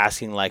bears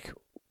asking, like,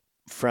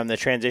 from the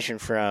transition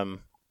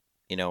from,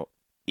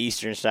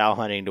 Eastern style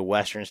hunting to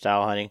Western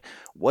style hunting,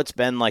 what's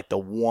been like the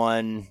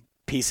one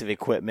piece of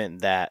equipment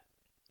that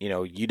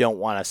you don't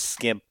want to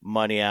skimp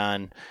money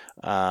on,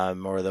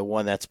 or the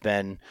one that's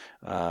been,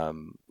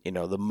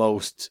 the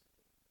most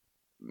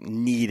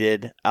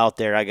needed out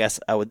there? I guess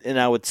I would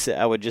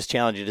just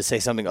challenge you to say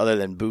something other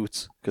than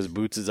boots, because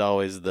boots is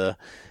always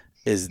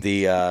it's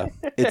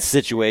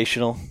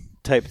situational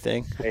type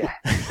thing.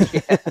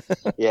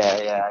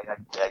 Yeah,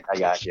 I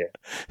got you.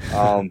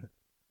 I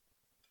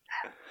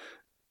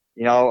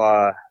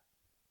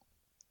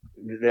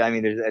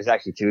mean, there's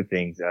actually two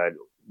things.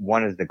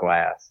 One is the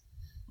glass.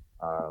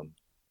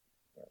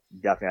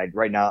 Definitely.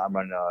 Right now, I'm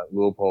running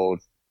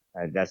Leopold's.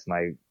 That's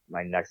my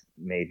next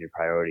major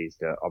priority is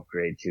to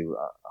upgrade to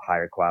a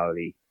higher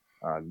quality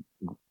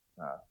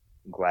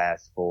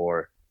glass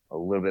for a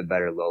little bit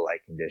better low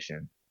light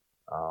condition.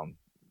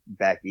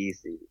 Back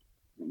east,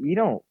 you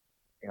don't,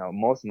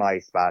 most of my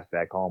spots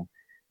back home,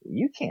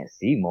 you can't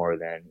see more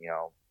than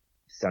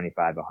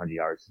 75, 100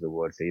 yards to the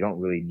woods, so you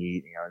don't really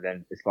need,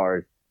 then as far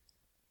as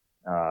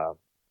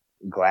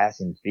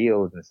glass in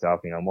fields and stuff,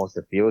 most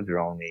of the fields are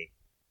only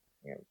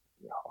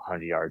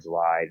 100 yards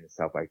wide and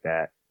stuff like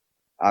that.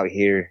 Out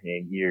here,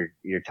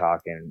 you're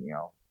talking,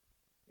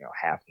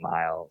 half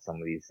mile, some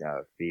of these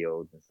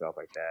fields and stuff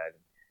like that.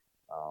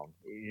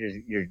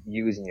 You're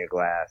using your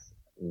glass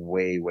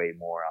way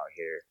more out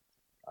here.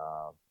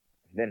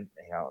 Then,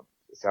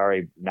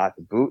 sorry, not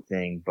the boot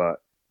thing,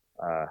 but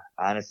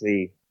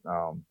honestly,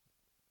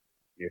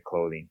 your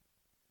clothing,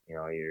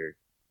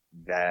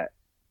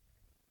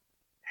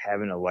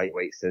 having a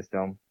lightweight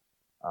system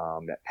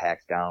that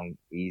packs down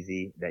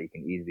easy, that you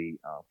can easily,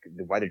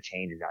 the weather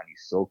changes on you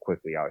so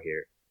quickly out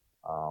here.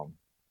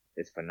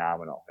 It's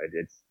phenomenal.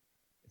 It's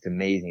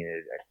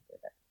amazing.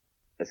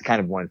 It's kind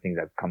of one of the things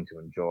I've come to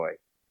enjoy.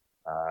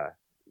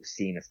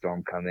 Seeing a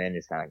storm come in,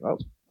 it's kind of like, oh,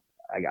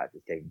 I got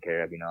this taken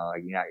care of.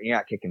 Like you're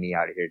not kicking me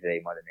out of here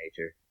today, Mother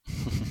Nature.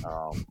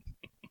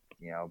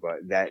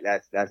 But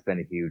that's been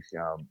a huge,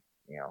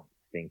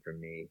 thing for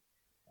me,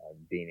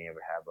 being able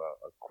to have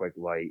a quick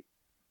light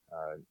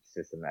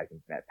system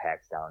that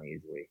packs down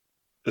easily.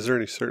 Is there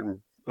any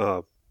certain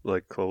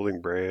like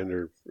clothing brand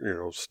or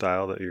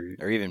style that you're,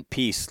 or even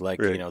piece,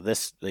 like right,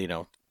 this,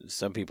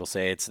 some people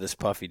say it's this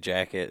puffy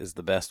jacket is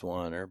the best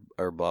one, or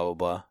blah blah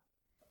blah?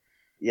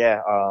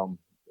 Yeah,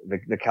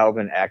 the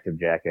Calvin Active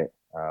Jacket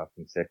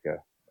from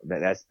Sitka.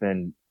 That's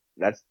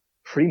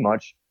pretty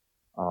much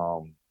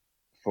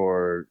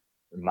for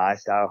my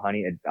style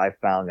hunting. I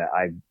found that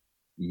I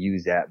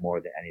use that more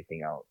than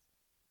anything else.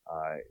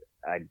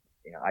 I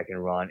can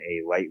run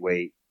a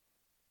lightweight,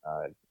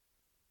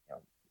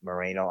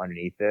 merino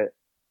underneath it.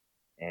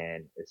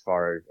 And as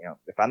far as,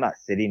 if I'm not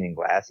sitting and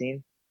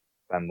glassing,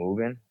 if I'm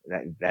moving,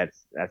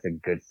 that's a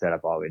good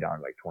setup all the way down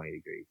to like 20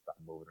 degrees. If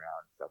I'm moving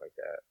around and stuff like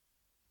that.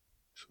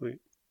 sweet.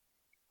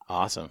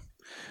 Awesome.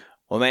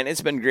 Well, man,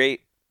 it's been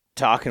great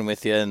talking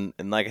with you. And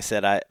like I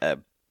said,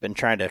 I've been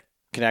trying to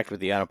connect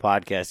with you on a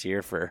podcast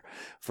here for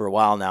a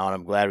while now, and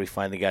I'm glad we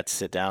finally got to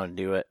sit down and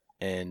do it.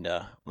 And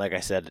like I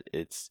said,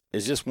 it's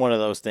just one of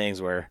those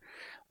things where,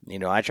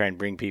 I try and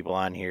bring people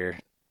on here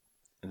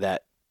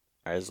that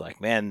I was like,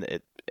 man,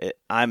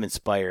 I'm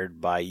inspired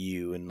by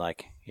you, and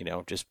like,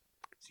 just,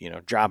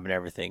 dropping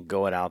everything,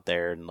 going out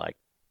there and like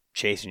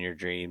chasing your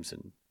dreams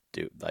and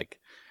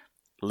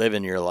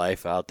living your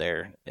life out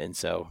there. And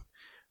so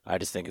I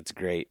just think it's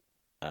great,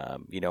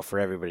 for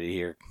everybody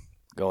here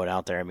going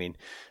out there. I mean,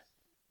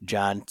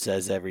 John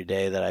says every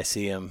day that I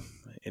see him,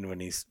 and when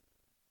he's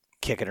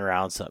kicking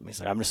around something, he's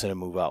like, I'm just going to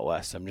move out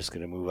west.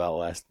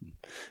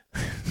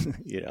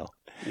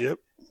 Yep.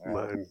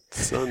 My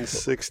son's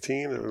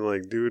 16, and I'm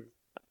like, dude,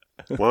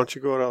 why don't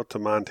you go out to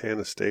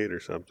Montana State or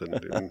something,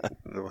 dude? And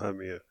they'll have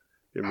me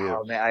give me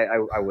Oh man,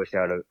 I wish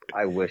I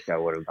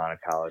would have gone to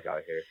college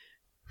out here.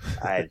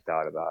 I had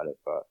thought about it,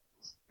 but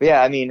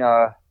yeah, I mean,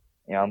 I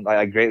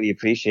greatly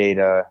appreciate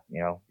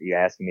you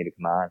asking me to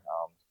come on.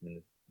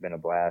 It's been a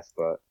blast.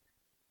 But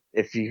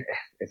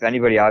if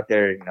anybody out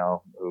there,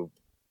 who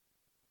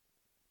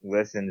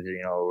listens,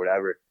 or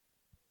whatever,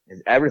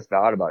 has ever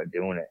thought about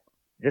doing it,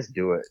 just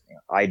do it.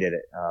 I did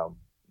it.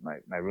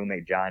 My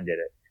roommate John did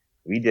it.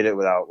 We did it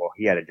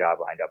he had a job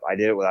lined up. I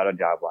did it without a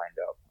job lined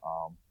up.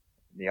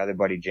 The other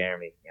buddy,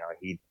 Jeremy,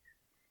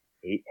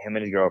 him and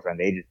his girlfriend,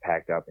 they just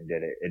packed up and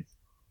did it. It's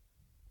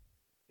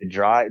the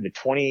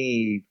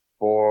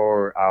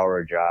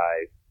 24-hour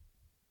drive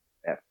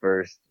at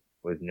first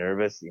was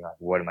nervous.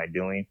 What am I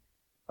doing?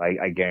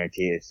 I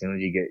guarantee it, as soon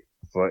as you get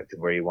foot to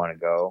where you want to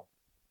go,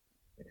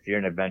 if you're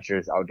an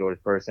adventurous outdoors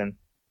person,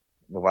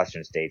 the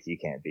Western States you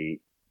can't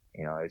beat.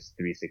 It's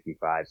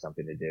 365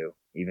 something to do,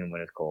 even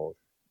when it's cold.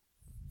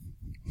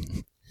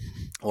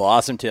 Well,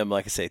 awesome, Tim.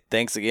 Like I say,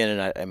 thanks again.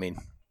 And I mean,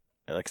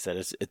 like I said,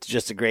 it's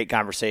just a great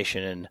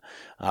conversation. And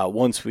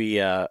once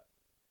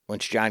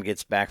John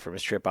gets back from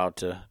his trip out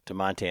to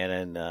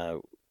Montana, and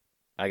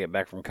I get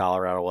back from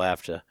Colorado, we'll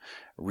have to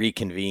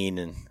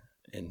reconvene,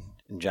 and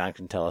John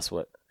can tell us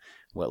what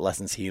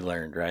lessons he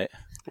learned, right?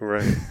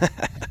 Right.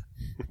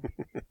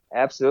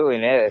 Absolutely,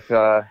 man.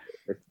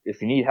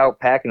 If you need help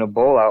packing a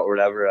bowl out or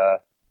whatever,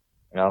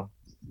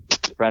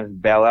 friends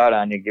bail out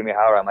on you, give me a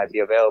holler. I might be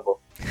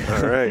available.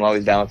 All right. I'm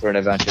always down for an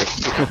adventure.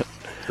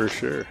 For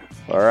sure.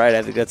 All right.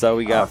 I think that's all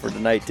we got for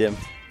tonight, Tim.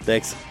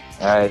 Thanks.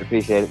 All right.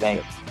 Appreciate it.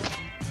 Thanks.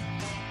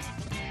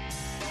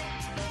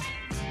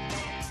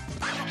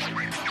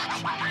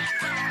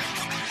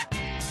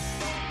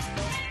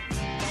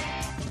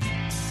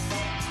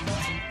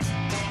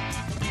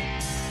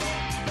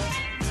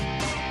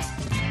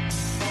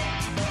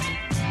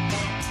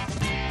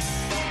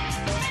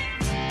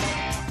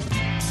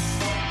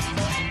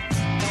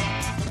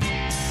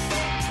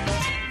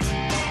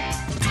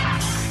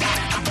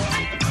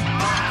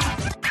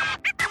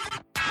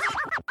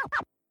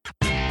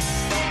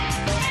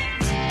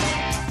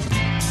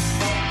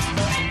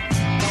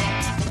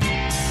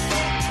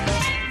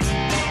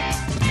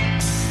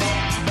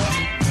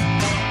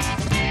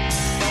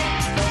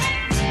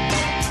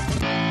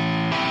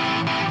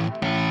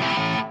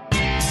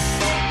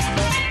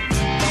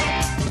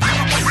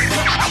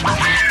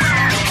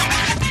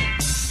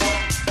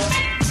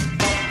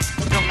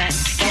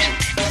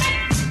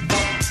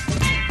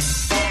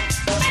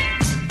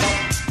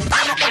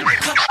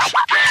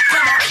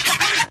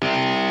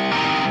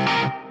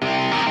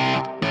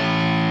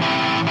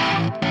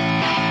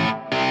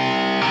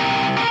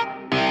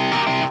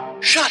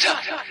 Shut up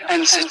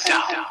and sit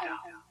down.